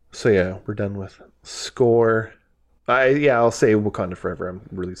yeah, we're done with score. I'll say Wakanda Forever. I'm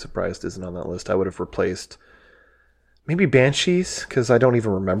really surprised isn't on that list. I would have replaced maybe Banshees because I don't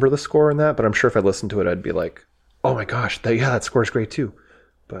even remember the score in that. But I'm sure if I listened to it, I'd be like, "Oh my gosh, that score's great too."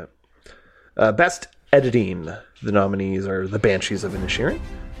 But best editing, the nominees are The Banshees of Inisherin,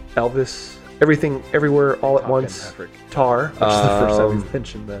 Elvis, Everything Everywhere All at Once, Tar, which is the first time we've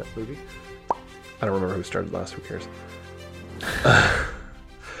mentioned that movie. I don't remember who started last. Who cares?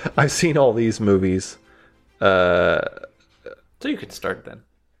 I've seen all these movies. So you could start then.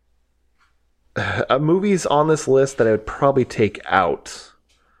 Movies on this list that I would probably take out.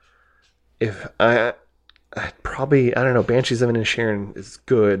 If I'd probably, I don't know, Banshees of Inisherin is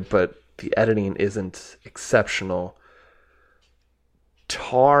good, but the editing isn't exceptional.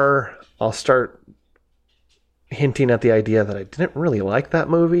 Tar, I'll start hinting at the idea that I didn't really like that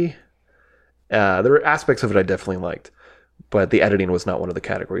movie. There were aspects of it I definitely liked, but the editing was not one of the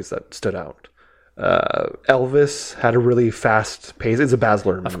categories that stood out. Elvis had a really fast pace. It's a Baz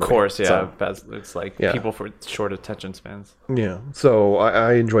Luhrmann movie. Of course, yeah. So, it's like yeah. people for short attention spans. yeah. So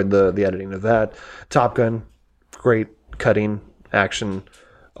I enjoyed the editing of that. Top Gun, great cutting, action,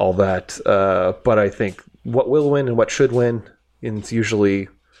 all that. But I think what will win and what should win, and it's usually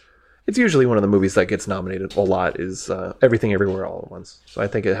one of the movies that gets nominated a lot, is Everything Everywhere All at Once. So I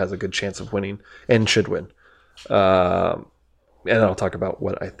think it has a good chance of winning and should win. And I'll talk about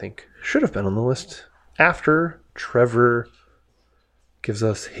what I think should have been on the list after Trevor gives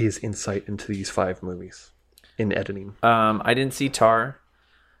us his insight into these 5 movies in editing. I didn't see Tar.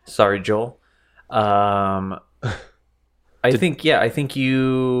 Sorry, Joel. I think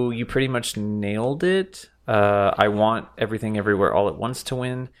you pretty much nailed it. I want Everything Everywhere All at Once to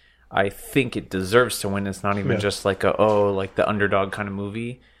win. I think it deserves to win. It's not even just like like the underdog kind of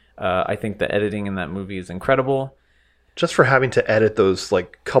movie. I think the editing in that movie is incredible. Just for having to edit those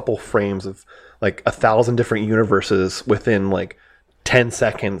like couple frames of like 1,000 different universes within like 10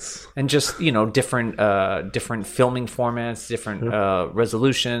 seconds. And just, different filming formats, different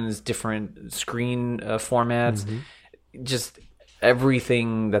resolutions, different screen formats. Mm-hmm. Just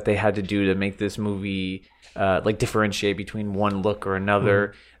everything that they had to do to make this movie differentiate between one look or another.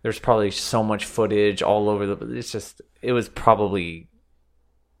 Mm-hmm. There's probably so much footage all over it was probably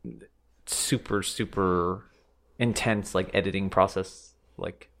super, super intense editing process,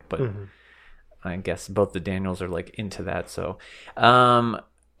 but mm-hmm. I guess both the Daniels are into that. So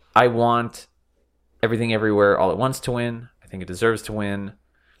I want Everything Everywhere All at Once to win. I think it deserves to win.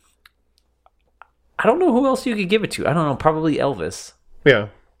 I don't know who else you could give it to. I don't know, probably Elvis. Yeah.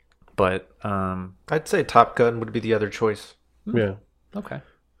 But I'd say Top Gun would be the other choice. Yeah. Okay.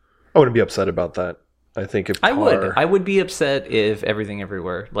 I wouldn't be upset about that. I think if I would be upset if Everything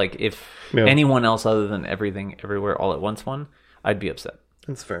Everywhere, if anyone else other than Everything Everywhere All at Once won, I'd be upset.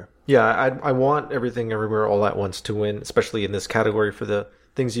 That's fair. Yeah, I want Everything Everywhere All at Once to win, especially in this category for the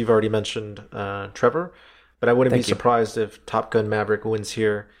things you've already mentioned, Trevor. But I wouldn't be surprised if Top Gun Maverick wins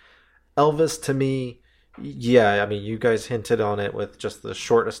here. Elvis, to me, yeah, I mean, you guys hinted on it with just the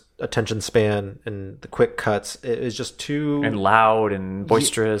short attention span and the quick cuts. It is just too... And loud and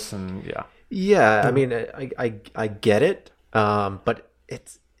boisterous and yeah. Yeah, I mean, I get it, but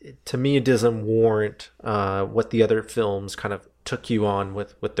to me it doesn't warrant what the other films kind of took you on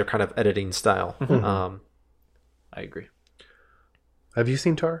with their kind of editing style. Mm-hmm. I agree. Have you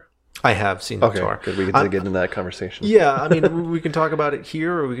seen Tar? I have seen Tar. Good. We get to get into that conversation. Yeah, I mean, we can talk about it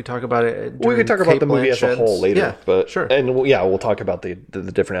here, or we can talk about it. We can talk about the movie as a whole later. Yeah, but sure. And we'll talk about the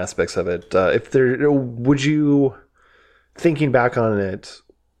different aspects of it. Thinking back on it,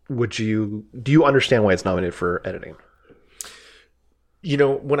 do you understand why it's nominated for editing?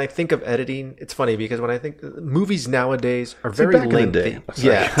 When I think of editing, it's funny because when I think movies nowadays are very lengthy.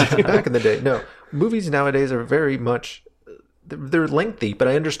 Back in the day. No, movies nowadays are very much, they're lengthy, but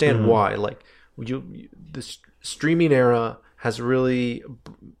I understand why. The streaming era has really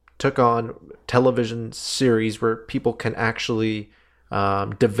took on television series where people can actually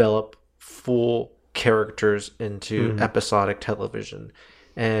develop full characters into episodic television.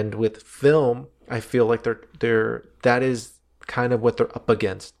 And with film, I feel like that is kind of what they're up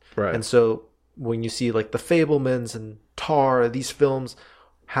against. Right. And so when you see the Fabelmans and Tar, these films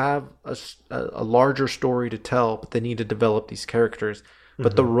have a larger story to tell, but they need to develop these characters.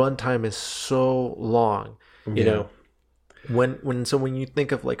 But the runtime is so long, you know. When you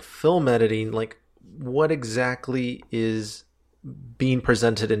think of film editing, what exactly is being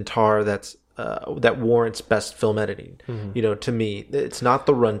presented in Tar that warrants best film editing? To me, it's not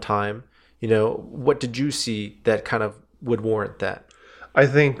the runtime. What did you see that kind of would warrant that? I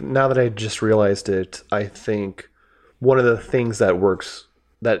think now that I just realized it, I think one of the things that works,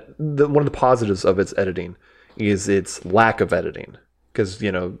 one of the positives of its editing is its lack of editing. Because,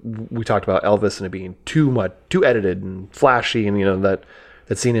 we talked about Elvis and it being too edited and flashy, and, that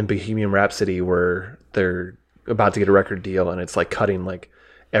scene in Bohemian Rhapsody where they're about to get a record deal and it's like cutting like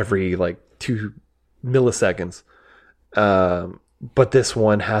every like 2 milliseconds. But this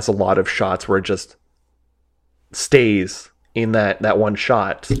one has a lot of shots where it just stays in that one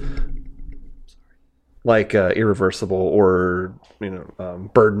shot, like Irreversible or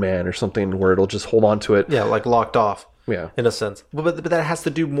Birdman or something, where it'll just hold on to it. Yeah, like locked off. Yeah, in a sense, but that has to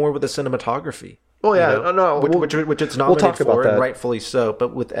do more with the cinematography. Oh yeah, no, which it's nominated for, and rightfully so.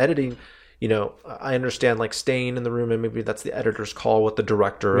 But with editing, I understand like staying in the room, and maybe that's the editor's call with the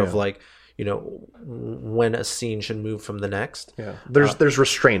director of like, when a scene should move from the next. Yeah, there's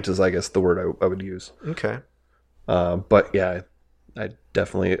restraint is I guess the word I would use. Okay, but yeah, I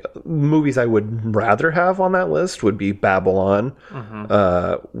definitely movies I would rather have on that list would be Babylon,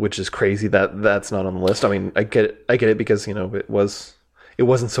 which is crazy that that's not on the list. I mean, I get it because it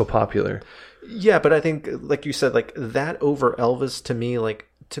wasn't so popular. Yeah, but I think like you said, like that over Elvis to me, like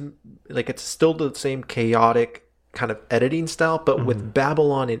it's still the same chaotic kind of editing style, but with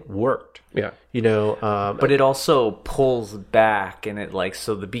Babylon it worked. Yeah, but it also pulls back, and it like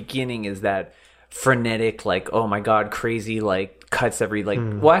so the beginning is that frenetic, like oh my god, crazy, like cuts every like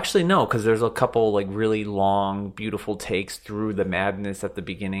well actually no, because there's a couple like really long beautiful takes through the madness at the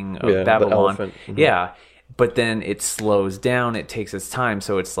beginning of Babylon. Yeah, but then it slows down, it takes its time,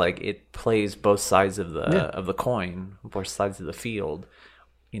 so it's like it plays both sides of the coin, both sides of the field,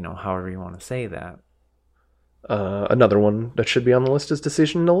 however you want to say that. Another one that should be on the list is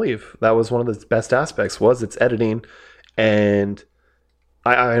Decision to Leave. That was one of the best aspects, was its editing, and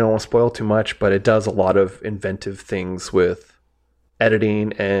I don't want to spoil too much, but it does a lot of inventive things with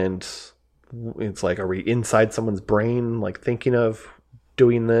editing, and it's like, are we inside someone's brain, like thinking of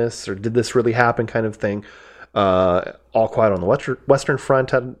doing this, or did this really happen kind of thing. All Quiet on the Western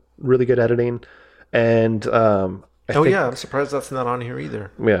Front had really good editing, and I'm surprised that's not on here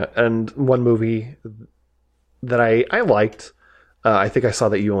either. Yeah, and one movie that I liked, I think I saw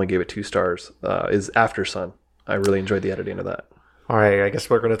that you only gave it 2 stars, is After Sun. I really enjoyed the editing of that. All right, I guess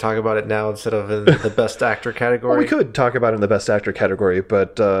we're going to talk about it now instead of in the Best Actor category. Well, we could talk about it in the Best Actor category,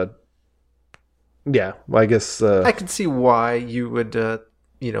 but I guess I can see why you would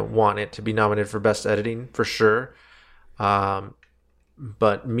want it to be nominated for Best Editing for sure. But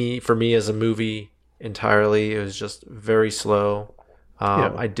for me as a movie entirely, it was just very slow.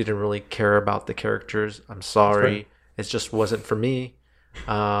 I didn't really care about the characters. I'm sorry, right. It just wasn't for me.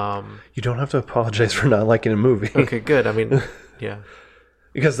 You don't have to apologize for not liking a movie. Okay, good. I mean. Yeah,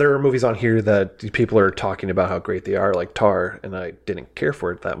 because there are movies on here that people are talking about how great they are, like Tar, and I didn't care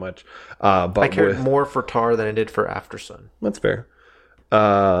for it that much. But I cared more for Tar than I did for After Sun. That's fair.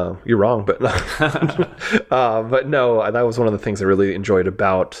 You're wrong, but but no, that was one of the things I really enjoyed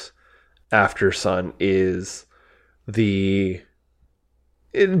about After Sun is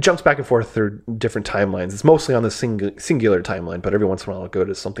it jumps back and forth through different timelines. It's mostly on the singular timeline, but every once in a while it'll go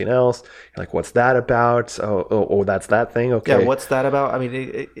to something else. You're like, what's that about? Oh, that's that thing? Okay. Yeah, what's that about? I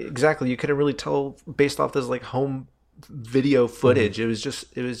mean, exactly. You couldn't really tell based off this like home video footage. It was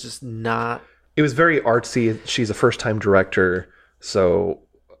just not... It was very artsy. She's a first-time director, so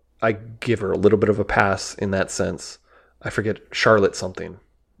I give her a little bit of a pass in that sense. I forget, Charlotte something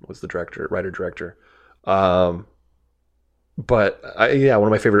was the writer-director. But one of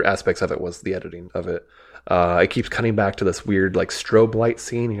my favorite aspects of it was the editing of it. It keeps cutting back to this weird like strobe light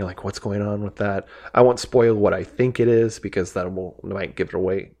scene, and you're like, what's going on with that? I won't spoil what I think it is, because that might give it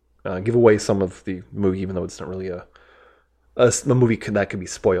away, give away some of the movie, even though it's not really a movie that could be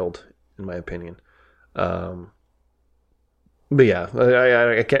spoiled, in my opinion. But yeah,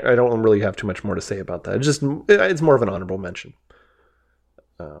 I don't really have too much more to say about that. It's more of an honorable mention.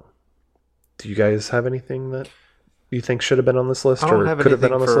 Do you guys have anything that you think should have been on this list, or could have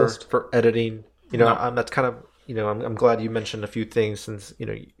been on this list for editing? That's kind of I'm glad you mentioned a few things, since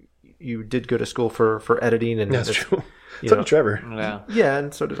you did go to school for editing, and that's true. So did Trevor. Yeah,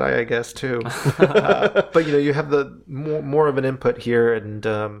 and so did I guess too. But you have the more of an input here, and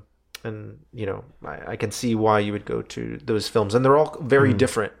I can see why you would go to those films, and they're all very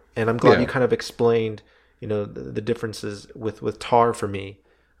different. And I'm glad you kind of explained the differences with Tar for me.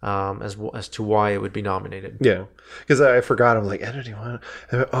 As to why it would be nominated. Yeah, because I forgot. I was like, editing one.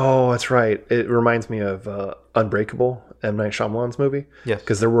 Oh, that's right. It reminds me of Unbreakable, M. Night Shyamalan's movie. Yes,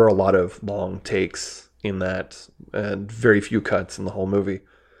 because there were a lot of long takes in that, and very few cuts in the whole movie.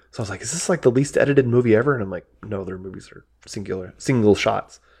 So I was like, is this like the least edited movie ever? And I'm like, no, their movies are single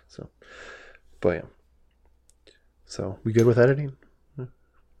shots. So, but yeah. So we good with editing?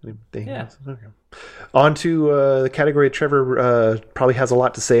 Anything Yeah. else? Okay. On to the category Trevor probably has a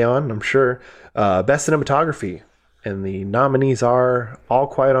lot to say on, I'm sure. Best cinematography. And the nominees are All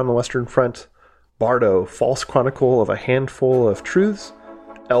Quiet on the Western Front, Bardo, False Chronicle of a Handful of Truths,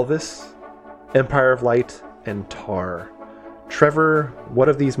 Elvis, Empire of Light, and Tar. Trevor, what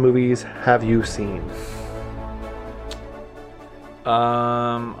of these movies have you seen?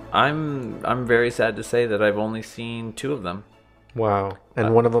 I'm very sad to say that I've only seen 2 of them. Wow.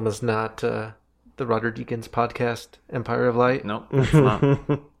 And one of them is not the Roger Deakins podcast, Empire of Light? Nope, it's not.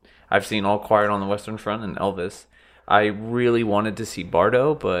 I've seen All Quiet on the Western Front and Elvis. I really wanted to see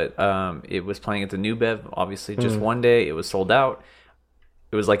Bardo, but it was playing at the New Bev, obviously, just one day. It was sold out.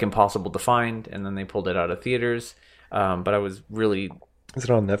 It was like impossible to find, and then they pulled it out of theaters. But I was really... Is it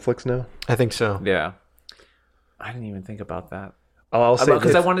on Netflix now? I think so. Yeah. I didn't even think about that. I'll say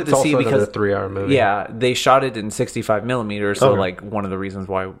Because I wanted to see, because a 3-hour movie. yeah, they shot it in 65 millimeters. So like one of the reasons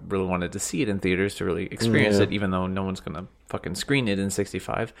why I really wanted to see it in theaters to really experience it, even though no one's gonna fucking screen it in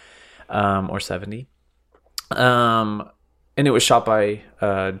 65 or 70. And it was shot by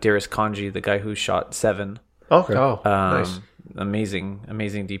Darius Kanji, the guy who shot Seven. Okay. Oh, nice. Amazing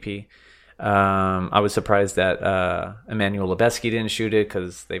DP. I was surprised that Emmanuel Lubezki didn't shoot it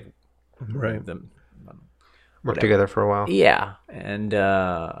because they Right. Worked together for a while. Yeah, and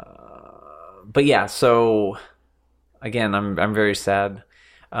but yeah. So again, I'm very sad.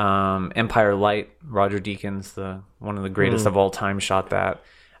 Empire Light, Roger Deakins, one of the greatest of all time, shot that.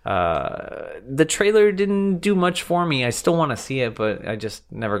 The trailer didn't do much for me. I still want to see it, but I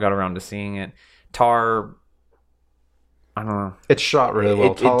just never got around to seeing it. Tar, I don't know. It's shot really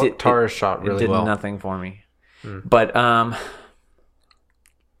well. Tar is shot really well. It did nothing for me. But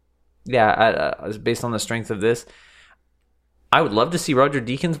yeah, based on the strength of this, I would love to see Roger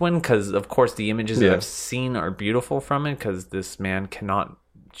Deakins win because, of course, the images that I've seen are beautiful from it because this man cannot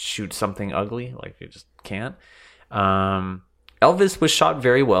shoot something ugly. Like, you just can't. Elvis was shot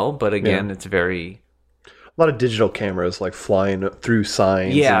very well, but again, it's very... A lot of digital cameras like flying through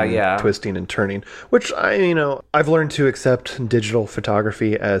signs and twisting and turning, which I've learned to accept digital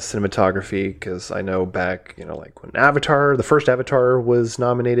photography as cinematography because I know back, like when the first Avatar was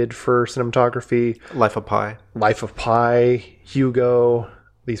nominated for cinematography. Life of Pi, Hugo,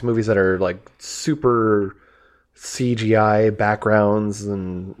 these movies that are like super CGI backgrounds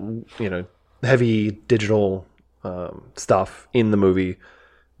and, heavy digital stuff in the movie.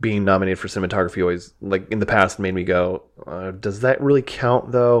 Being nominated for cinematography always, like in the past, made me go, does that really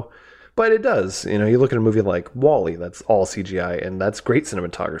count though? But it does. You look at a movie like WALL-E, that's all CGI, and that's great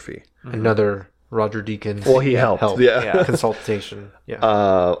cinematography. Another Roger Deakins. Well, he helped. Yeah. Consultation. Yeah.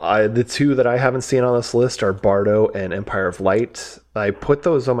 The 2 that I haven't seen on this list are Bardo and Empire of Light. I put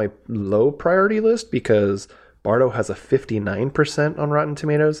those on my low priority list because Bardo has a 59% on Rotten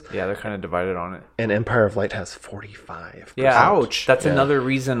Tomatoes. Yeah, they're kind of divided on it. And Empire of Light has 45%. Yeah. Ouch. That's another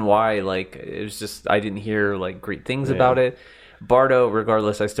reason why, like, it was just, I didn't hear, like, great things about it. Bardo,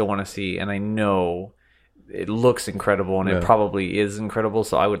 regardless, I still want to see, and I know it looks incredible, and it probably is incredible,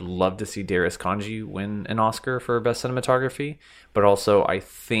 so I would love to see Darius Kanji win an Oscar for Best Cinematography, but also, I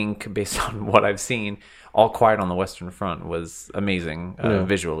think, based on what I've seen, All Quiet on the Western Front was amazing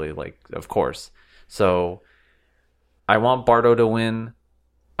visually, like, of course. So... I want Bardo to win.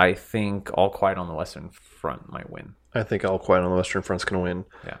 I think All Quiet on the Western Front might win. I think All Quiet on the Western Front's going to win.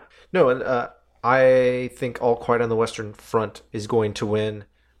 Yeah. No, and I think All Quiet on the Western Front is going to win.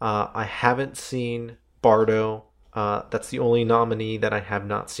 I haven't seen Bardo. That's the only nominee that I have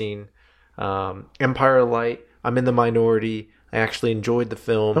not seen. Empire Light, I'm in the minority. I actually enjoyed the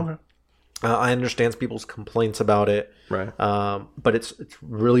film. Okay. I understand people's complaints about it. Right. But it's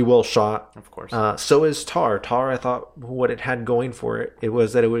really well shot. Of course. So is Tar. Tar, I thought what it had going for it, it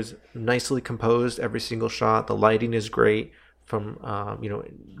was that it was nicely composed, every single shot. The lighting is great from,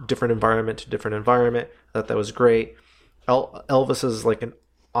 different environment to different environment. I thought that was great. Elvis is like an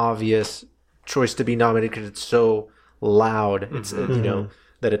obvious choice to be nominated because it's so loud. It's, that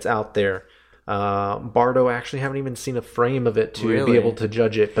it's out there. Bardo, I actually haven't even seen a frame of it to be able to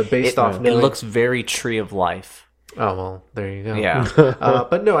judge it, but based off knowing... It looks very Tree of Life. Oh, well, there you go. Yeah.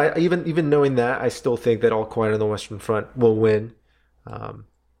 But no, I even knowing that, I still think that All Quiet on the Western Front will win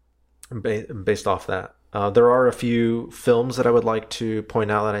based off that. There are a few films that I would like to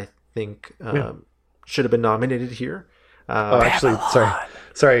point out that I think should have been nominated here. Actually,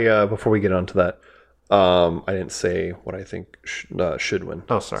 sorry. Before we get on to that, I didn't say what I think should win.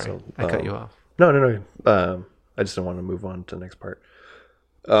 Oh, sorry. So, I cut you off. No. I just don't want to move on to the next part.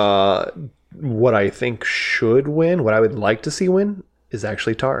 What I think should win, what I would like to see win, is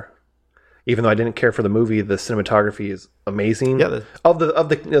actually Tar. even though I didn't care for the movie, the cinematography is amazing. Yeah, of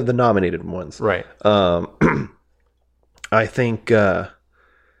the nominated ones, right. I think framing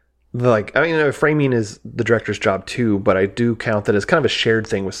is the director's job too, but I do count that as kind of a shared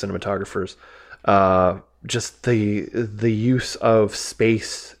thing with cinematographers. Just the use of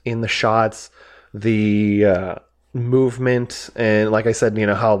space in the shots, the movement, and like I said,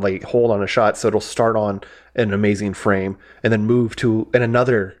 how they hold on a shot, so it'll start on an amazing frame and then move to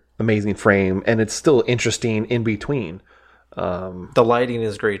another amazing frame, and it's still interesting in between. The lighting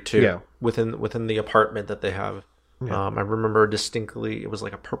is great too. Yeah. Within the apartment that they have. Yeah. I remember distinctly, it was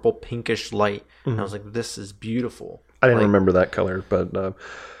like a purple pinkish light, and I was like, "This is beautiful." I didn't remember that color, but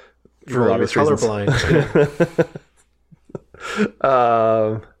for obvious reasons. Colorblind.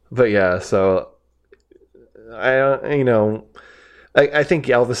 But yeah, so I think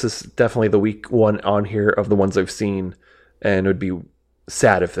Elvis is definitely the weak one on here of the ones I've seen, and it would be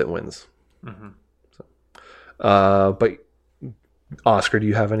sad if it wins. Mm-hmm. But Oscar, do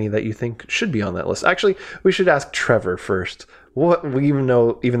you have any that you think should be on that list? Actually, we should ask Trevor first. Even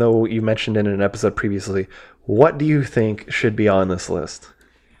though you mentioned in an episode previously, what do you think should be on this list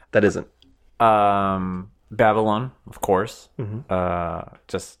that isn't? Babylon, of course. Mm-hmm.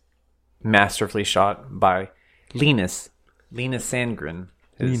 Just masterfully shot by Linus Sandgren.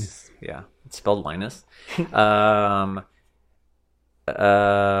 Yeah, it's spelled Linus.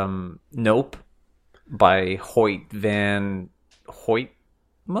 Nope, by Hoytma,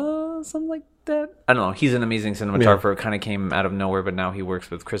 something like that. I don't know. He's an amazing cinematographer. Kind of came out of nowhere, but now he works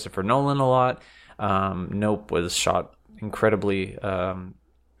with Christopher Nolan a lot. Nope was shot incredibly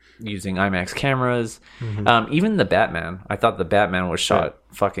using IMAX cameras. Mm-hmm. Even the Batman. I thought the Batman was shot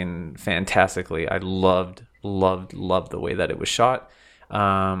fucking fantastically. I loved the way that it was shot.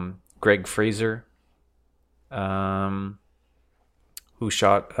 Greg Fraser, who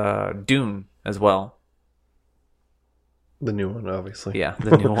shot Dune as well. The new one, obviously. Yeah,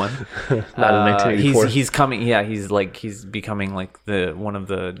 the new one. Not in 1984. He's coming. Yeah, he's becoming like one of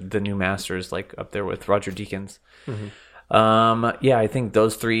the new masters, like up there with Roger Deakins. Mm-hmm. Yeah, I think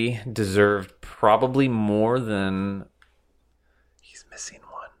those three deserved probably more than. He's missing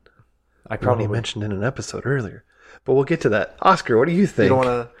one. I probably mentioned in an episode earlier, but we'll get to that. Oscar, what do you think? You don't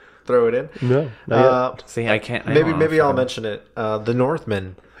want to throw it in? No, not yet. See, I can't. Maybe I'll mention it. The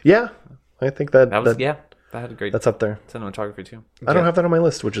Northman. Yeah, I think that was that had a great. That's up there. Cinematography too. I don't have that on my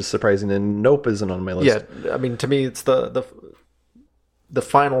list, which is surprising, and Nope isn't on my list. Yeah, I mean, to me, it's the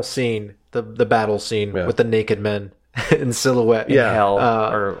final scene, the battle scene with the naked men in silhouette. In hell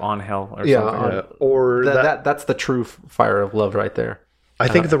or on hell or something. Or that's the true fire of love right there. I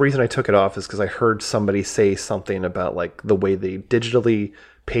think the reason I took it off is because I heard somebody say something about like the way they digitally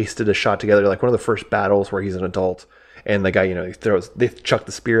pasted a shot together, like one of the first battles where he's an adult. And the guy, they chuck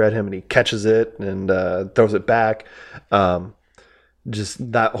the spear at him and he catches it and throws it back.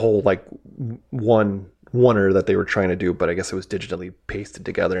 Just that whole like oneer that they were trying to do, but I guess it was digitally pasted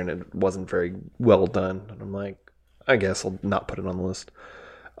together and it wasn't very well done. And I'm like, I guess I'll not put it on the list.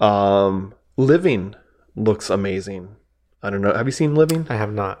 Living looks amazing. I don't know. Have you seen Living? I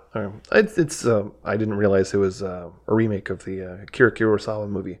have not. It's I didn't realize it was a remake of the Akira Kurosawa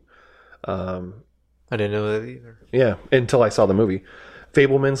movie. I didn't know that either. Yeah, until I saw the movie.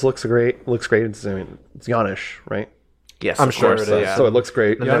 Fabelmans looks great. It's Janish, right? Yes, I'm sure it is. Yeah. So it looks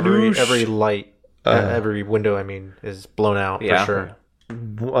great. And every light, every window, is blown out for sure.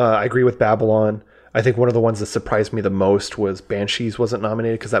 I agree with Babylon. I think one of the ones that surprised me the most was Banshees wasn't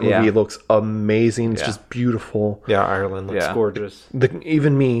nominated because that movie looks amazing. It's just beautiful. Yeah, Ireland looks gorgeous.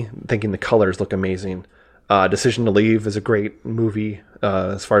 Even me thinking the colors look amazing. Decision to Leave is a great movie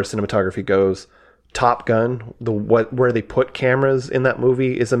as far as cinematography goes. Top Gun, where they put cameras in that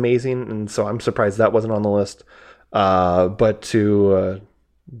movie is amazing, and so I'm surprised that wasn't on the list. But to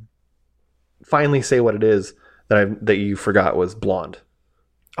finally say what it is that you forgot was Blonde.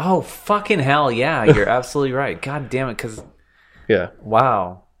 Oh fucking hell! Yeah, you're absolutely right. God damn it! Because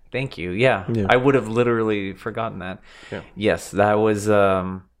wow, thank you. Yeah, I would have literally forgotten that. Yeah. Yes, that was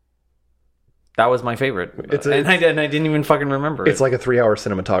my favorite. And I didn't even fucking remember it. It's like a 3-hour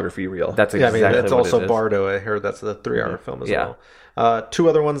cinematography reel. That's exactly what it is. It's also Bardo. I heard that's a 3-hour film as well. Two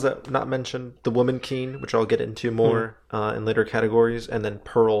other ones that not mentioned: The Woman King, which I'll get into more in later categories, and then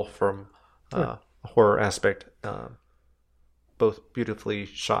Pearl from a horror aspect. Both beautifully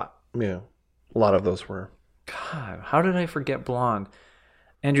shot. Yeah, a lot of those were. God, how did I forget Blonde?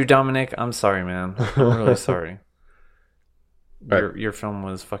 Andrew Dominic, I'm sorry, man. I'm really sorry. Your film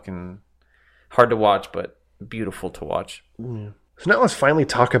was fucking hard to watch, but beautiful to watch. Yeah. So now let's finally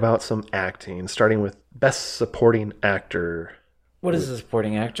talk about some acting, starting with Best Supporting Actor. What is a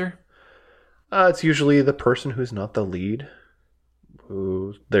supporting actor? It's usually the person who's not the lead,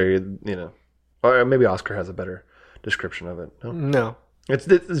 who they're, or maybe Oscar has a better description of it. No, No. it's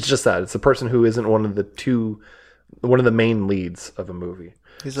just that it's the person who isn't one of the main leads of a movie.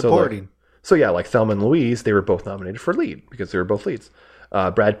 He's So, supporting. So yeah, like Thelma and Louise, they were both nominated for lead because they were both leads.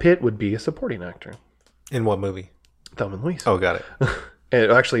 Brad Pitt would be a supporting actor. In what movie? Thelma and Louise. Oh, got it. And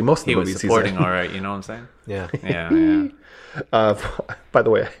actually, most of the He was movies supporting, he's in. all right. You know what I'm saying? Yeah. Yeah. By the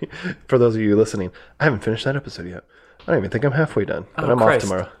way, for those of you listening, I haven't finished that episode yet. I don't even think I'm halfway done, but I'm Christ. off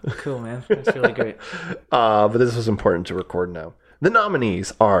tomorrow. Cool, man. That's really great. But this was important to record now. The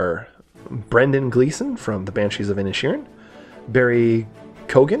nominees are Brendan Gleeson from The Banshees of Inisherin, Barry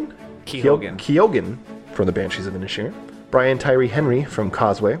Keoghan from The Banshees of Inisherin, Brian Tyree Henry from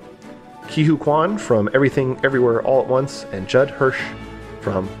Causeway, Ki-Hu Kwan from Everything Everywhere All at Once, and Judd Hirsch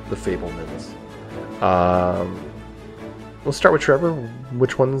from The Fabelmans. We'll start with Trevor.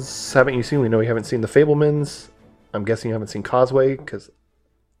 Which ones haven't you seen? We know you haven't seen The Fabelmans. I'm guessing you haven't seen Causeway, because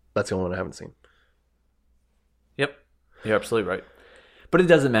that's the only one I haven't seen. Yep. You're absolutely right. But it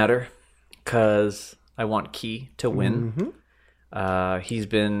doesn't matter because I want Key to win. He's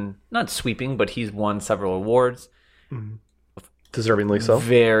been not sweeping, but he's won several awards. Deservingly so.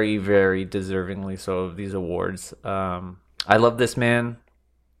 Very, very deservingly so of these awards. I love this man.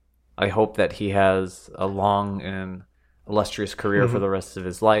 I hope that he has a long and illustrious career for the rest of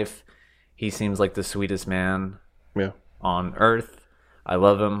his life. He seems like the sweetest man Yeah. on earth. I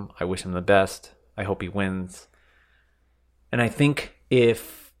love him. I wish him the best. I hope he wins. And I think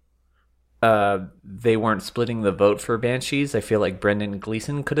if they weren't splitting the vote for Banshees, I feel like Brendan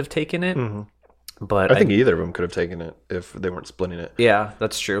Gleeson could have taken it. But I think either of them could have taken it if they weren't splitting it. yeah,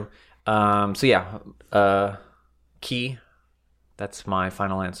 that's true. Key. That's my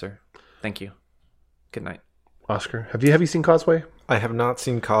final answer. Thank you. Good night. Oscar, have you seen Causeway? I have not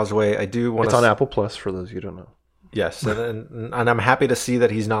seen Causeway. I do want It's to. on Apple Plus for those of you who don't know. Yes, and I'm happy to see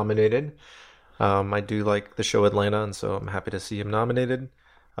that he's nominated. I do like the show Atlanta, and so I'm happy to see him nominated.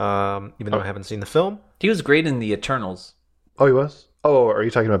 Even though I haven't seen the film. He was great in The Eternals. Oh, he was? Oh, are you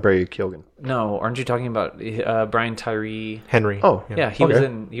talking about Barry Keoghan? No, aren't you talking about Brian Tyree? Henry. Oh, Yeah, he was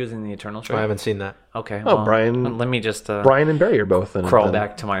in The Eternals. I Right? haven't seen that. Okay. Oh, Brian- Let me just Brian and Barry are both in it. crawl then.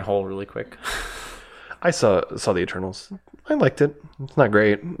 back to my hole really quick. I saw The Eternals. I liked it. It's not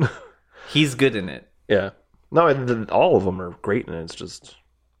great. He's good in it. Yeah. No, all of them are great, and it's just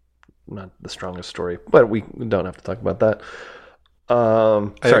not the strongest story. But we don't have to talk about that.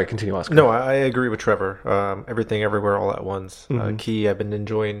 Sorry, continue, Oscar. No, I agree with Trevor. Everything, everywhere, all at once. Key, I've been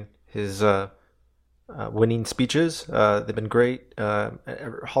enjoying his winning speeches. They've been great.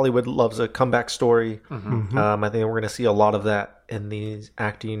 Hollywood loves a comeback story. I think we're going to see a lot of that in these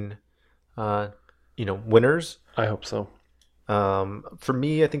acting, winners. I hope so. For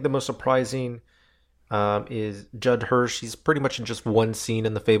me, I think the most surprising is Judd Hirsch. He's pretty much in just one scene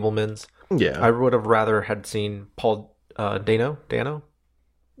in The Fabelmans. Yeah. I would have rather had seen Paul Dano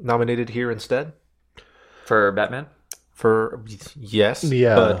nominated here instead. For Batman? For yes,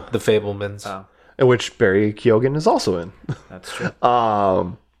 Yeah. but The Fabelmans. Oh, In which Barry Keoghan is also in. that's true.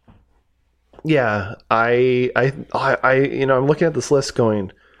 Yeah, I'm looking at this list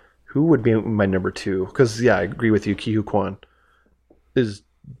going, who would be my number two? Because, yeah, I agree with you. Ki-Hu Kwan is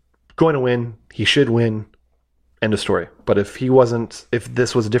going to win. He should win. End of story. But if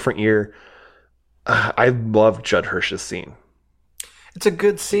this was a different year, I love Judd Hirsch's scene. It's a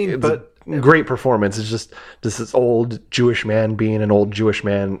good scene, but Great performance. It's just this old Jewish man being an old Jewish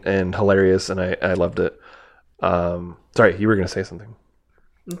man and hilarious, and I loved it. Sorry, you were going to say something.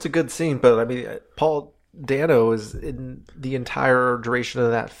 it's a good scene. But I mean, Paul Dano is in the entire duration of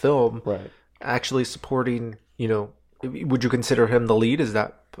that film, Right. actually supporting. Would you consider him the lead? Is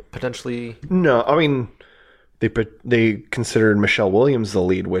that potentially? No, I mean, they considered Michelle Williams the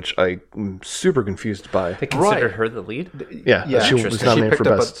lead, which I'm super confused by. They considered Right. her the lead? Yeah, Yeah, she was interesting. nominated She for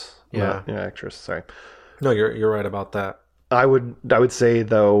picked up best. yeah. Actress. Sorry, No, you're right about that. I would say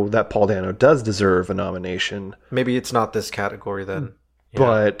though that Paul Dano does deserve a nomination, Maybe it's not this category then.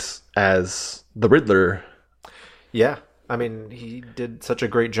 but as the Riddler, Yeah. I mean, he did such a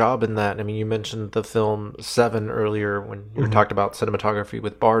great job in that. I mean, you mentioned the film Seven earlier when you talked about cinematography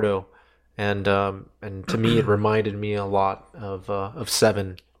with Bardo, and to me, it reminded me a lot of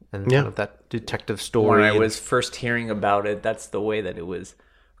Seven and kind of that detective story. When I and- was first hearing about it, that's the way that it was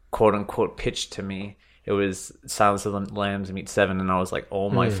quote unquote pitched to me. It was Silence of the Lambs meets Seven, and I was like, oh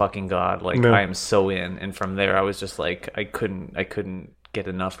my fucking God, like Yeah. I am so in. And from there I was just like, I couldn't get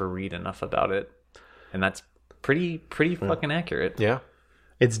enough or read enough about it. And that's pretty fucking accurate. yeah,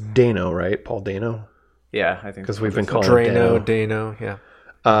 it's Dano, right? Paul Dano, Yeah, I think because so. we've been calling him Drano, Dano. Dano,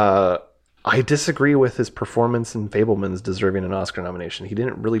 yeah. I disagree with his performance in Fabelman's deserving an Oscar nomination. He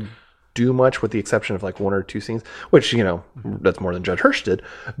didn't really do much, with the exception of like one or two scenes, which that's more than Judd Hirsch did.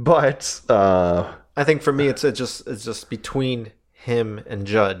 But I think for me, it's just between him and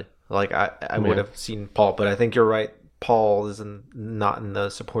Judd. Like I would have seen Paul, but I think you're right. Paul is not in the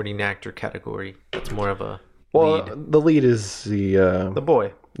supporting actor category. It's more of a lead. The lead is The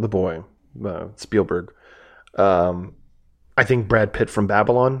boy. Spielberg. I think Brad Pitt from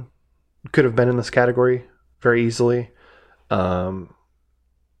Babylon could have been in this category very easily. For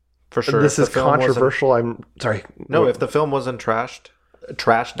sure. This is controversial. I'm sorry. No, if the film wasn't trashed,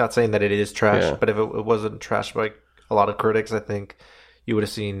 not saying that it is trash, but if it wasn't trashed by a lot of critics, I think you would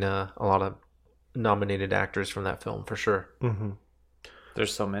have seen a lot of nominated actors from that film for sure. Mm-hmm.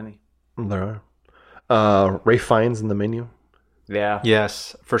 There's so many. There are. Ralph Fiennes in The Menu. Yeah.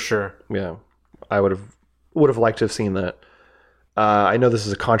 Yes, for sure. Yeah, I would have liked to have seen that. I know this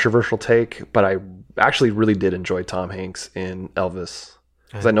is a controversial take, but I actually really did enjoy Tom Hanks in Elvis.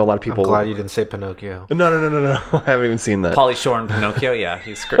 Because I know a lot of people. I'm glad you didn't say Pinocchio. No. I haven't even seen that. Pauly Shore and Pinocchio. Yeah,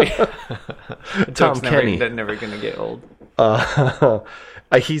 he's great. Tom Kenny. They're never going to get old.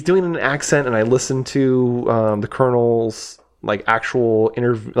 He's doing an accent, and I listened to the Colonel's like actual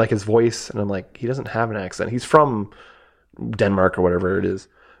interview, like his voice, and I'm like, he doesn't have an accent. He's from Denmark or whatever it is,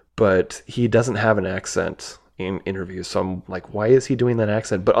 but he doesn't have an accent in interviews. So I'm like, why is he doing that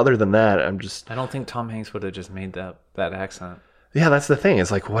accent? But other than that, I don't think Tom Hanks would have just made that accent. Yeah, that's the thing.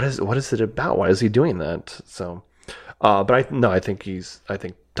 It's like, what is it about? Why is he doing that? So, but I think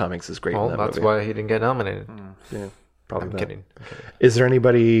Tom Hanks is great in that that's movie. why he didn't get nominated. Yeah, probably. I'm kidding. Is there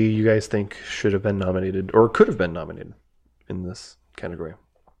anybody you guys think should have been nominated or could have been nominated in this category?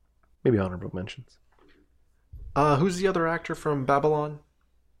 Maybe honorable mentions. Who's the other actor from Babylon?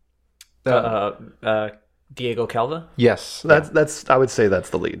 Diego Calva? Yes. That's I would say that's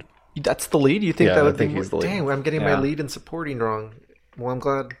the lead. That's the lead? You think that would I think he's the lead. Dang, I'm getting my lead and supporting wrong. Well, I'm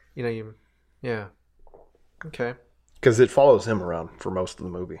glad, yeah. Okay. Because it follows him around for most of the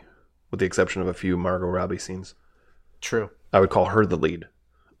movie, with the exception of a few Margot Robbie scenes. True. I would call her the lead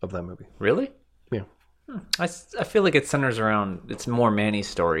of that movie. Really? Yeah. I feel like it centers around, it's more Manny's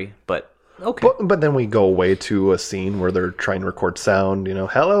story, but okay. But then we go away to a scene where they're trying to record sound,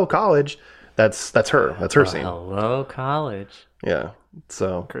 hello, college. That's her. That's her scene. Hello, college. Yeah.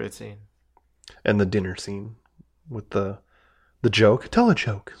 So great scene. And the dinner scene with the joke, tell a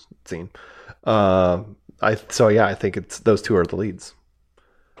joke scene. I think it's those two are the leads.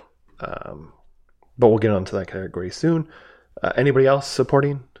 But we'll get onto that category soon. Anybody else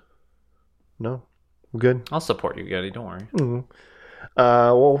supporting? No? Good? I'll support you, Getty. Don't worry. Mm-hmm.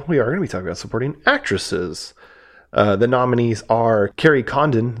 Well, we are going to be talking about supporting actresses. The nominees are Carrie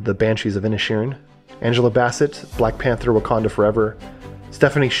Condon, The Banshees of Inisherin, Angela Bassett, Black Panther: Wakanda Forever,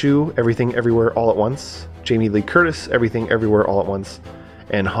 Stephanie Hsu, Everything Everywhere All at Once, Jamie Lee Curtis, Everything Everywhere All at Once,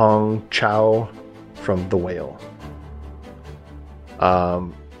 and Hong Chow from The Whale.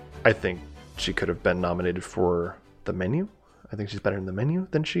 I think she could have been nominated for The Menu. I think she's better in The Menu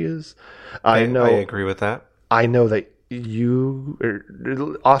than she is. I agree with that. I know that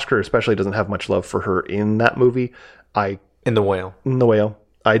Oscar especially doesn't have much love for her in that movie. In The Whale. In The Whale.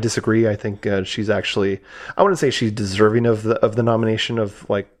 I disagree. I think she's actually, I wouldn't say she's deserving of the nomination of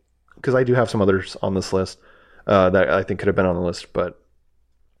because I do have some others on this list that I think could have been on the list, but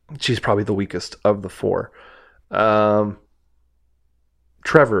she's probably the weakest of the four.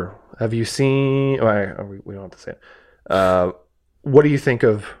 Trevor, have you seen, we don't have to say it. What do you think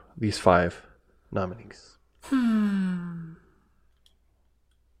of these 5 nominees?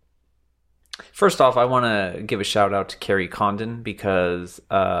 First off, I want to give a shout out to Carrie Condon because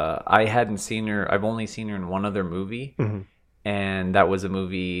I hadn't seen her. I've only seen her in one other movie, and that was a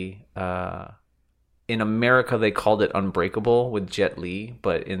movie in America they called it Unbreakable with Jet Li,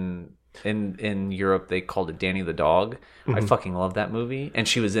 but in Europe they called it Danny the Dog. I fucking love that movie, and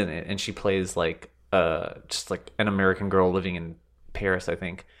she was in it, and she plays just like an American girl living in Paris, I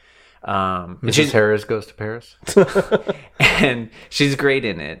think. Mrs. Harris Goes to Paris. And she's great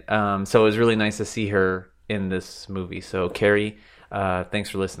in it. So it was really nice to see her in this movie. So Carrie, thanks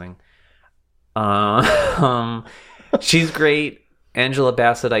for listening. She's great. Angela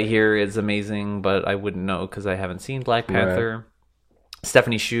Bassett, I hear, is amazing, but I wouldn't know because I haven't seen Black Panther. Right.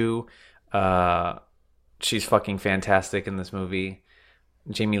 Stephanie Hsu, she's fucking fantastic in this movie.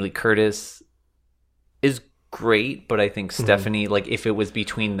 Jamie Lee Curtis is great, but I think Stephanie, if it was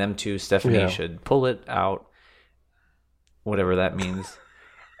between them two, Stephanie should pull it out, whatever that means.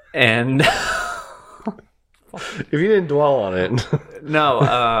 And if you didn't dwell on it. No,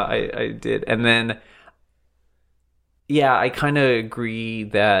 I did. And then Yeah, I kind of agree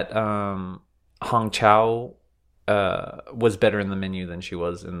that Hong Chow was better in the menu than she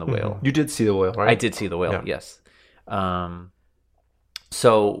was in the whale. You did see the whale, right? I did see the whale, Yeah. yes.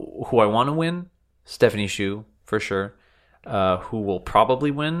 So who I want to win? Stephanie Hsu, for sure. Who will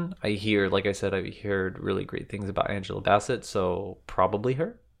probably win? I hear, like I said, I heard really great things about Angela Bassett, so probably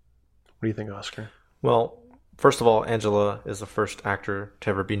her. What do you think, Oscar? Well, first of all, Angela is the first actor to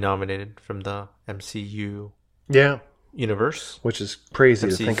ever be nominated from the MCU Yeah, universe. which is crazy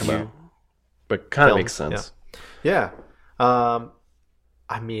to think MCU about, but kind of film, makes sense. Yeah.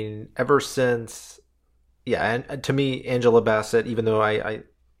 I mean, ever since, and to me, Angela Bassett, even though I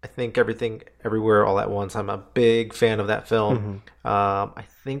think Everything Everywhere All at Once, I'm a big fan of that film. I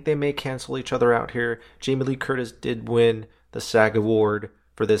think they may cancel each other out here. Jamie Lee Curtis did win the SAG Award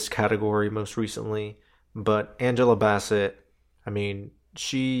for this category most recently, but Angela Bassett, I mean,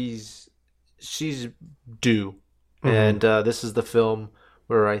 she's due, and this is the film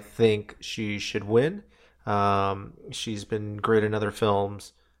where I think she should win. She's been great in other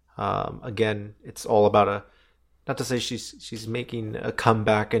films. Again, it's all about not to say she's making a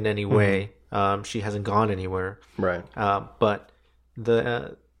comeback in any way. She hasn't gone anywhere. Right. But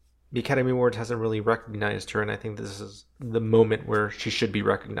the Academy Awards hasn't really recognized her, and I think this is the moment where she should be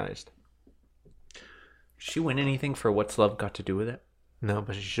recognized. Did she win anything for What's Love Got to Do with It? No,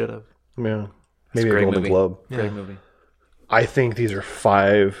 but she should have. Yeah. It's Maybe a great Golden movie. Globe. Great movie. I think these are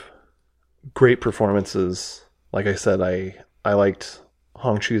 5 great performances. Like I said, I liked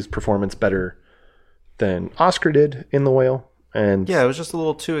Hong Chu's performance better than Oscar did in The Whale. And Yeah, it was just a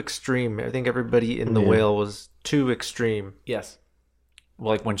little too extreme. I think everybody in The Whale was too extreme. Yes.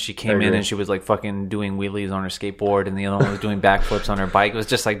 Like when she came in and she was like fucking doing wheelies on her skateboard and the other one was doing backflips on her bike. It was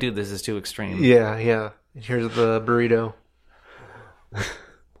just like, dude, this is too extreme. Yeah. Here's the burrito.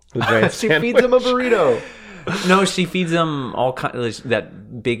 the giant She sandwich. feeds him a burrito. No, she feeds him all kind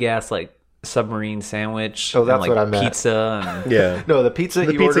that big ass like submarine sandwich. Oh, that's and, like, what I meant. pizza. And, Yeah. No, the pizza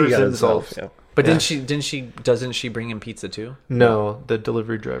The he pizza he orders got himself. himself. Yeah. but doesn't she bring him pizza too? No, the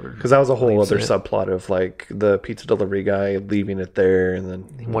delivery driver. Because that was a whole leaves other it. subplot of like the pizza delivery guy leaving it there and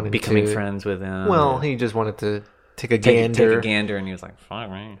then He wanted Becoming to, friends with him. Well, he just wanted to take a take gander. a gander and he was like, fuck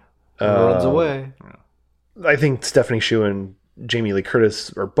me. And runs away. I think Stephanie Hsu and Jamie Lee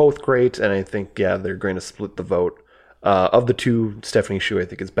Curtis are both great, and I think they're going to split the vote. Of the two, Stephanie Hsu I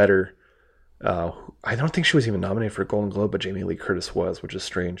think is better. I don't think she was even nominated for a Golden Globe, but Jamie Lee Curtis was, which is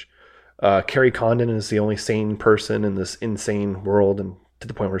strange. Carrie Condon is the only sane person in this insane world, and to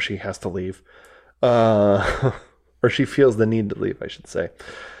the point where she has to leave, or she feels the need to leave, I should say.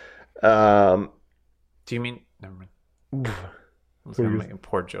 Do you mean? Never mind. I was gonna make a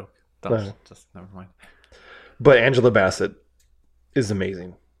poor joke. Just never mind. But Angela Bassett is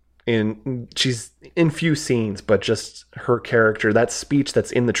amazing. She's in few scenes, but just her character, that speech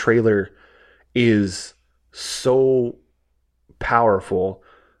that's in the trailer is so powerful.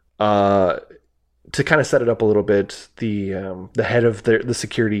 To kind of set it up a little bit, the head of the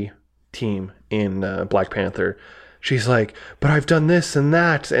security team in Black Panther, she's like, but I've done this and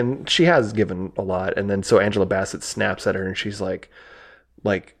that, and she has given a lot. And then so Angela Bassett snaps at her and she's like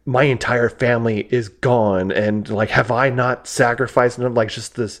my entire family is gone, and like, have I not sacrificed them? Like,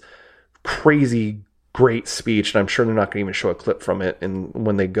 just this crazy great speech, and I'm sure they're not going to even show a clip from it. And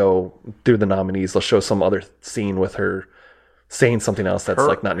when they go through the nominees, they'll show some other scene with her saying something else that's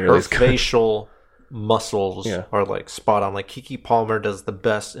like not nearly her as good. facial muscles Yeah. are like spot on. Like Keke Palmer does the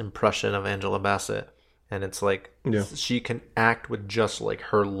best impression of Angela Bassett, and it's like she can act with just like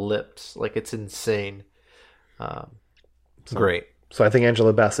her lips. Like, it's insane. Great. So I think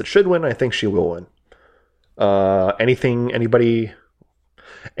Angela Bassett should win. I think she will win.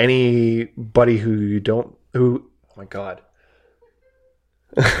 Anybody who oh my God.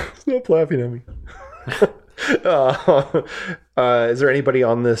 Stop laughing at me. Is there anybody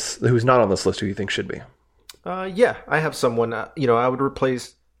on this who's not on this list who you think should be? Yeah, I have someone. I would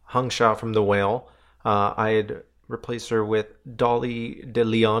replace Hung Shao from The Whale. I'd replace her with Dolly De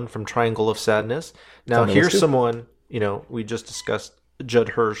Leon from Triangle of Sadness. Now, on the here's list too. someone. We just discussed Judd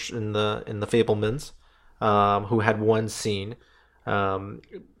Hirsch in the Fablemans, who had one scene.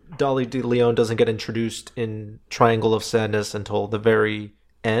 Dolly De Leon doesn't get introduced in Triangle of Sadness until the very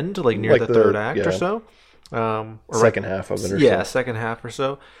end, like near Like the the- third act or yeah. so. Or Second half of it or yeah, so. second half or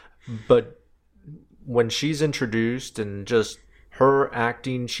so. But when she's introduced and just her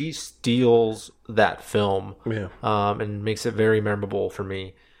acting, she steals that film, Yeah. and makes it very memorable for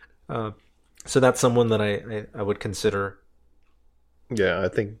me. So that's someone that I would consider. Yeah,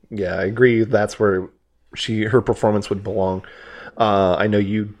 I agree. That's where her performance would belong. I know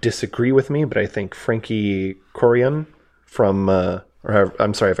you disagree with me, but I think Frankie Corian from,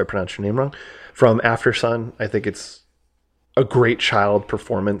 I'm sorry if I pronounced your name wrong, from After Sun. I think it's a great child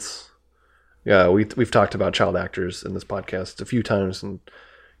performance. Yeah, we've talked about child actors in this podcast a few times, and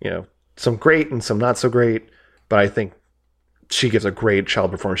some great and some not so great. But I think she gives a great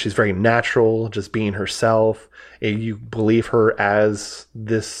child performance. She's very natural, just being herself. You believe her as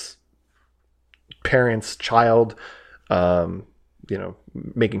this parent's child.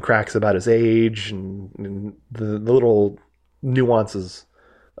 Making cracks about his age and the little nuances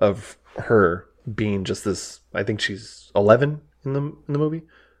of her being just this. I think she's 11 in the movie.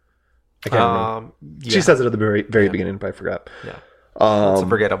 I can't remember. Yeah. She says it at the very beginning, but I forgot. Yeah, it's a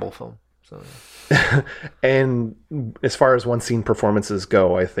forgettable film. So. And as far as one scene performances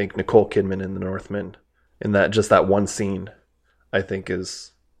go, I think Nicole Kidman in The Northman, in that one scene, I think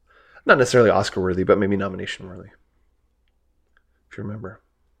is not necessarily Oscar worthy, but maybe nomination worthy. If you remember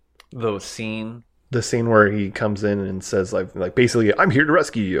the scene where he comes in and says like basically, "I'm here to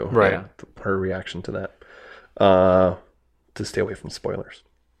rescue you." Right. Yeah. Her reaction to that. To stay away from spoilers.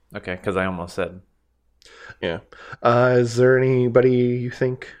 Okay, because I almost said. Yeah. Is there anybody you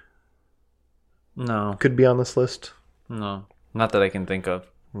think? No. Could be on this list? No. Not that I can think of.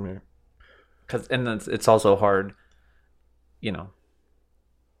 Yeah. And it's also hard,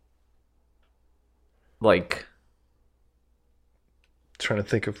 like... Trying to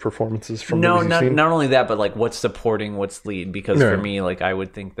think of performances from not seen. Not only that, but like what's supporting, what's lead. Because for me, like I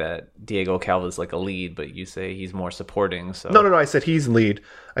would think that Diego Calva's like a lead, but you say he's more supporting. So No. I said he's lead.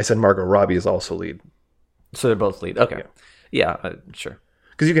 I said Margot Robbie is also lead. So they're both lead. Okay. Yeah, sure.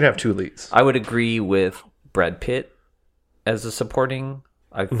 Because you can have two leads. I would agree with Brad Pitt as a supporting.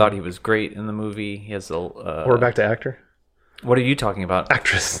 I thought he was great in the movie. He has a. We're back to actor. What are you talking about?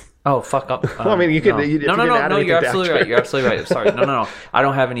 Actress. Oh, fuck up. Well, I mean, you could. No. You're absolutely right. You're absolutely right. Sorry. No. I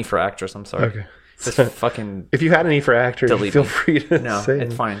don't have any for actress. I'm sorry. Okay. Just fucking. If you had any for actors, feel free to say.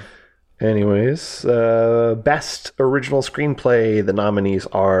 It's fine. Anyways, best original screenplay. The nominees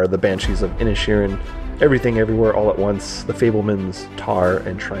are The Banshees of Inisherin, Everything Everywhere All at Once, The Fabelmans, Tar,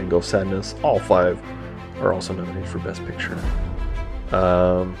 and Triangle of Sadness. All 5 are also nominated for Best Picture.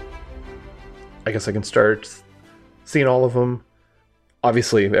 I guess I can start seeing all of them.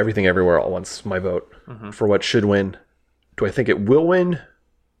 Obviously, Everything Everywhere All at Once, my vote for what should win. Do I think it will win?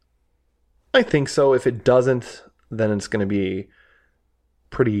 I think so. If it doesn't, then it's going to be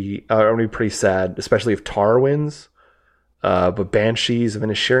pretty sad, especially if Tar wins. But Banshees of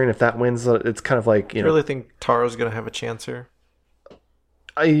Inisherin, if that wins, it's kind of like, You really think Tara's going to have a chance here?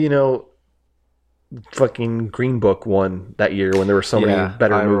 Fucking Green Book won that year when there were so many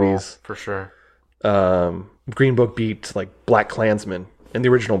better movies. For sure. Green Book beat like Black Klansman and the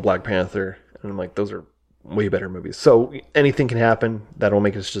original Black Panther, and I'm like, those are way better movies. So anything can happen. That'll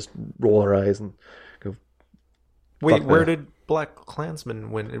make us just roll our eyes and go. Wait, where did Black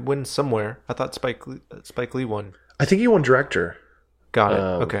Klansman win? It won somewhere. I thought Spike Lee won. I think he won director. Got it.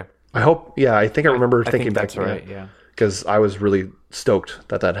 Okay. I hope. Yeah, I think I remember thinking back. That's right. Yeah. Because I was really stoked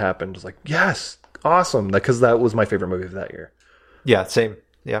that happened. I was like, yes, awesome. Because that was my favorite movie of that year. Yeah, same.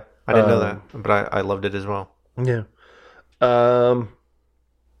 Yeah, I didn't know that, but I loved it as well. Yeah.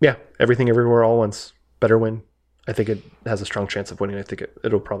 Yeah, Everything Everywhere All at Once. Better win. I think it has a strong chance of winning. I think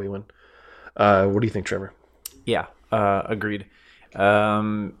it'll probably win. What do you think, Trevor? Yeah, agreed.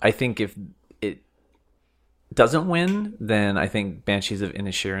 I think if it doesn't win, then I think Banshees of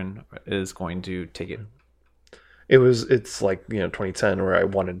Inisherin is going to take it. It's like 2010 where I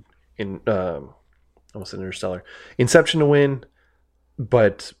wanted almost Interstellar, Inception to win,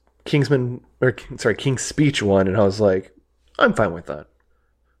 but King's Speech won, and I was like, I'm fine with that.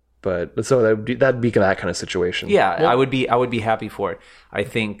 But so that'd be that kind of situation. Yeah, well, I would be happy for it. I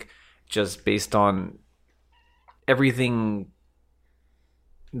think just based on everything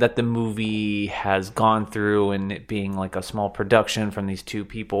that the movie has gone through and it being like a small production from these two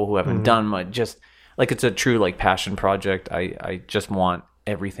people who haven't done much, just like it's a true like passion project. I just want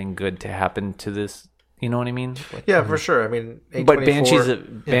everything good to happen to this. You know what I mean? Like, yeah, for sure. I mean, but Banshees of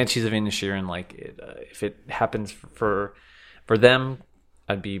Inisherin, like if it happens for them,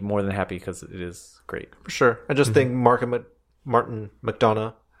 I'd be more than happy because it is great. For sure. I just think Martin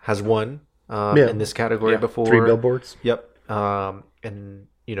McDonagh has won in this category before. 3 Billboards. Yep. And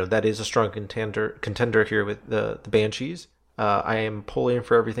that is a strong contender here with the Banshees. I am pulling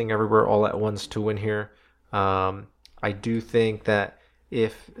for Everything Everywhere All at Once to win here. I do think that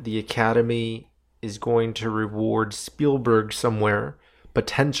if the Academy is going to reward Spielberg somewhere,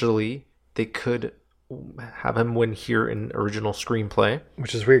 potentially they could have him win here in original screenplay,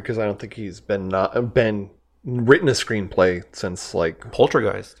 which is weird because I don't think he's been written a screenplay since like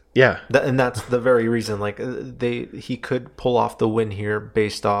Poltergeist. yeah. And that's the very reason. Like he could pull off the win here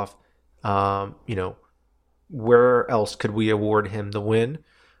based off, where else could we award him the win?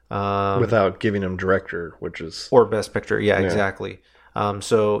 Without giving him director, which is Or best picture. Yeah, exactly.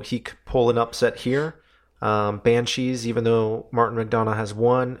 So he could pull an upset here. Banshees, even though Martin McDonagh has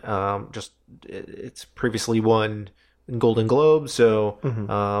won, it's previously won in Golden Globe, so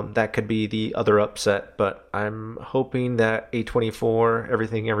that could be the other upset. But I'm hoping that A24,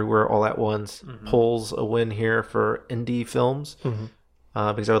 Everything Everywhere All at Once, pulls a win here for indie films,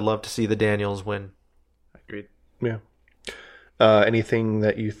 because I would love to see the Daniels win. Agreed. yeah. Anything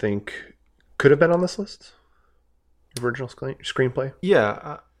that you think could have been on this list? Original screenplay?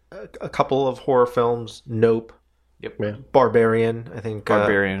 Yeah, a couple of horror films. Nope. Yep. Yeah. Barbarian, I think.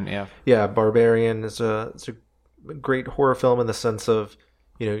 Barbarian, yeah. Yeah, Barbarian is it's a great horror film in the sense of,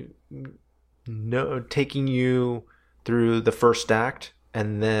 taking you through the first act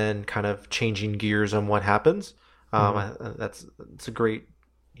and then kind of changing gears on what happens. It's a great,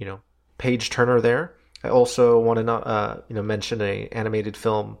 page turner there. I also want to mention a animated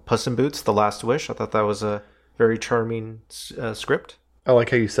film, Puss in Boots: The Last Wish. I thought that was a very charming script. I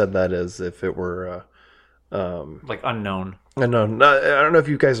like how you said that as if it were Like unknown. I don't know if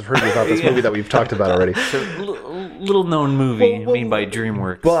you guys have heard about this movie that we've talked about already. Little known movie made by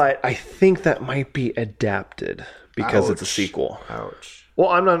DreamWorks. But I think that might be adapted because it's a sequel. Ouch. Well,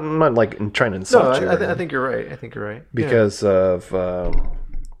 I'm not like trying to insult you. I think you're right. Because of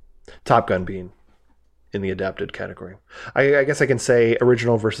Top Gun being in the adapted category. I guess I can say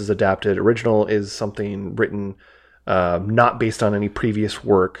original versus adapted. Original is something written not based on any previous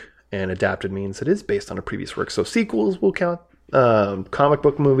work, and adapted means it is based on a previous work. So sequels will count. Comic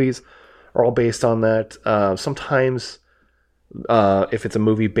book movies are all based on that. Sometimes if it's a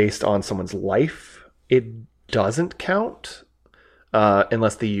movie based on someone's life, it doesn't count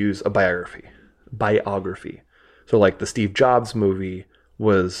unless they use a biography. So like the Steve Jobs movie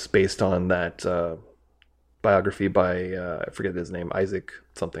was based on that biography by I forget his name, Isaac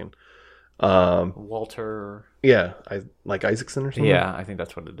something. Walter. Yeah, like Isaacson or something. Yeah, I think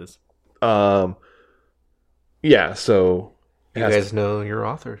that's what it is. Yeah. So You guys know your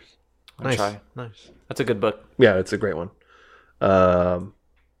authors. Nice. Try. Nice. That's a good book. Yeah, it's a great one.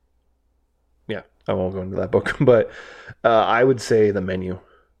 Yeah, I won't go into that book, but I would say The Menu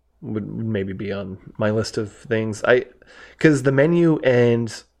would maybe be on my list of things. Because The Menu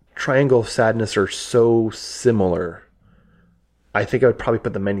and Triangle of Sadness are so similar. I think I would probably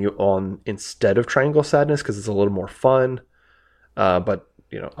put The Menu on instead of Triangle of Sadness because it's a little more fun. But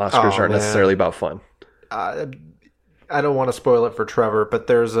Oscars aren't necessarily about fun. I don't want to spoil it for Trevor, but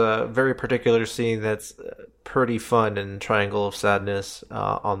there's a very particular scene that's pretty fun in Triangle of Sadness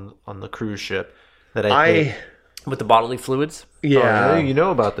on the cruise ship that I think. With the bodily fluids? Yeah. Oh, you know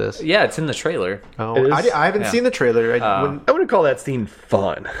about this. Yeah, it's in the trailer. Oh, I haven't seen the trailer. I wouldn't call that scene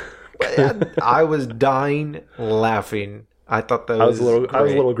fun. I was dying laughing. I thought that was I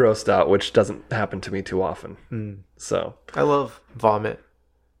was a little grossed out, which doesn't happen to me too often. So I love vomit.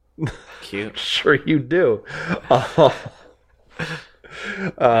 Cute. Sure you do. And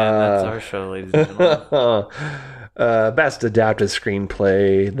that's our show, ladies and gentlemen. Best Adapted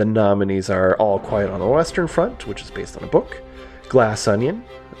Screenplay. The nominees are All Quiet on the Western Front, which is based on a book. Glass Onion,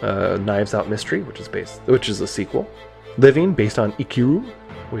 Knives Out Mystery, which is a sequel. Living, based on Ikiru,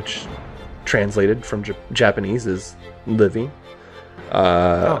 which translated from Japanese is living.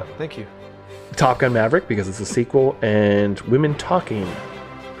 Thank you. Top Gun Maverick, because it's a sequel, and Women Talking,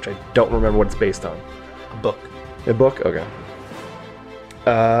 which I don't remember what it's based on. A book. A book? Okay.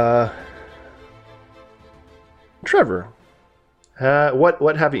 Trevor,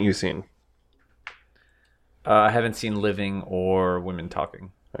 what haven't you seen? I haven't seen Living or Women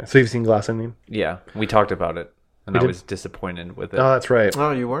Talking. So you've seen Glass Onion? Yeah, we talked about it, and I was disappointed with it. Oh, that's right.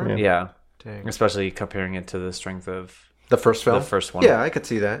 Oh, you were? Yeah. Dang. Especially comparing it to the strength of The first film? the first one. Yeah, I could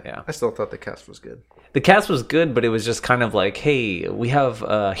see that. Yeah. I still thought the cast was good. The cast was good, but it was just kind of like, hey, we have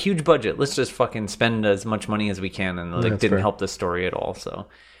a huge budget. Let's just fucking spend as much money as we can, and like didn't help the story at all. So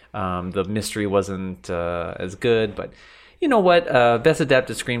the mystery wasn't as good. But you know what? Best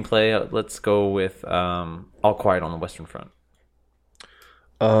Adapted Screenplay. Let's go with All Quiet on the Western Front.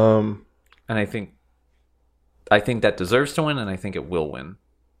 And I think that deserves to win, and I think it will win.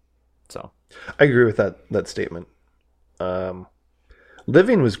 So I agree with that statement.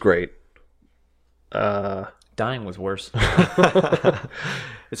 Living was great. dying was worse.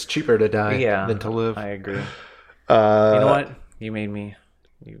 It's cheaper to die than to live. I agree. You know what? You made me.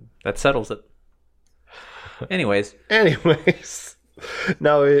 That settles it. Anyways,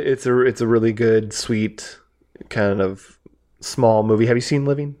 no, it's a really good, sweet kind of small movie. Have you seen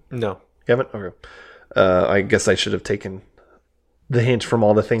Living? No. You haven't? Okay. I guess I should have taken the hint from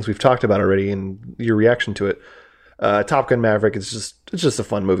all the things we've talked about already and your reaction to it. Top Gun Maverick is just a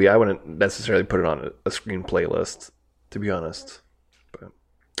fun movie. I wouldn't necessarily put it on a screen playlist, to be honest. But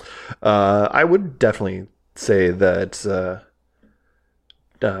I would definitely say that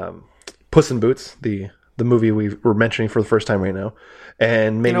Puss in Boots, the movie we're mentioning for the first time right now,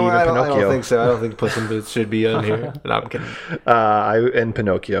 and maybe even Pinocchio. I don't think so. I don't think Puss in Boots should be on here. No, I'm kidding. And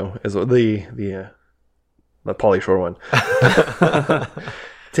Pinocchio is the Pauly Shore one.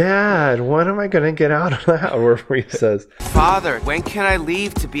 Dad, when am I going to get out of that? Or where he says, Father, when can I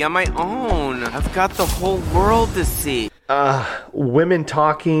leave to be on my own? I've got the whole world to see. Women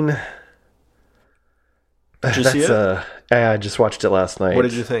talking. Did you see it? I just watched it last night. What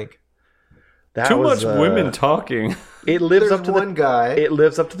did you think? Too much women talking. It lives There's up to one guy. It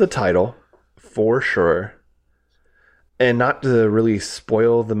lives up to the title, for sure. And not to really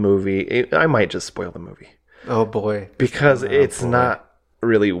spoil the movie. I might just spoil the movie. Oh boy! Because it's not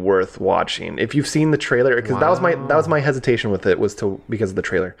really worth watching. If you've seen the trailer, because that was my hesitation with it, because of the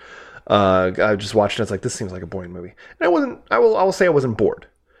trailer. I just watched it. It's like, this seems like a boring movie, and I will say I wasn't bored.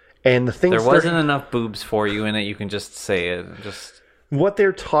 And the things there wasn't enough boobs for you in it. You can just say it. What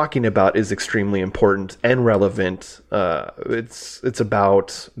they're talking about is extremely important and relevant. It's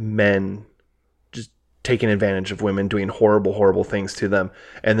about men just taking advantage of women, doing horrible, horrible things to them,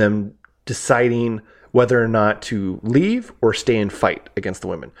 and then deciding whether or not to leave or stay and fight against the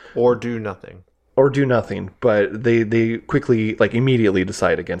women. Or do nothing. But they quickly, immediately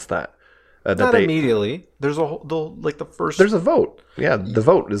decide against that. Not immediately. There's the first... There's a vote. Yeah, the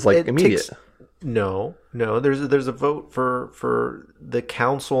vote is immediate. No. There's a vote for the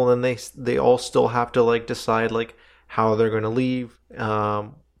council, and then they all still have to decide how they're going to leave.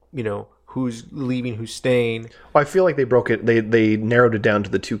 Who's leaving, who's staying. Well, I feel like they broke it. They narrowed it down to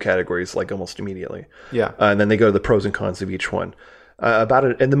the two categories almost immediately. Yeah, and then they go to the pros and cons of each one. About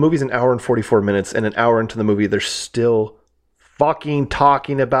it, and the movie's an hour and 44 minutes, and an hour into the movie, they're still fucking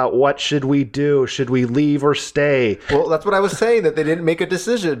talking about what should we do? Should we leave or stay? Well, that's what I was saying, that they didn't make a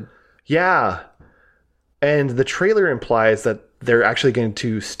decision. Yeah. And the trailer implies that they're actually going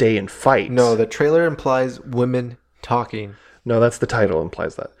to stay and fight. No, the trailer implies women talking. No, that's the title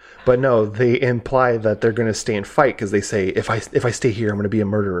implies that. But no, they imply that they're going to stay and fight because they say, if I stay here, I'm going to be a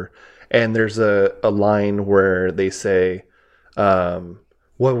murderer. And there's a line where they say,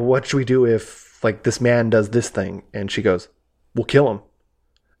 what should we do if this man does this thing? And she goes, we'll kill him.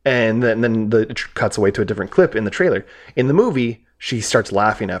 And then it cuts away to a different clip in the trailer. In the movie, she starts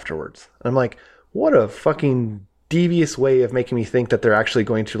laughing afterwards. And I'm like, what a fucking devious way of making me think that they're actually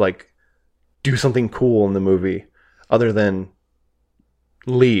going to do something cool in the movie other than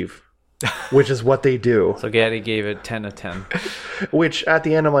leave, which is what they do. So Gaddy gave it 10 of 10. Which at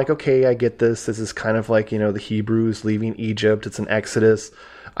the end I'm like, okay, I get this. This is kind of the Hebrews leaving Egypt. It's an exodus.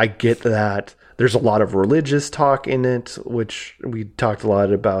 I get that. There's a lot of religious talk in it, which we talked a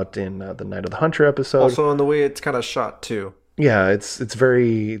lot about in the Night of the Hunter episode. Also in the way it's kind of shot too. Yeah, it's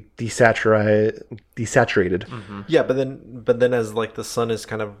very desaturated. Mm-hmm. Yeah, but then as the sun is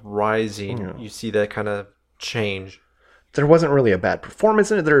kind of rising, you see that kind of change. There wasn't really a bad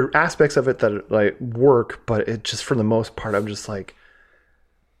performance in it. There are aspects of it that work, but it just, for the most part, I'm just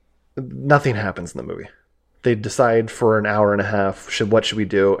nothing happens in the movie. They decide for an hour and a half, what should we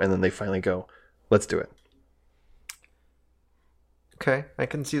do? And then they finally go, let's do it. Okay, I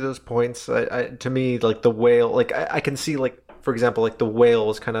can see those points. To me, the whale, I can see, for example, the whale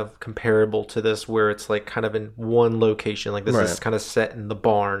is kind of comparable to this, where it's kind of in one location. This is kind of set in the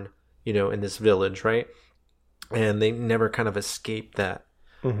barn, in this village, right? And they never kind of escaped that.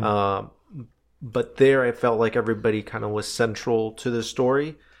 Mm-hmm. But there, I felt like everybody kind of was central to the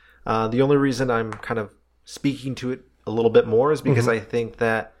story. The only reason I'm kind of speaking to it a little bit more is because I think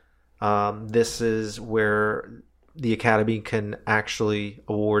that this is where the Academy can actually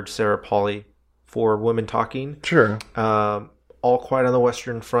award Sarah Polley for women talking. Sure. All Quiet on the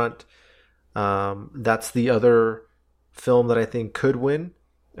Western Front. That's the other film that I think could win.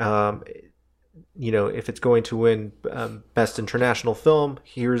 If it's going to win Best International Film,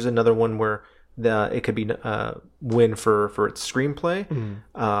 here's another one where it could be win for its screenplay.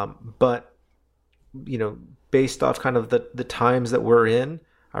 But based off kind of the times that we're in,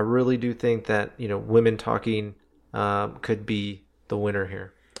 I really do think that women talking could be the winner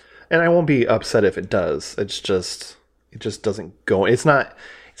here. And I won't be upset if it does. It just doesn't go. It's not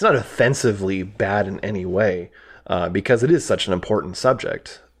offensively bad in any way because it is such an important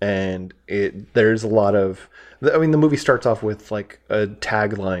subject. And there's a lot of, the movie starts off with a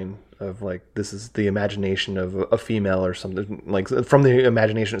tagline of like this is the imagination of a female or something, like from the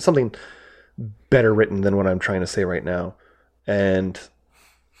imagination, something better written than what I'm trying to say right now. And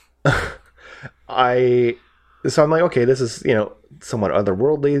so I'm like, okay, this is, somewhat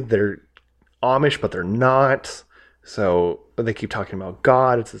otherworldly. They're Amish, but they're not. So they keep talking about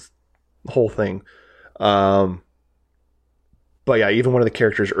God. It's this whole thing. But yeah, even one of the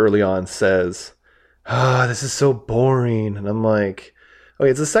characters early on says, this is so boring. And I'm like, okay,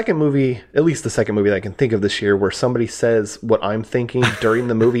 it's the second movie, at least the second movie that I can think of this year, where somebody says what I'm thinking during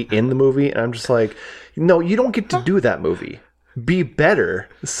the movie, in the movie. And I'm just like, no, you don't get to do that movie. Be better.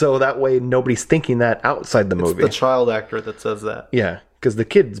 So that way nobody's thinking that outside the movie. It's the child actor that says that. Yeah, because the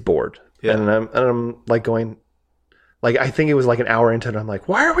kid's bored. Yeah. And I'm like going, like, I think it was like an hour into it. I'm like,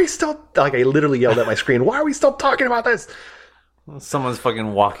 why are we still, like, I literally yelled at my screen, why are we still talking about this? Someone's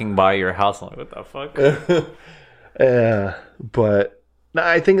fucking walking by your house. I'm like, what the fuck? But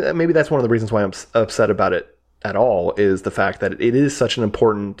I think that maybe that's one of the reasons why I'm upset about it at all, is the fact that it is such an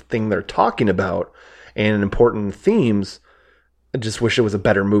important thing they're talking about and important themes. I just wish it was a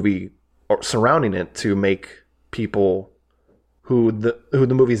better movie surrounding it to make people who the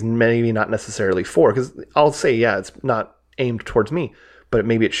movie's maybe not necessarily for. Because I'll say, yeah, it's not aimed towards me, but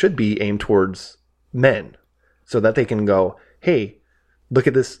maybe it should be aimed towards men, so that they can go, hey, look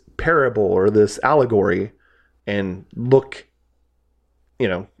at this parable or this allegory, and look,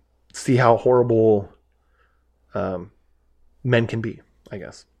 see how horrible men can be, I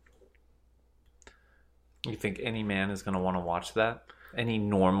guess. You think any man is going to want to watch that? Any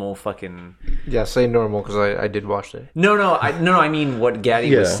normal fucking... Yeah, say normal, because I did watch it. No, I mean what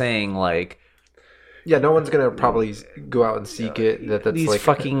Gaddy was saying, like... Yeah, no one's going to probably go out and seek it. That's these like...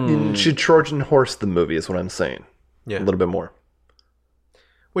 fucking... Should Trojan horse the movie is what I'm saying. Yeah. A little bit more.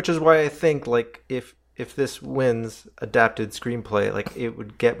 Which is why I think, like, if this wins adapted screenplay, like, it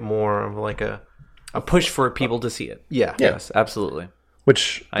would get more of, like, a push for people to see it. Yeah. Yes, absolutely.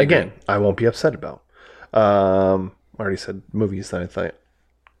 Which, again, I won't be upset about. I already said movies that I thought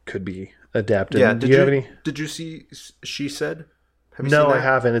could be adapted. Yeah. Do you have any? Did you see She Said? Have you No, seen that? I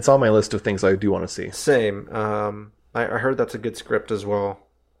haven't. It's on my list of things I do want to see. Same. I heard that's a good script as well.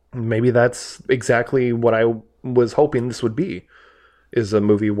 Maybe that's exactly what I was hoping this would be, is a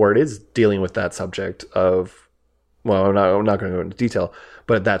movie where it is dealing with that subject of, well, I'm not going to go into detail,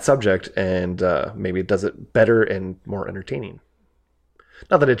 but that subject, and maybe it does it better and more entertaining.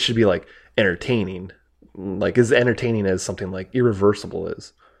 Not that it should be like entertaining, like as entertaining as something like Irreversible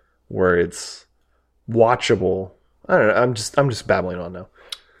is, where it's watchable. I don't know. I'm just babbling on now.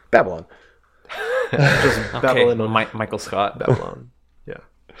 Babylon. Just Babylon on Michael Scott. Babylon.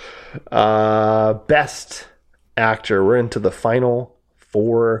 Yeah. Best actor. We're into the final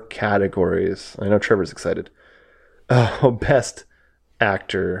 4 categories. I know Trevor's excited. Best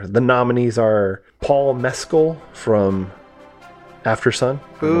actor. The nominees are Paul Mescal from After Sun.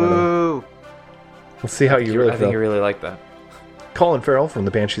 Boo! Let's see how you really I feel. think you really like that. Colin Farrell from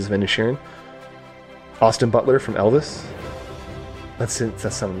The Banshees of Inisherin. Austin Butler from Elvis. That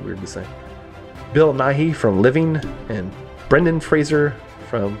sounded weird to say. Bill Nighy from Living, and Brendan Fraser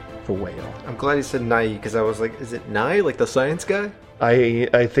from The Whale. I'm glad you said Nye, because I was like, is it Nye, like the science guy?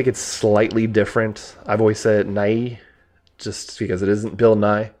 I think it's slightly different. I've always said Nighy, just because it isn't Bill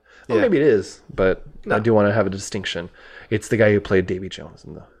Nye. Well, Yeah. maybe it is, but No. I do want to have a distinction. It's the guy who played Davy Jones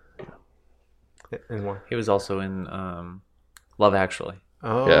in the... And more. He was also in Love Actually.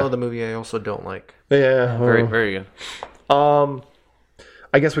 Oh, Yeah. the movie I also don't like. Yeah. Very, very good.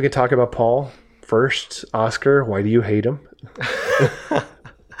 I guess we could talk about Paul first. Oscar, why do you hate him?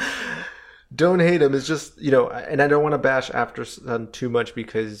 Don't hate him. It's just, and I don't want to bash After Sun too much,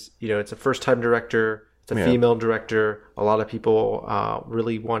 because, it's a first-time director. It's a female director. A lot of people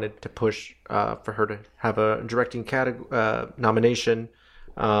really wanted to push for her to have a directing nomination.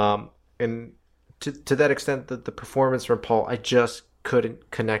 And to that extent, the performance from Paul, I just couldn't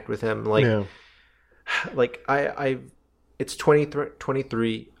connect with him. Like it's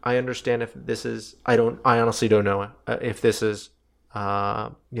 2023. I understand if this is, I honestly don't know if this is,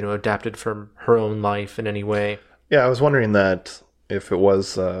 adapted from her own life in any way. Yeah, I was wondering that if it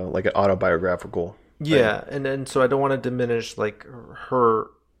was like an autobiographical. Yeah, and so I don't want to diminish like her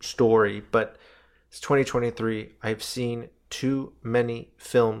story, but it's 2023. I've seen too many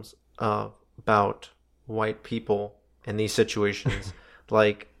films about white people in these situations.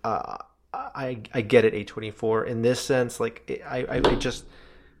 Like I get it, A24 in this sense. Like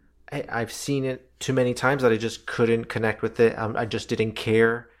I've seen it too many times that I just couldn't connect with it. I just didn't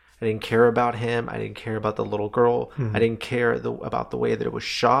care. I didn't care about him. I didn't care about the little girl. Mm-hmm. I didn't care about the way that it was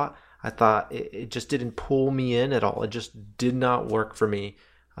shot. I thought it just didn't pull me in at all. It just did not work for me.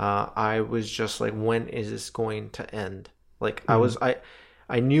 I was just like, when is this going to end? Like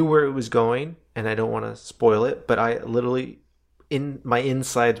I knew where it was going, and I don't want to spoil it, but I literally, in my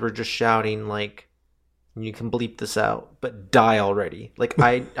insides were just shouting like, you can bleep this out, but die already. Like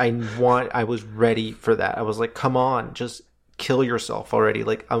I was ready for that. I was like, come on, just kill yourself already.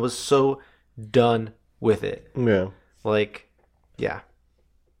 Like I was so done with it. Yeah. Like, yeah.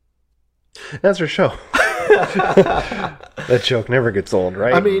 That's her show. That joke never gets old,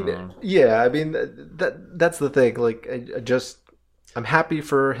 right? I mean, yeah. I mean, that's the thing. Like, I'm happy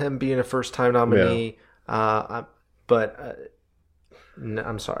for him being a first-time nominee. But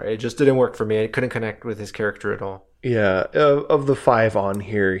I'm sorry, it just didn't work for me. I couldn't connect with his character at all. Yeah, of the 5 on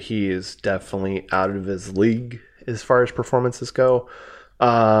here, he is definitely out of his league as far as performances go.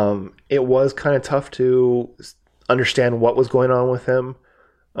 It was kind of tough to understand what was going on with him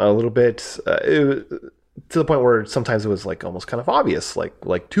a little bit. To the point where sometimes it was like almost kind of obvious,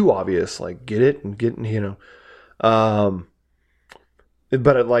 like too obvious, like get it and get,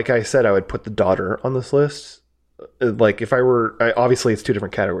 but like I said, I would put the daughter on this list. Like if obviously it's 2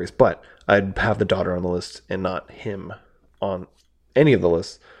 different categories, but I'd have the daughter on the list and not him on any of the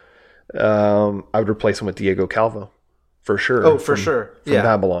lists. I would replace him with Diego Calva for sure. Oh, for sure. From Yeah.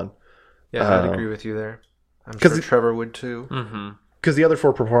 Babylon. Yeah, I'd agree with you there. I'm sure Trevor would too. Because the other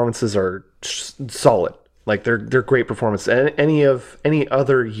 4 performances are solid. Like they're great performances. And any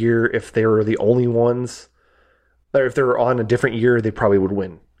other year, if they were the only ones, or if they were on a different year, they probably would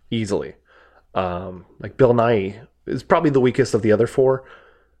win easily. Like Bill Nye is probably the weakest of the other 4,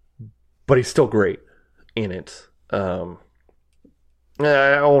 but he's still great in it. I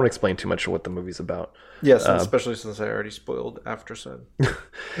won't explain too much of what the movie's about. Yes, especially since I already spoiled After Sun.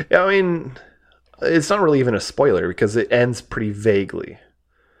 I mean, it's not really even a spoiler because it ends pretty vaguely.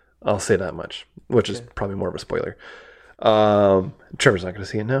 I'll say that much, which is probably more of a spoiler. Trevor's not going to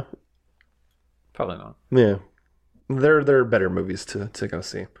see it now. Probably not. Yeah, they're better movies to go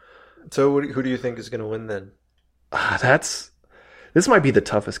see. So who do you think is going to win then? This might be the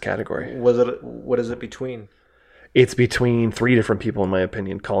toughest category. What is it between? It's between 3 different people, in my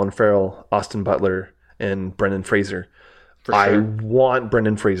opinion: Colin Farrell, Austin Butler, and Brendan Fraser. For sure. I want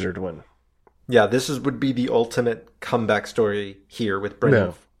Brendan Fraser to win. Yeah, would be the ultimate comeback story here with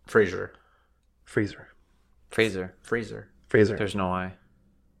Brendan Fraser. Fraser. There's no I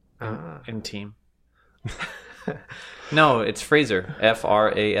in team. No, it's Fraser.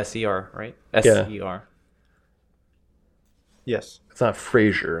 Fraser, right? Ser. Yes. It's not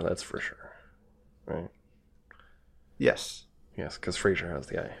Fraser, that's for sure. Right? Yes. Yes, because Fraser has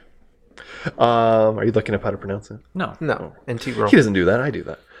the I. Are you looking up how to pronounce it? No. Integral. He doesn't do that. I do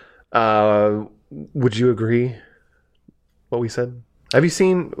that. Would you agree what we said? Have you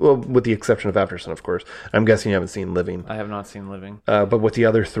seen, well, with the exception of After Sun, of course. I'm guessing you haven't seen Living. I have not seen Living. But with the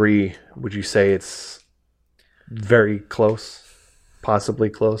other 3, would you say it's very close? Possibly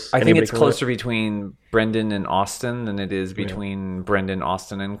close? I think it's closer between Brendan and Austin than it is between Brendan,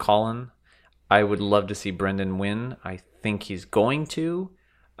 Austin, and Colin. I would love to see Brendan win. I think he's going to.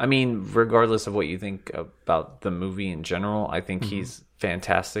 I mean, regardless of what you think about the movie in general, I think he's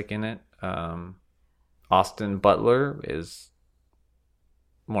fantastic in it. Austin Butler is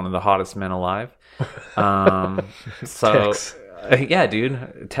one of the hottest men alive. Tex. Yeah,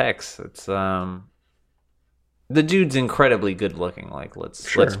 dude, Tex. It's the dude's incredibly good looking. Like,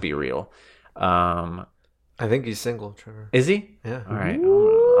 let's be real. I think he's single, Trevor. Is he? Yeah. All right.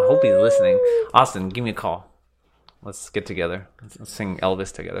 I hope he's listening. Austin, give me a call. Let's get together. Let's sing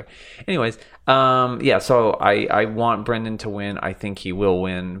Elvis together. Anyways, yeah. So I want Brendan to win. I think he will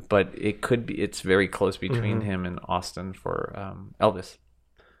win, but it could be. It's very close between him and Austin for Elvis.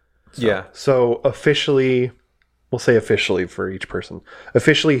 So officially, we'll say officially for each person.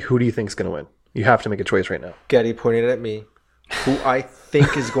 Officially, who do you think is going to win? You have to make a choice right now. Getty pointed at me. Who I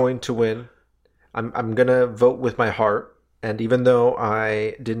think is going to win. I'm going to vote with my heart. And even though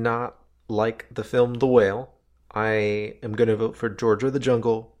I did not like the film The Whale, I am going to vote for George of the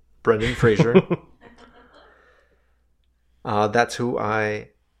Jungle, Brendan Fraser. That's who I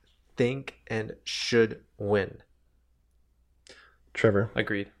think and should win. Trevor.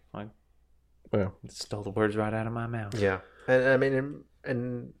 Agreed. Stole the words right out of my mouth. Yeah. And I mean,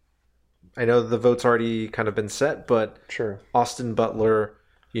 and I know the vote's already kind of been set, but sure, Austin Butler,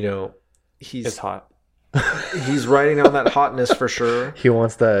 he's hot. He's riding on that hotness for sure. He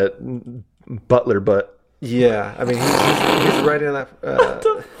wants that Butler butt. Yeah, I mean, he's riding on that. What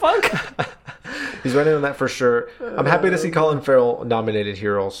the fuck? He's riding on that for sure. I'm happy to see Colin Farrell nominated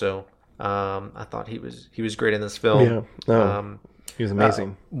here also. I thought he was great in this film. Yeah, he was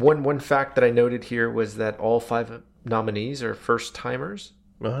amazing. One fact that I noted here was that all 5 nominees are first timers.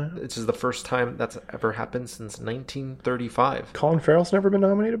 This is the first time that's ever happened since 1935. Colin Farrell's never been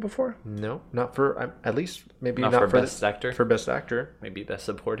nominated before? No, not for, at least, maybe Not not, for for Best Actor? For Best Actor. Maybe Best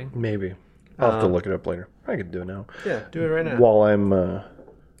Supporting. Maybe. I'll have to look it up later. I could do it now. Yeah, do it right now. While I'm...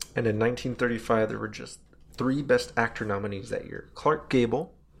 And in 1935, there were just 3 Best Actor nominees that year. Clark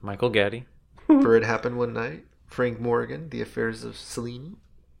Gable Michael Gaddy. for It Happened One Night. Frank Morgan, The Affairs of Selene.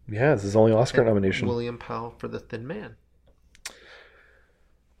 Yeah, it's his only Oscar and nomination. William Powell for The Thin Man.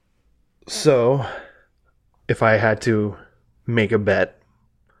 So, if I had to make a bet,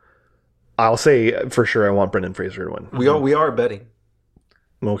 I'll say for sure I want Brendan Fraser to win. We are betting.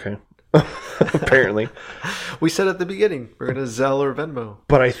 Okay. Apparently. We said at the beginning, we're going to Zelle or Venmo.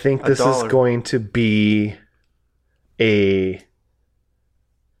 But I think this is $1. going to be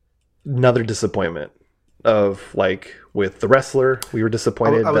another disappointment of like with The Wrestler. We were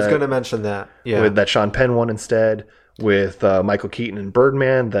disappointed. I was going to mention that. Yeah. With that Sean Penn one instead. With Michael Keaton and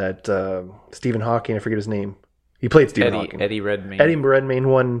Birdman. That Stephen Hawking, I forget his name. He played Stephen Hawking. Eddie Redmayne. Eddie Redmayne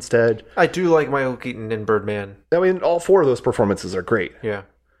one instead. I do like Michael Keaton and Birdman. I mean, all 4 of those performances are great. Yeah.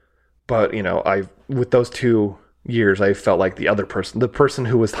 But, you know, with those 2 years, I felt like the person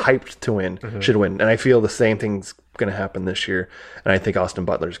who was hyped to win, should win. And I feel the same thing's going to happen this year. And I think Austin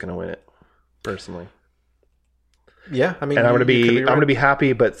Butler's going to win it, personally. Yeah, I mean, and I'm going to be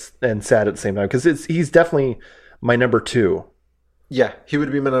happy and sad at the same time because he's definitely my number 2. Yeah, he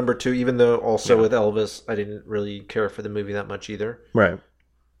would be my number 2, even though also with Elvis, I didn't really care for the movie that much either. Right.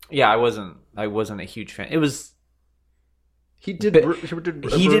 Yeah, I wasn't a huge fan. It was he did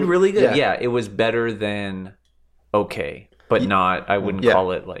really good. Yeah, it was better than okay, but not. I wouldn't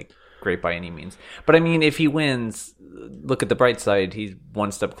call it like great by any means. But I mean, if he wins, look at the bright side. He's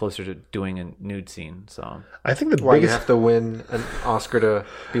one step closer to doing a nude scene. So I think the Why biggest you have to win an Oscar to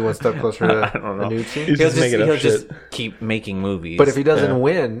be one step closer to a nude scene. he'll just keep making movies. But if he doesn't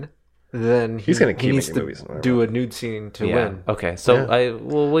win, then he's going to keep needs making to movies. do a nude scene to win. Okay, so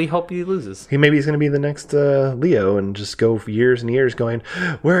we hope he loses. Maybe he's going to be the next Leo and just go for years and years going,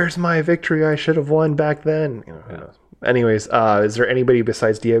 where's my victory? I should have won back then. You know, who knows? Anyways, is there anybody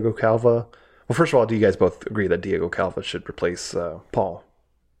besides Diego Calva? Well, first of all, do you guys both agree that Diego Calva should replace Paul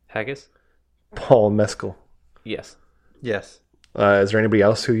Mescal? Yes. Yes. Is there anybody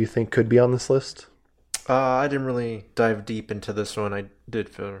else who you think could be on this list? I didn't really dive deep into this one. I did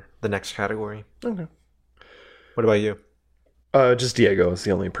for the next category. Okay. What about you? Just Diego is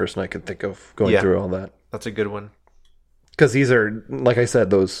the only person I could think of going through all that. That's a good one. Because these are, like I said,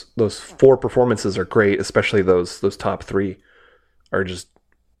 those 4 performances are great. Especially those top 3 are just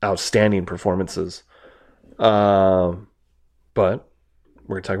outstanding performances. But we're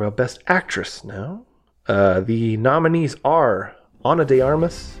going to talk about Best Actress now. The nominees are Ana de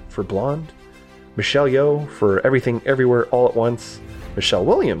Armas for Blonde, Michelle Yeoh for Everything Everywhere All at Once, Michelle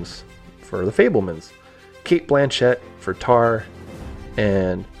Williams for The Fabelmans, Cate Blanchett for Tar,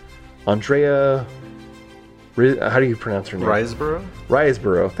 and Andrea... How do you pronounce her name?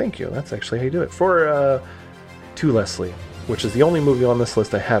 Riseborough. Thank you. That's actually how you do it. For To Leslie, which is the only movie on this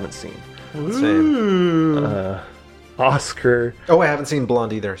list I haven't seen. Same. Oscar. Oh, I haven't seen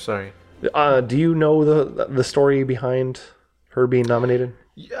Blonde either. Sorry. Do you know the story behind her being nominated?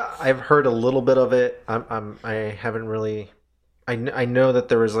 Yeah, I've heard a little bit of it. I haven't really. I know that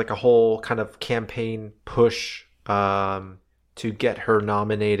there was like a whole kind of campaign push to get her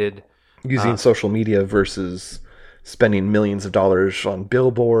nominated. Using social media versus spending millions of dollars on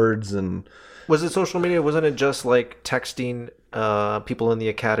billboards and... Was it social media? Wasn't it just like texting people in the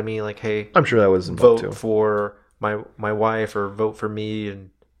Academy like, hey... I'm sure that was involved vote too. For my wife or vote for me and,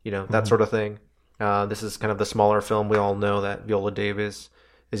 you know, that sort of thing. This is kind of the smaller film. We all know that Viola Davis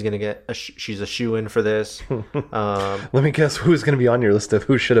is going to get... she's a shoo-in for this. Let me guess who's going to be on your list of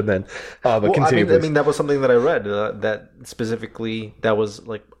who should have been. But continue, I mean, that was something that I read. That specifically, that was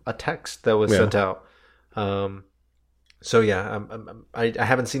like a text that was sent out. So yeah, I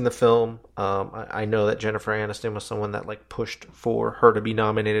haven't seen the film. I know that Jennifer Aniston was someone that like pushed for her to be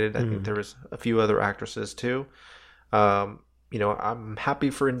nominated. I think there was a few other actresses too. You know, I'm happy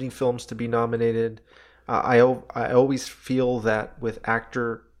for indie films to be nominated. I always feel that with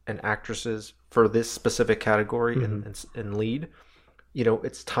actor and actresses for this specific category and lead, you know,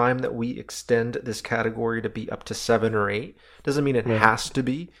 it's time that we extend this category to be up to 7 or 8. Doesn't mean it has to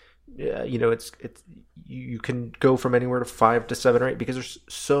be. You know, it's you can go from anywhere to 5 to 7 or 8 because there's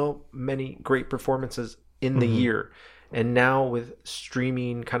so many great performances in the year. And now with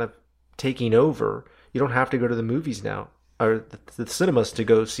streaming kind of taking over, you don't have to go to the movies now or the cinemas to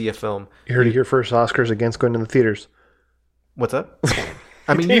go see a film. You heard it here first. Oscars against going to the theaters. What's up?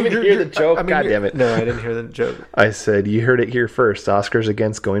 I mean, didn't even hear the joke. God damn it! No, I didn't hear the joke. I said you heard it here first. Oscars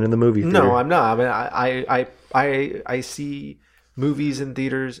against going to the movie theater. No, I'm not. I mean, I see movies in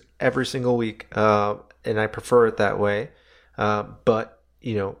theaters every single week, and I prefer it that way. But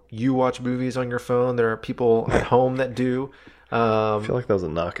you watch movies on your phone. There are people at home that do. I feel like that was a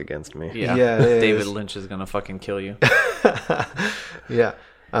knock against me. Yeah, Yeah, it David is. Lynch is gonna fucking kill you. Yeah.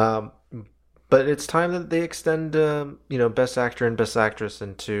 But it's time that they extend, Best Actor and Best Actress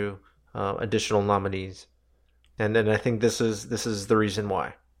into additional nominees, and I think this is the reason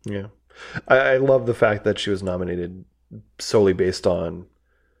why. Yeah, I love the fact that she was nominated solely based on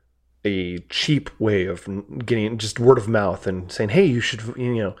a cheap way of getting just word of mouth and saying, "Hey, you should,"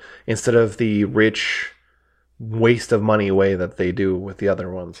 instead of the rich waste of money way that they do with the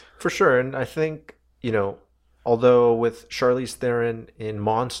other ones. For sure, and I think although with Charlize Theron in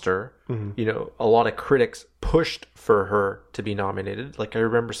Monster, a lot of critics pushed for her to be nominated. Like I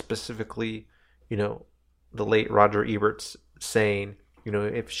remember specifically, the late Roger Ebert saying,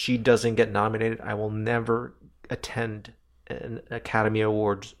 if she doesn't get nominated, I will never attend an Academy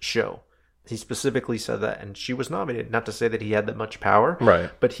Awards show. He specifically said that, and she was nominated. Not to say that he had that much power,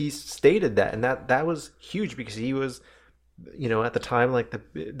 Right? But he stated that, and that was huge because he was, at the time, like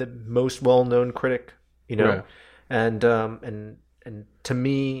the most well-known critic. Right. And to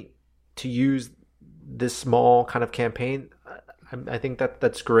me, to use this small kind of campaign, I think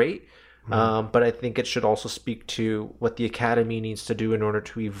that's great. But I think it should also speak to what the Academy needs to do in order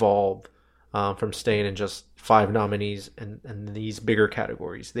to evolve from staying in just 5 nominees and these bigger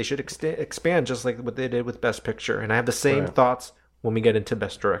categories. They should expand just like what they did with Best Picture. And I have the same thoughts when we get into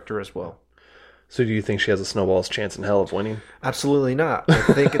Best Director as well. So do you think she has a snowball's chance in hell of winning? Absolutely not.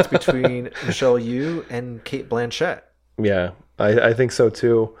 I think it's between Michelle Yeoh and Cate Blanchett. Yeah, I think so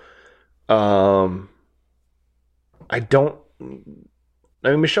too. I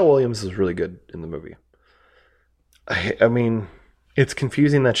mean, Michelle Williams is really good in the movie. I mean, it's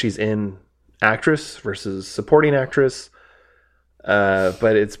confusing that she's in actress versus supporting actress,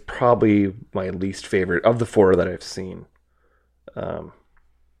 but it's probably my least favorite of the 4 that I've seen.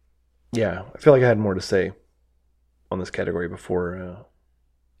 Yeah, I feel like I had more to say on this category before.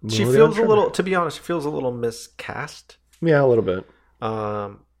 She feels a little, to be honest, she feels a little miscast. Yeah, a little bit.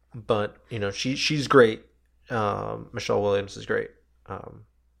 But she's great. Michelle Williams is great.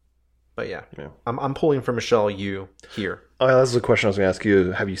 But yeah. I'm pulling for Michelle Yeoh here. Oh, yeah, that's the question I was going to ask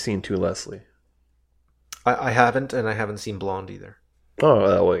you. Have you seen To Leslie? I haven't, and I haven't seen Blonde either.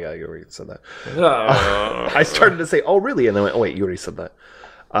 Oh, well, yeah, you already said that. I started to say, "Oh, really?" And then went, "Oh, wait, you already said that."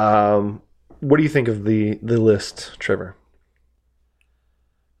 What do you think of the list, Trevor?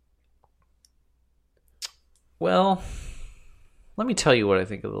 Well, let me tell you what I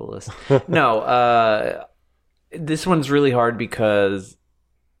think of the list. No, this one's really hard because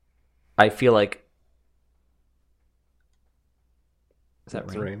I feel like... Is that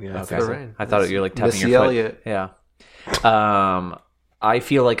rain? Rain, yeah. That's the rain. I thought you were like tapping Missy your foot. Elliott. Yeah. I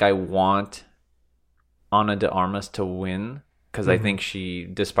feel like I want Ana de Armas to win because I think she,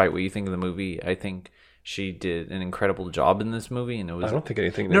 despite what you think of the movie, I think she did an incredible job in this movie. And it was. I don't think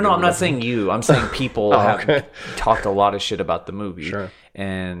anything. No, I'm not saying you. I'm saying people have talked a lot of shit about the movie. Sure.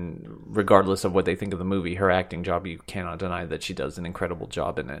 And regardless of what they think of the movie, her acting job, you cannot deny that she does an incredible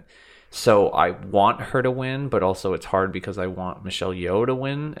job in it. So I want her to win, but also it's hard because I want Michelle Yeoh to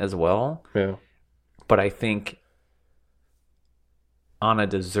win as well. Yeah. But I think Anna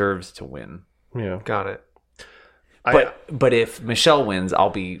deserves to win. Yeah. Got it. But if Michelle wins, I'll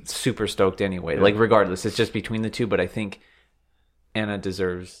be super stoked anyway. Yeah. Like regardless, it's just between the two. But I think Anna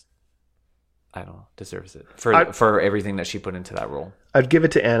deserves it for everything that she put into that role. I'd give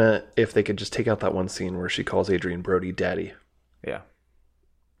it to Anna if they could just take out that one scene where she calls Adrian Brody daddy. Yeah.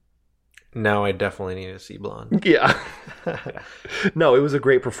 Now I definitely need to see Blonde. Yeah. No, it was a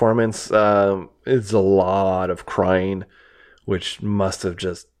great performance. It's a lot of crying, which must have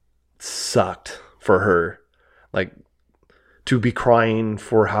just sucked for her. Like, to be crying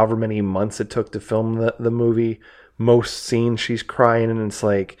for however many months it took to film the movie. Most scenes she's crying, and it's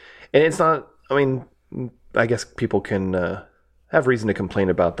like... And it's not... I mean, I guess people can have reason to complain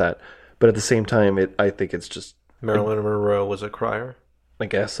about that. But at the same time, I think it's just... Marilyn Monroe was a crier. I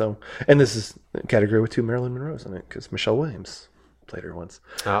guess so. And this is a category with 2 Marilyn Monroes in it, because Michelle Williams played her once.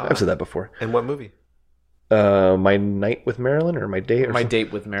 I've said that before. In what movie? My Night with Marilyn, or My Day? Or My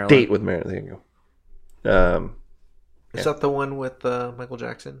Date with Marilyn. Date with Marilyn. There you go. Is that the one with Michael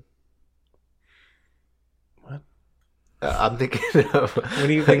Jackson? What? I'm thinking of... What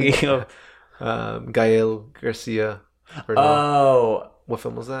are you thinking of? Gael Garcia Bernal. Oh. What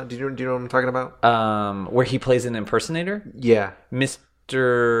film was that? Do you know what I'm talking about? Where he plays an impersonator? Yeah. Mr.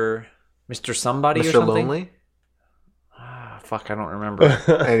 Mr. Somebody or Mr. something. Lonely. Ah, fuck, I don't remember.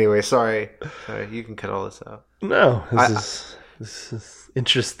 Anyway, sorry. You can cut all this out. No, this is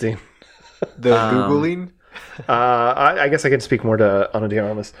interesting. The Googling? I guess I can speak more to Ana de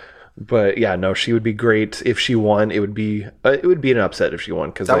Armas, but yeah, no, she would be great if she won. It would be an upset if she won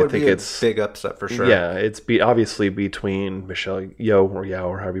because I think it's big upset for sure. Yeah, it's obviously between Michelle Yeoh or Yao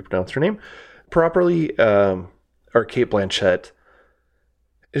or however you pronounce her name properly, or Cate Blanchett.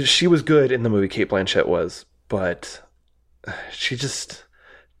 She was good in the movie. Cate Blanchett was, but she just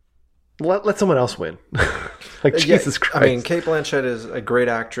let someone else win. Like Jesus Christ. I mean, Cate Blanchett is a great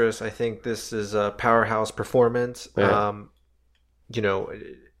actress. I think this is a powerhouse performance. Yeah.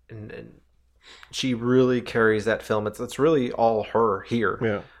 And she really carries that film. It's really all her here.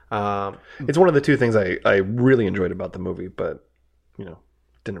 Yeah. It's one of the two things I really enjoyed about the movie, but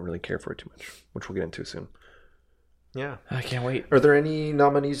didn't really care for it too much, which we'll get into soon. Yeah. I can't wait. Are there any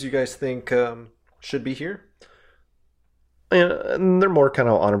nominees you guys think should be here? And they're more kind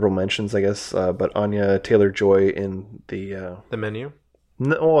of honorable mentions, I guess. But Anya Taylor-Joy in the Menu. In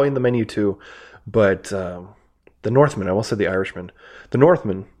the Menu too. But the Northman, I almost said the Irishman. The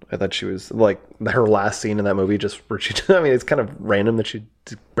Northman, I thought she was like her last scene in that movie. Just where she, I mean, it's kind of random that she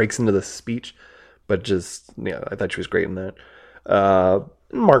breaks into the speech, but just I thought she was great in that.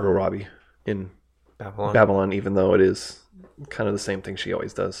 Margot Robbie in Babylon, even though it is kind of the same thing she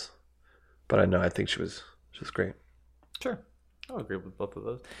always does. But I think she was great. Sure. I'll agree with both of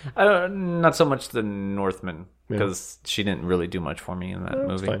those. Not so much the Northman, because she didn't really do much for me in that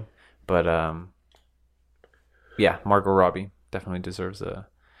movie. Fine. But, yeah, Margot Robbie definitely deserves a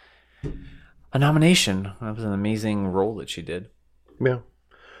nomination. That was an amazing role that she did. Yeah.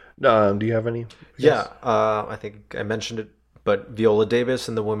 Do you have any? Yeah, I think I mentioned it, but Viola Davis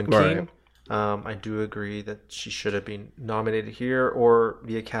and The Woman King. Right. I do agree that she should have been nominated here, or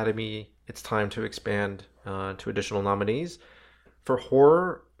the Academy, it's time to expand to additional nominees. For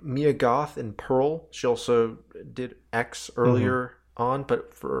horror, Mia Goth in Pearl. She also did X earlier on,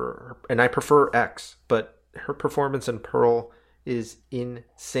 and I prefer X, but her performance in Pearl is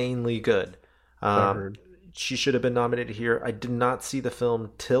insanely good. She should have been nominated here. I did not see the film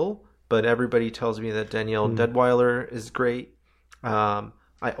Till, but everybody tells me that Danielle Deadwyler is great.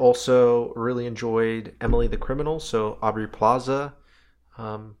 I also really enjoyed Emily the Criminal, so Aubrey Plaza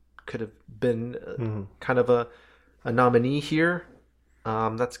could have been kind of a nominee here.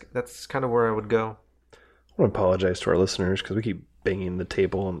 That's kind of where I would go. I want to apologize to our listeners because we keep banging the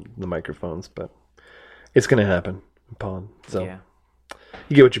table and the microphones, but it's going to happen, Paul. So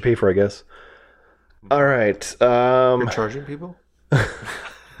you get what you pay for, I guess. All right. You're charging people?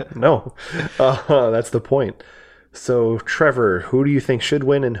 No, that's the point. So, Trevor, who do you think should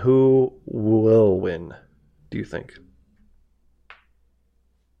win and who will win, do you think?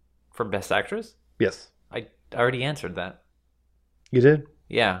 For Best Actress? Yes. I already answered that. You did?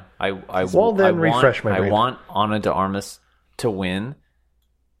 Yeah. Refresh my brain. I want Ana de Armas to win.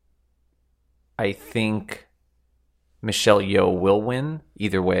 I think Michelle Yeoh will win.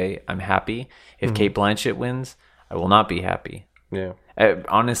 Either way, I'm happy. If Cate Blanchett wins, I will not be happy. Yeah.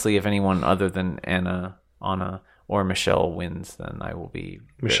 Honestly, if anyone other than Anna or Michelle wins, then I will be...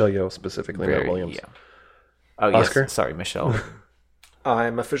 Michelle Yeoh specifically, not Williams. Yeah. Oh, Oscar? Yes. Sorry, Michelle.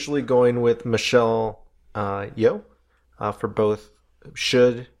 I'm officially going with Michelle Yeoh for both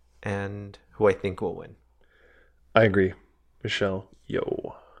should and who I think will win. I agree. Michelle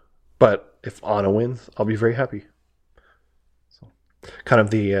Yeoh. But if Anna wins, I'll be very happy. So, kind of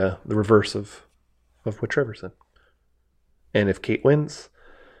the reverse of what Trevor said. And if Cate wins,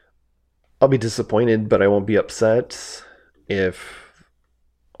 I'll be disappointed, but I won't be upset. If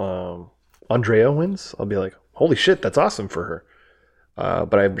Andrea wins, I'll be like, holy shit, that's awesome for her.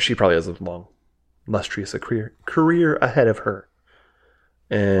 But she probably has a long, illustrious career ahead of her.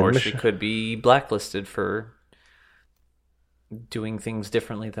 And or she could be blacklisted for doing things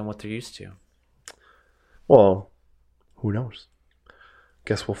differently than what they're used to. Well, who knows?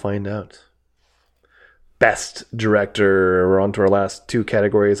 Guess we'll find out. Best Director. We're on to our last two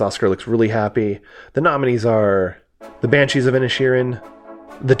categories. Oscar looks really happy. The nominees are The Banshees of Inisherin,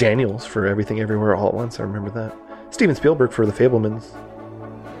 The Daniels for Everything Everywhere All at Once. I remember that. Steven Spielberg for The Fabelmans.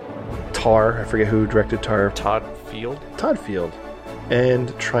 Tar. I forget who directed Tar. Todd Field.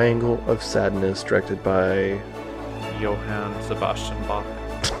 And Triangle of Sadness, directed by Johann Sebastian Bach.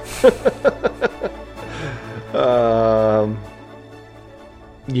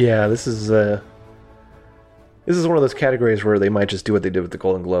 Yeah, this is This is one of those categories where they might just do what they did with the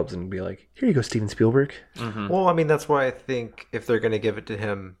Golden Globes and be like, "Here you go, Steven Spielberg." Well, I mean, that's why I think if they're going to give it to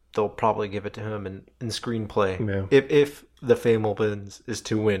him, they'll probably give it to him in screenplay. Yeah. If The Fabelmans is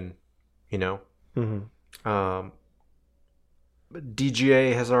to win, you know.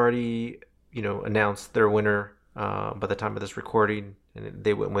 DGA has already, announced their winner by the time of this recording, and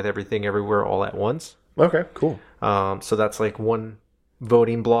they went with Everything Everywhere All at Once. Okay, cool. So that's like one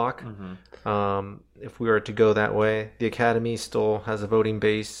voting block. If we were to go that way, the Academy still has a voting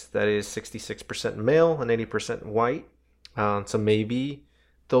base that is 66% male and 80% white. So maybe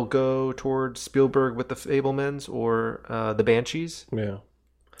they'll go towards Spielberg with The Fabelmans or The Banshees. Yeah.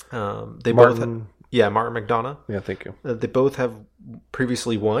 They Martin. both, Martin McDonough. Yeah, thank you. They both have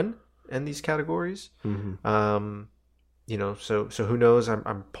previously won in these categories. So who knows?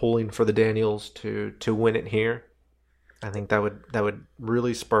 I'm pulling for the Daniels to win it here. I think that would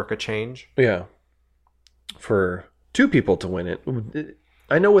really spark a change. Yeah. For two people to win it.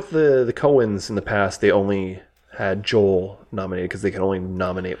 I know with the Coens in the past, they only had Joel nominated because they could only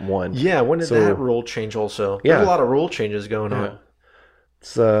nominate one. Yeah, when did that rule change also? Yeah. There's a lot of rule changes going on.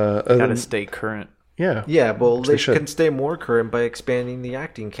 It's Gotta stay current. Yeah. Yeah, well, they should. can stay more current by expanding the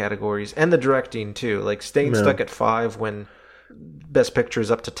acting categories and the directing too. Like staying stuck at 5 when Best Picture is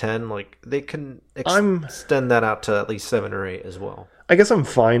up to 10. Like they can extend that out to at least 7 or 8 as well. I guess I'm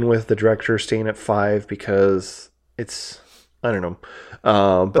fine with the director staying at 5 because it's, I don't know.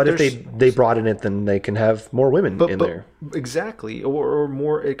 But if they brought in it, then they can have more women in there. Exactly. Or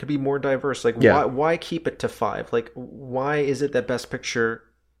more, it could be more diverse. Like why keep it to 5? Like why is it that Best Picture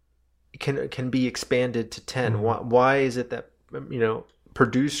can be expanded to 10? Why is it that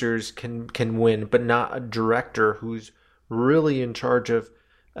producers can win but not a director who's really in charge of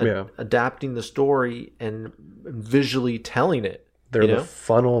adapting the story and visually telling it? They're the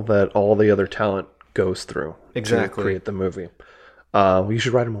funnel that all the other talent goes through to create the movie. You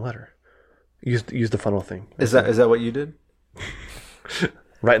should write them a letter. Use the funnel thing. Is that what you did?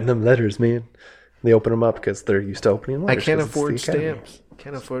 Writing them letters, man. They open them up because they're used to opening letters. I can't afford stamps.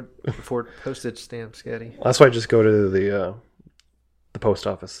 Can't afford postage stamps, Gaddy. That's why I just go to the post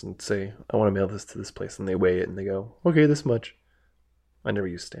office and say, I want to mail this to this place, and they weigh it and they go, okay, this much. I never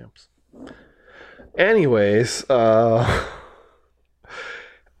use stamps. Anyways,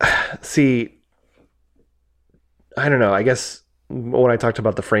 see, I don't know. I guess when I talked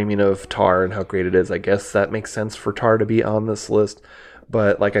about the framing of Tar and how great it is, I guess that makes sense for Tar to be on this list.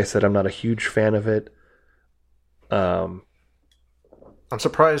 But like I said, I'm not a huge fan of it. I'm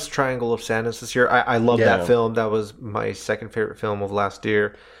surprised Triangle of Sadness this year. I love that film. That was my second favorite film of last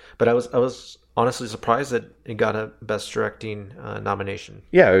year. But I was honestly surprised that it got a Best Directing nomination.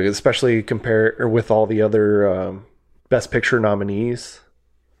 Yeah, especially with all the other Best Picture nominees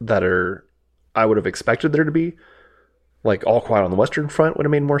that I would have expected there to be. Like All Quiet on the Western Front would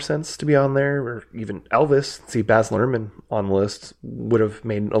have made more sense to be on there, or even Elvis. See Baz Luhrmann on the list would have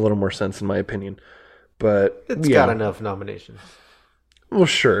made a little more sense in my opinion. But it's got enough nominations. Well,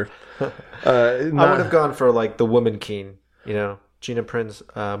 sure. I would have gone for like The Woman King. Gina Prince,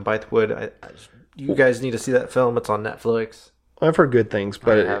 Bythewood. You guys need to see that film. It's on Netflix. I've heard good things,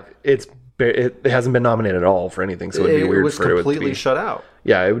 but it hasn't been nominated at all for anything, so it'd be weird for it to be. It was completely shut out.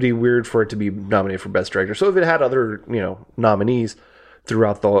 Yeah, it would be weird for it to be nominated for Best Director. So if it had other, nominees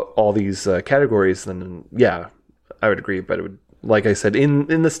throughout all these categories, then yeah, I would agree. But it would, like I said,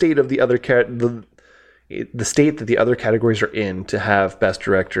 in the state of the other the state that the other categories are in, to have Best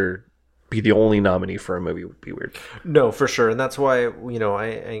Director be the only nominee for a movie would be weird. No, for sure, and that's why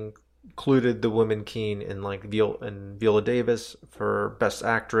I included The Woman King in like Viola Davis for Best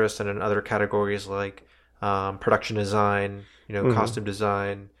Actress, and in other categories like production design, costume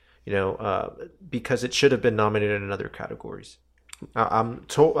design, because it should have been nominated in other categories.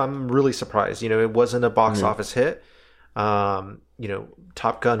 I'm really surprised. It wasn't a box office hit.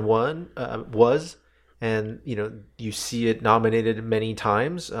 Top Gun was. And, you see it nominated many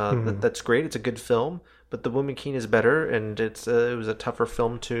times. That's great. It's a good film. But The Woman King is better, and it was a tougher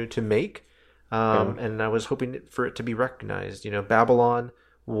film to make. And I was hoping for it to be recognized. Babylon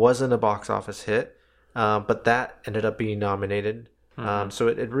wasn't a box office hit, but that ended up being nominated. So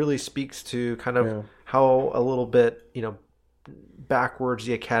it really speaks to kind of how a little bit, backwards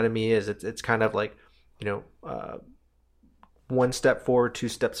the Academy is. It's kind of like, one step forward, 2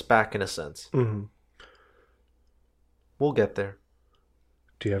 steps back in a sense. Mm-hmm. We'll get there.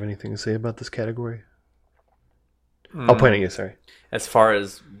 Do you have anything to say about this category? I'll point at you, sorry. As far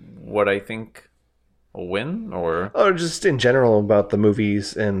as what I think a win, or? Oh, just in general about the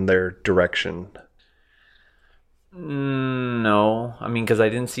movies and their direction. No, I mean, because I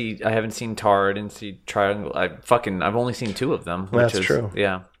haven't seen Tar, I didn't see Triangle. I've only seen 2 of them. That's true.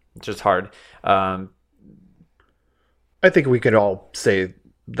 Yeah, it's just hard. I think we could all say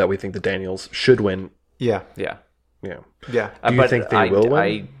that we think the Daniels should win. Yeah. Yeah. Yeah. Yeah. Do you think they will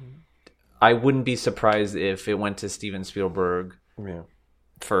win? I wouldn't be surprised if it went to Steven Spielberg. Yeah.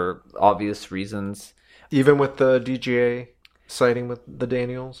 For obvious reasons. Even with the DGA siding with the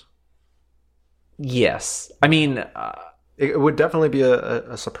Daniels? Yes. I mean... it would definitely be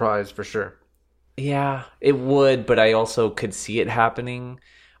a surprise for sure. Yeah, it would, but I also could see it happening.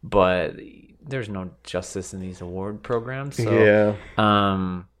 But there's no justice in these award programs. So, yeah.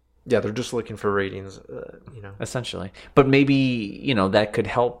 Yeah, they're just looking for ratings, Essentially. But maybe, that could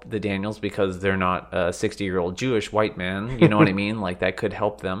help the Daniels because they're not a 60-year-old Jewish white man. You know what I mean? Like, that could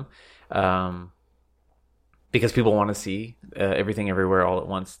help them. Because people want to see Everything Everywhere All at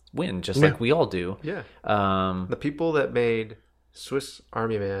Once win, just like we all do. Yeah. The people that made Swiss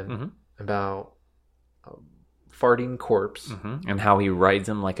Army Man about farting corpse. And how he rides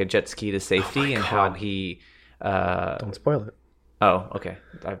him like a jet ski to safety and how he... Don't spoil it. Oh, okay.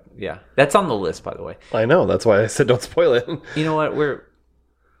 Yeah, that's on the list, by the way. I know. That's why I said don't spoil it. You know what? We're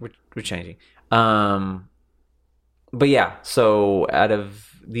changing. But yeah. So out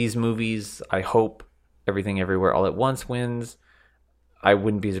of these movies, I hope Everything Everywhere All at Once wins. I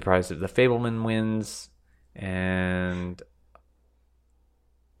wouldn't be surprised if The Fabelman wins. And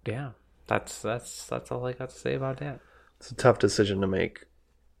yeah, that's all I got to say about that. It's a tough decision to make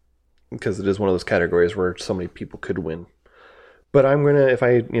because it is one of those categories where so many people could win. But I'm going to, if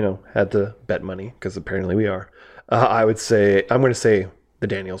I, had to bet money, because apparently we are, I'm going to say the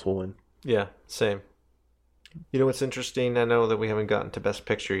Daniels will win. Yeah, same. You know what's interesting? I know that we haven't gotten to Best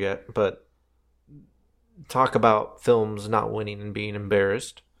Picture yet, but talk about films not winning and being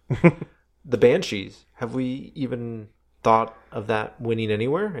embarrassed. The Banshees. Have we even thought of that winning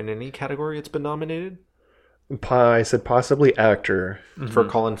anywhere in any category it's been nominated? I said possibly actor. For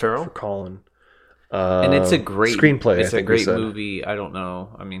Colin Farrell? For Colin. And it's a great screenplay. It's a great movie. I don't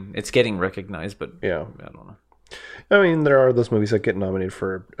know. I mean, it's getting recognized, but yeah, I don't know. I mean, there are those movies that get nominated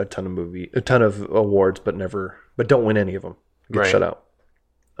for a ton of awards, but don't win any of them. Get shut out.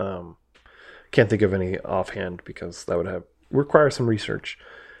 Can't think of any offhand because that would require some research.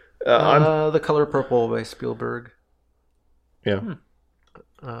 The Color Purple by Spielberg. Yeah.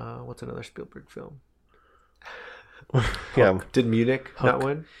 What's another Spielberg film? Yeah. Did Munich not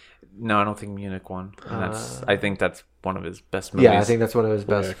win? No, I don't think Munich won. And I think that's one of his best movies. Yeah, I think that's one of his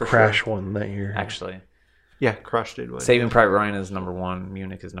best. For Crash sure. won that year. Actually. Yeah, Crash did win. Saving Private Ryan is number 1.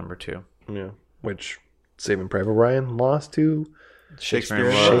 Munich is number 2. Yeah, which Saving Private Ryan lost to Shakespeare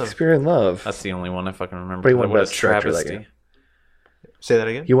in Love. That's the only one I fucking remember. But he won Best Director that year. Say that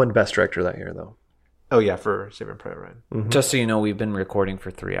again? He won Best Director that year, though. Oh, yeah, for Saving Private Ryan. Mm-hmm. Just so you know, we've been recording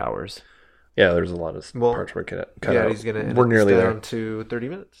for 3 hours. Yeah, there's a lot of parts we're cut out. He's going to we're nearly down there. To 30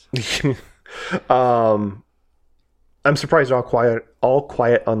 minutes. I'm surprised All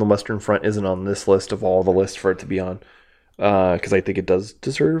Quiet on the Western Front isn't on this list of all the lists for it to be on, because I think it does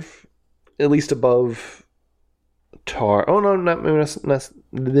deserve at least above Tar. Oh no, not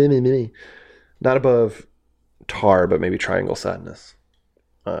above Tar, but maybe Triangle Sadness.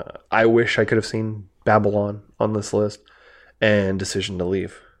 I wish I could have seen Babylon on this list and Decision to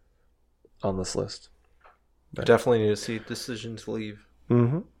Leave on this list. But definitely need to see Decision to Leave.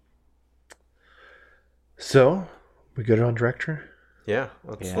 Mm-hmm. So, we good on director? Yeah,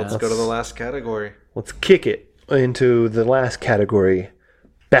 let's go to the last category. Let's kick it into the last category,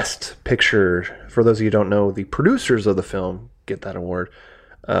 Best Picture. For those of you who don't know, the producers of the film get that award,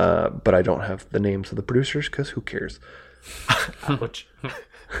 but I don't have the names of the producers because who cares? Ouch.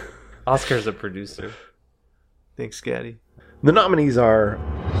 Oscar's a producer. Thanks, Scatty. The nominees are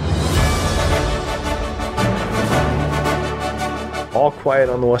All Quiet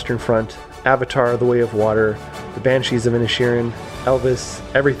on the Western Front, Avatar: The Way of Water, The Banshees of Inisherin, Elvis,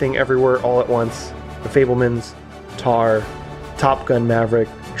 Everything Everywhere All at Once, The Fabelmans, Tar, Top Gun Maverick,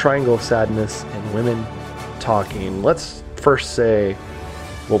 Triangle of Sadness, and Women Talking. Let's first say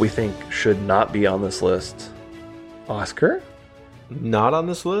what we think should not be on this list. Oscar? Not on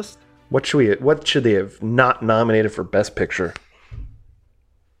this list? What should they have not nominated for Best Picture?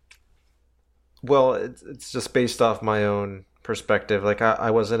 Well, it's just based off my own perspective. Like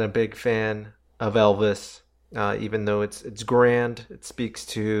I wasn't a big fan of Elvis, even though it's grand. It speaks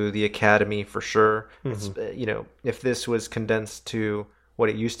to the Academy for sure. Mm-hmm. It's, if this was condensed to what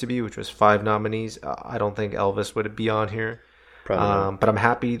it used to be, which was 5 nominees, I don't think Elvis would be on here. Probably. But I'm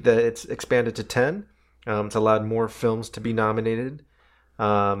happy that it's expanded to 10. It's allowed more films to be nominated.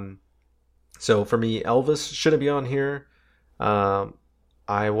 So for me, Elvis shouldn't be on here.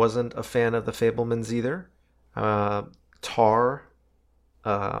 I wasn't a fan of The Fabelmans either. Tar.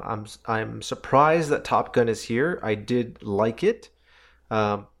 I'm surprised that Top Gun is here. I did like it,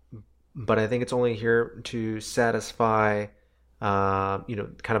 but I think it's only here to satisfy, kind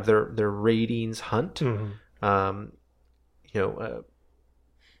of their ratings hunt.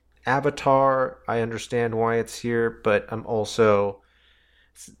 Avatar. I understand why it's here, but I'm also,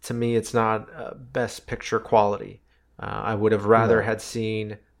 to me, it's not best picture quality. I would have rather had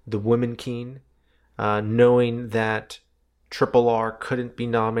seen The Woman King, knowing that R couldn't be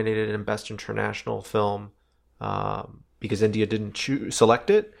nominated in Best International Film because India didn't select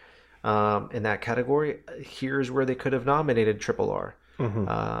it in that category. Here's where they could have nominated R.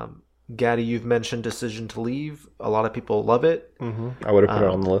 Gaddy, you've mentioned Decision to Leave. A lot of people love it. I would have put it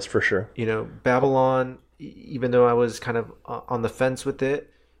on the list for sure. Babylon, even though I was kind of on the fence with it,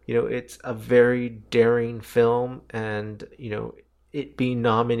 it's a very daring film, and it being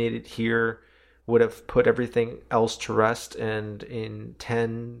nominated here would have put everything else to rest. And in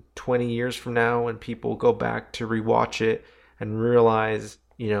 10, 20 years from now, when people go back to rewatch it and realize,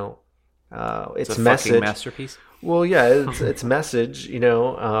 it's It's a message. fucking masterpiece. Well, yeah, it's message,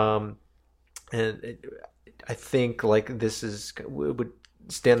 and I think like this would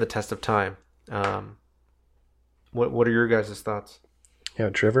stand the test of time. What are your guys' thoughts? Yeah,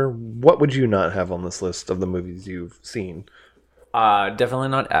 Trevor, what would you not have on this list of the movies you've seen? Definitely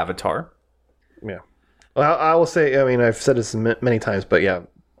not Avatar. Yeah. Well, I will say, I mean, I've said this many times, but yeah,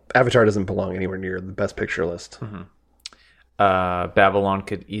 Avatar doesn't belong anywhere near the best picture list. Babylon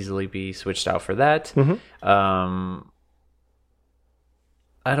could easily be switched out for that.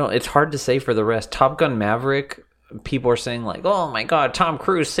 It's hard to say for the rest. Top Gun Maverick, people are saying like, oh my god, Tom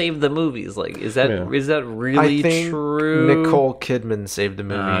Cruise saved the movies. Like, is that really I think true? Nicole Kidman saved the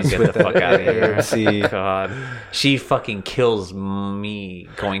movies. Get with the fuck out of here. AMC. God, she fucking kills me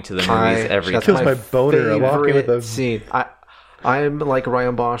going to the movies every That's time. Kills my boner. I walk in with favorite a- scene. I'm like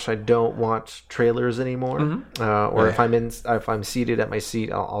Ryan Bosch. I don't watch trailers anymore. Or if I'm seated at my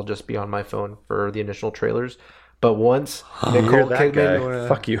seat, I'll just be on my phone for the initial trailers. But once You're Nicole that guy. Kidman,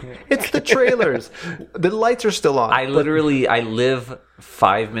 Fuck you. it's the trailers. The lights are still on. I live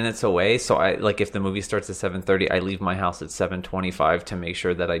 5 minutes away, so if the movie starts at 7:30, I leave my house at 7:25 to make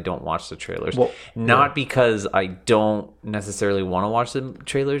sure that I don't watch the trailers. Well, Not because I don't necessarily want to watch the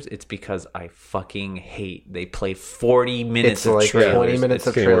trailers, it's because I fucking hate they play 40 minutes It's of like trailers. 20 minutes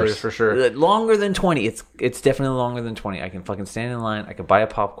of getting trailers worse. for sure. Longer than 20. It's definitely longer than 20. I can fucking stand in line, I can buy a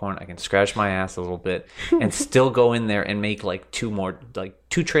popcorn, I can scratch my ass a little bit and still go in there and make like two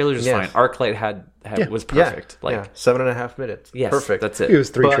trailers is Yes. fine. Arclight was perfect. 7.5 minutes. Yes, Perfect. that's It it. was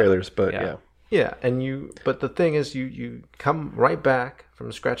three But- trailers, but yeah. yeah. Yeah, but the thing is, you come right back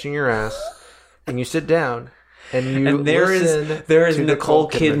from scratching your ass, and you sit down, and you And there listen is to Nicole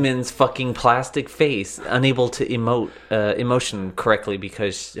Kidman's fucking plastic face, unable to emote emotion correctly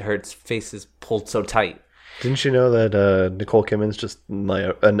because her face is pulled so tight. Didn't you know that Nicole Kidman's just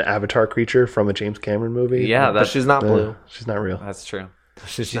like an avatar creature from a James Cameron movie? Yeah, But she's not blue. She's not real. that's true.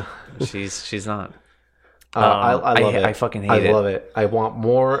 She's not. She's not. I love it. I fucking hate it. I love it. I want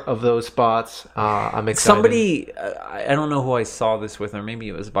more of those spots. I'm excited. Somebody, I don't know who I saw this with, or maybe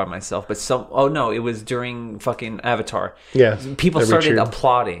it was by myself, but it was during fucking Avatar. Yeah. People Everybody started cheered.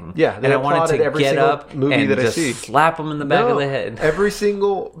 applauding. Yeah, they and I wanted applauded to every get single up movie and that I just see. slap them in the back of No, the head. Every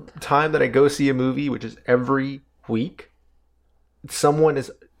single time that I go see a movie, which is every week, someone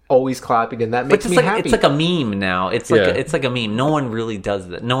is always clapping, and that But makes it's me like happy. it's like a meme now. It's like Yeah. it's like a meme. No one really does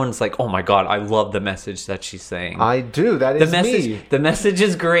that. No one's like, "Oh my god, I love the message that she's saying." I do. That the is message me. the message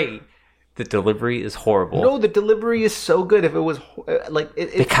is great. The delivery is horrible. No, the delivery is so good. If it was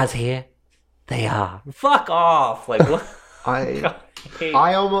Because here they are. Fuck off. Like what? I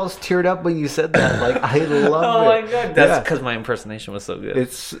almost teared up when you said that. Like I love Oh it. my god. That's Yeah. because my impersonation was so good.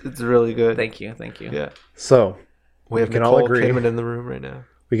 It's really good. Thank you. Yeah, So we have can Nicole all agree. Kidman in the room right now.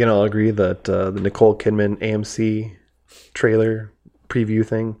 we can all agree that the Nicole Kidman AMC trailer preview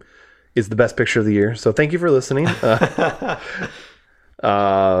thing is the best picture of the year. So thank you for listening.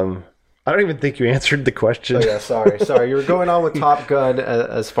 I don't even think you answered the question. Oh yeah, sorry. You were going on with Top Gun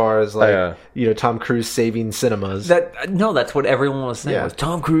as far as like Tom Cruise saving cinemas. That's what everyone was saying. Yeah. Was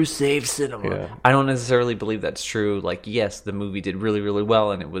Tom Cruise saved cinema. Yeah. I don't necessarily believe that's true. Like, yes, the movie did really, really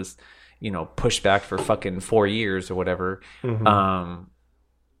well, and it was, pushed back for fucking 4 years or whatever.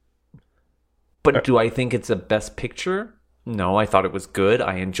 But do I think it's a best picture? No, I thought it was good.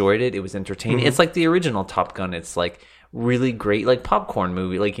 I enjoyed it. It was entertaining. It's like the original Top Gun. It's like really great, like popcorn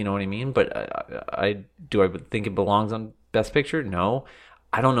movie. Like, you know what I mean? But I think it belongs on best picture? No.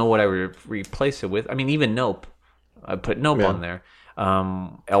 I don't know what I would replace it with. I mean, even Nope. I put Nope on there.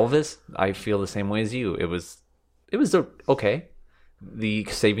 Elvis, I feel the same way as you. It was okay. The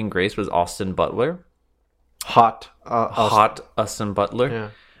saving grace was Austin Butler. Hot Austin Butler. Yeah.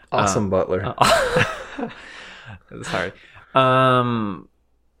 Awesome Butler. Sorry.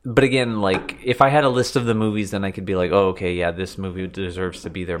 But again, like, if I had a list of the movies, then I could be like, oh, okay, yeah, this movie deserves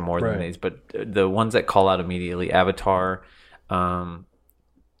to be there more than these. But the ones that call out immediately, Avatar,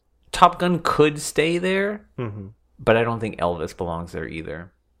 Top Gun could stay there, but I don't think Elvis belongs there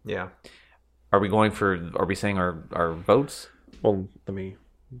either. Yeah. Are we saying our votes? Well, let me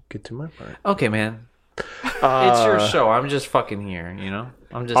get to my part. Okay, man. It's your show. I'm just fucking here, you know?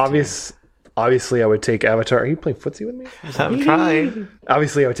 I'm just Obviously, I would take Avatar. Are you playing footsie with me? I'm trying.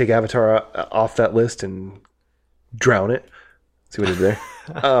 Obviously, I would take Avatar off that list and drown it. See what I did there?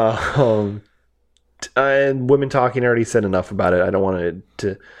 And Women Talking, I already said enough about it. I don't want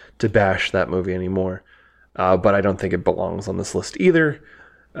to bash that movie anymore. But I don't think it belongs on this list either.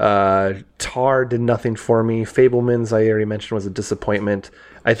 Tar did nothing for me. Fablemans, I already mentioned, was a disappointment.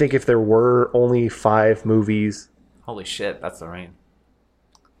 I think if there were only 5 movies... Holy shit, that's the rain.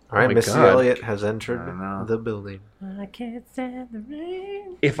 All right, my Missy God. Elliott has entered the building. I can't stand the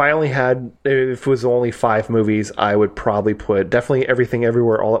rain. If it was only 5 movies, I would probably put definitely Everything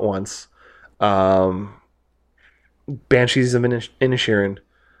Everywhere All at Once. Banshees of Inisherin,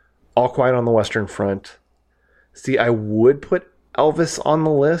 All Quiet on the Western Front. See, I would put Elvis on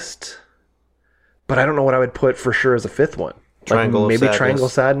the list, but I don't know what I would put for sure as a 5th one. Triangle of Sadness. Triangle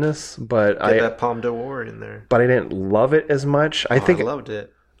Sadness, but Get that Palme d'Or in there. But I didn't love it as much. I loved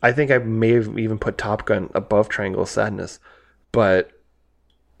it. I think I may have even put Top Gun above Triangle of Sadness, but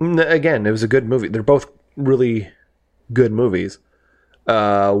again, it was a good movie. They're both really good movies.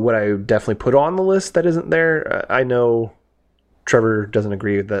 What I definitely put on the list that isn't there, I know Trevor doesn't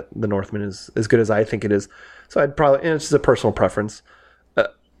agree that The Northman is as good as I think it is, so I'd probably, and it's just a personal preference,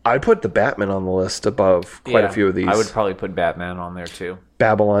 I'd put The Batman on the list above quite a few of these. I would probably put Batman on there too.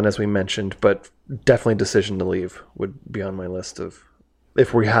 Babylon, as we mentioned, but definitely Decision to Leave would be on my list of,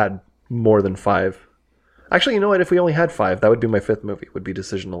 if we had more than 5. Actually, you know what? If we only had 5, that would be my 5th movie, would be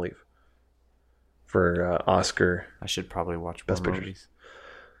Decision to Leave. For Oscar. I should probably watch Best more Pictures.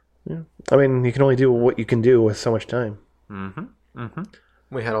 movies. Yeah. I mean, you can only do what you can do with so much time.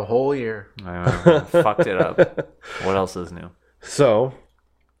 We had a whole year. I fucked it up. What else is new? So,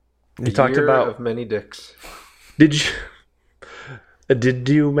 you talked Year about... of many dicks. Did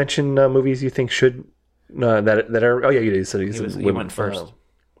you mention movies you think should... that are... Oh, yeah, you did. So He went first.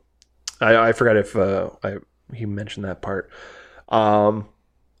 I forgot if he mentioned that part.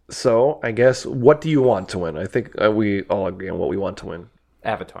 So, I guess, what do you want to win? I think we all agree on what we want to win.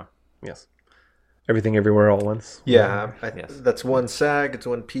 Avatar. Yes. Everything Everywhere All at Once. Yeah, Yes. that's one SAG, it's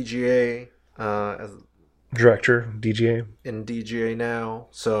one PGA, Director, DGA. in DGA now.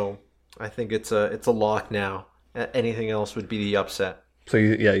 So I think it's a lock now. Anything else would be the upset. So,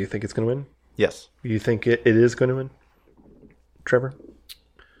 you think it's going to win? Yes. You think it is going to win? Trevor?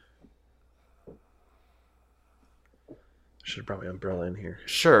 Should have brought my umbrella in here.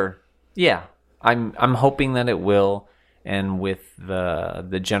 Sure. Yeah. I'm hoping that it will, and with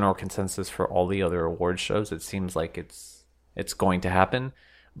the general consensus for all the other award shows, it seems like it's going to happen.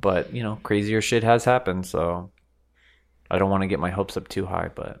 But, you know, crazier shit has happened, so I don't want to get my hopes up too high,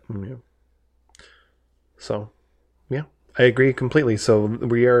 but Yeah. So, yeah, I agree completely. So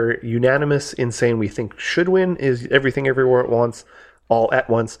we are unanimous in saying we think should win is Everything Everywhere at Once, All at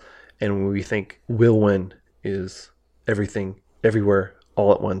Once, and we think will win is Everything Everywhere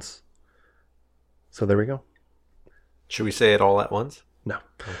All at Once. So there we go. Should we say it all at once? No.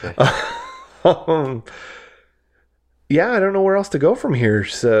 Okay. Yeah, I don't know where else to go from here.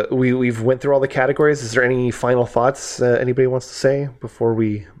 So we've went through all the categories. Is there any final thoughts anybody wants to say before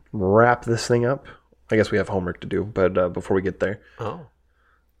we wrap this thing up? I guess we have homework to do, but before we get there. Oh.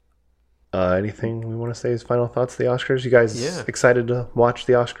 Anything we want to say as final thoughts? The Oscars? You guys excited to watch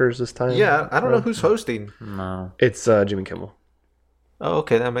the Oscars this time? Yeah, I don't know who's hosting. no. It's Jimmy Kimmel. Oh,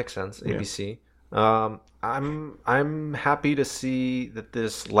 okay, that makes sense. ABC. I'm happy to see that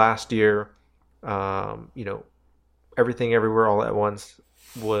this last year, Everything Everywhere All at Once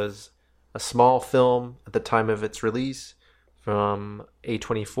was a small film at the time of its release from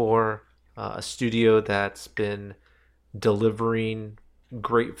A24, a studio that's been delivering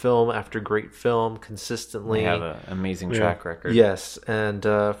great film after great film consistently. They have an amazing track record. Yes, and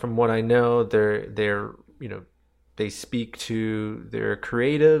from what I know, they're they speak to their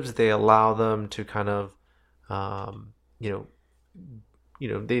creatives. They allow them to kind of, they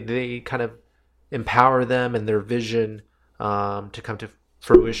kind of empower them and their vision to come to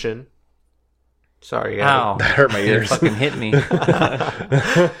fruition. Sorry, guys. Ow. That hurt my It ears. fucking hit me.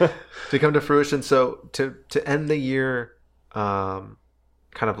 To come to fruition. So to end the year, kind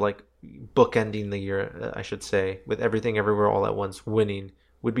of like bookending the year, I should say, with Everything Everywhere All at Once winning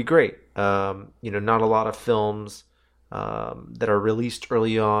would be great. Not a lot of films that are released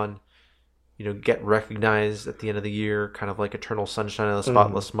early on, get recognized at the end of the year, kind of like Eternal Sunshine of the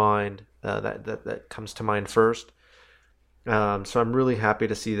Spotless Mind. That comes to mind first. So I'm really happy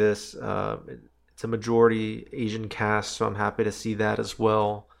to see this. It's a majority Asian cast, so I'm happy to see that as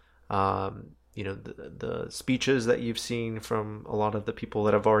well. The speeches that you've seen from a lot of the people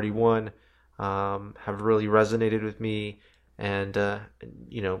that have already won have really resonated with me, and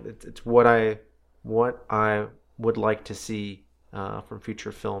it's what I would like to see from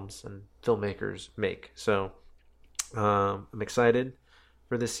future films and filmmakers make. So I'm excited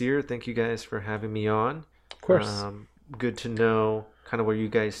for this year. Thank you guys for having me on. Of course. Good to know kind of where you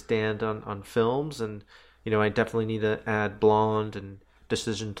guys stand on films, and I definitely need to add Blonde and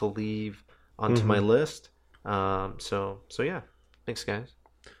Decision to Leave onto my list. So yeah, thanks guys.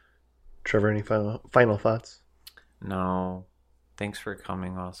 Trevor, any final thoughts? No. Thanks for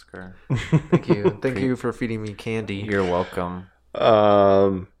coming, Oscar. Thank you. Thank you for feeding me candy. You're welcome.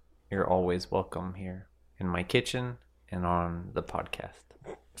 Um, You're always welcome here in my kitchen and on the podcast.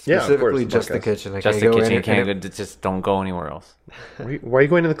 yeah, of Specifically, course, just the podcast. kitchen. I Just can't the go kitchen. You in can't go, just don't go anywhere else. Why are you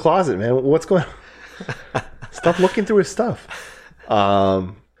going to the closet, man? What's going on? Stop looking through his stuff.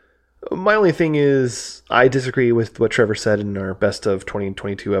 My only thing is, I disagree with what Trevor said in our Best of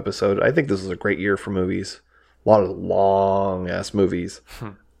 2022 episode. I think this was a great year for movies. A lot of long-ass movies.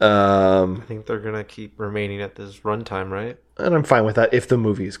 I think they're going to keep remaining at this runtime, right? And I'm fine with that if the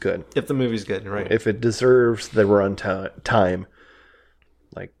movie's good. If the movie's good, right? If it deserves the runtime.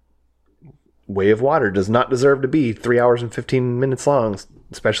 Like, Way of Water does not deserve to be 3 hours and 15 minutes long,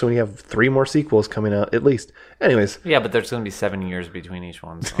 especially when you have 3 more sequels coming out, at least. Anyways. Yeah, but there's going to be 7 years between each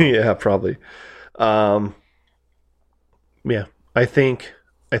one. So. Yeah, probably. Yeah, I think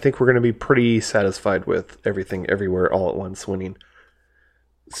we're going to be pretty satisfied with Everything Everywhere All at Once winning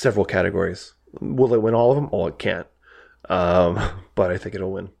several categories. Will it win all of them? Oh, it can't. But I think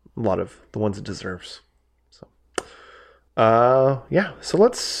it'll win a lot of the ones it deserves. So, yeah. So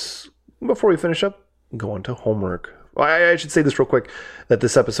let's, before we finish up, go on to homework. I should say this real quick, that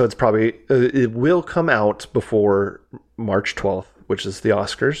this episode's probably, it will come out before March 12th, which is the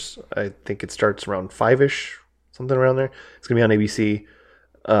Oscars. I think it starts around 5-ish, something around there. It's going to be on ABC.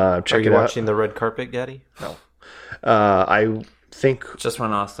 Check Are you it out. watching the red carpet, Gaddy? No. I think Just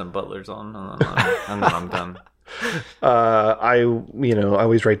when Austin Butler's on, and then I'm done. I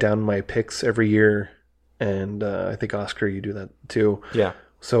always write down my picks every year, and I think Oscar, you do that too. Yeah.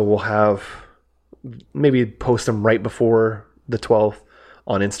 So we'll have maybe post them right before the 12th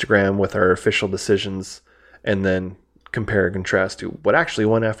on Instagram with our official decisions, and then compare and contrast to what actually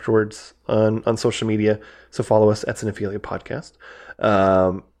won afterwards on social media. So follow us at Cinephilia Podcast.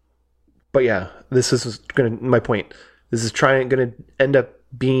 But yeah, this is my point. This is going to end up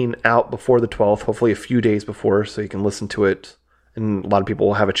being out before the 12th, hopefully a few days before, so you can listen to it. And a lot of people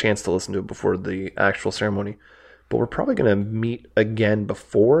will have a chance to listen to it before the actual ceremony. But we're probably going to meet again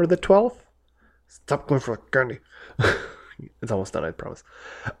before the 12th. Stop going for candy. It's almost done, I promise.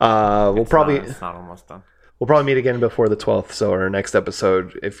 It's not almost done. We'll probably meet again before the 12th. So our next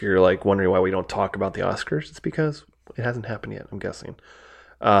episode, if you're like wondering why we don't talk about the Oscars, it's because it hasn't happened yet, I'm guessing.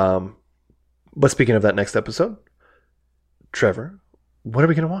 But speaking of that next episode, Trevor, what are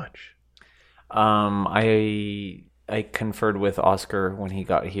we going to watch? I conferred with Oscar when he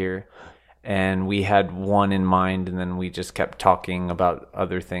got here, and we had one in mind, and then we just kept talking about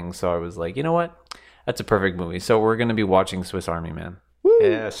other things. So I was like, you know what? That's a perfect movie. So we're going to be watching Swiss Army Man. Woo!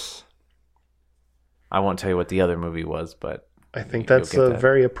 Yes. I won't tell you what the other movie was, but I think you'll that's get a that.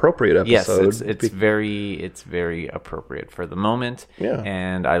 very appropriate episode. Yes, it's very appropriate for the moment. Yeah.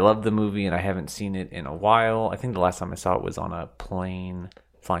 And I love the movie, and I haven't seen it in a while. I think the last time I saw it was on a plane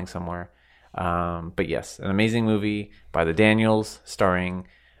flying somewhere. But yes, an amazing movie by the Daniels, starring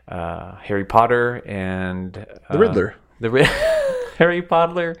Harry Potter and The Riddler. Harry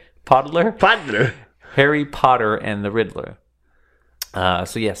Potter, Harry Potter and the Riddler.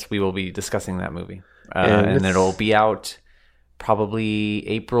 So yes, we will be discussing that movie, and it'll be out probably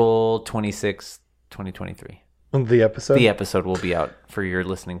April 26th, 2023. The episode? The episode will be out for your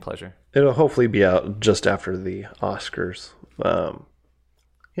listening pleasure. It'll hopefully be out just after the Oscars.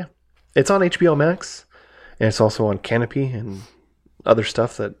 Yeah. It's on HBO Max, and it's also on Canopy and other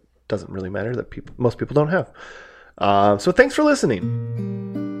stuff that doesn't really matter, that most people don't have. So thanks for listening.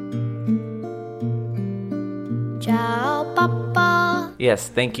 Ciao, Papa. Yes,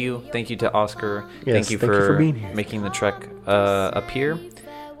 thank you to Oscar. Yes, thank you thank you for for being here. making the trek appear.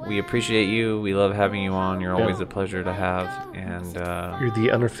 We appreciate you. We love having you on. You're always a pleasure to have. And You're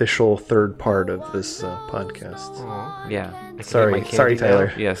the unofficial third part of this podcast. yeah. Sorry, candy now.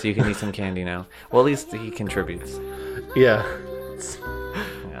 Tyler. Yes, you can eat some candy now. Well, at least he contributes. Yeah.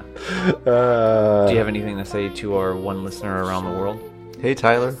 Yeah. Uh, Do you have anything to say to our one listener around the world? Hey,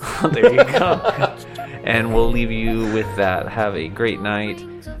 Tyler. There you go. And we'll leave you with that. Have a great night.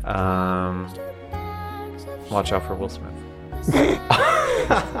 Watch out for Will Smith.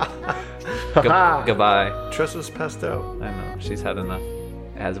 Goodbye. Tressa's passed out. I know. She's had enough,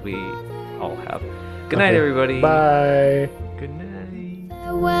 as we all have. Good night, everybody. Bye. Good night.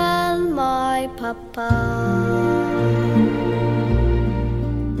 Farewell, my papa.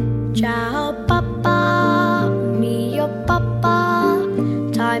 Ciao, papa. Me, your papa.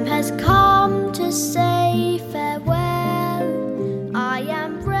 Time has come to say farewell. I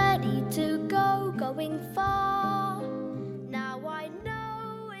am ready to go, going far. Now I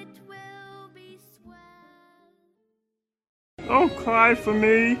know it will be swell. Don't cry for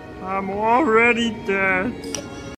me. I'm already dead.